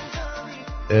شنیدید.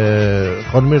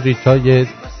 خانم ریتا یه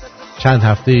چند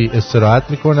هفته استراحت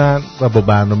میکنن و با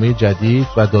برنامه جدید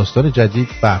و داستان جدید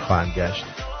برخواهند گشت.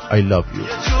 I love you.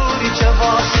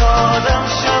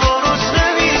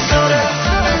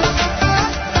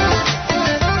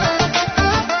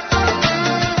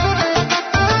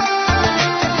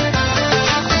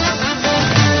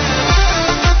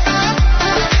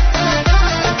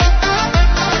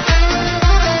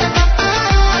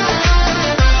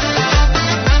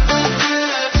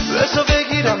 بسو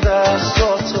بگیرم دستو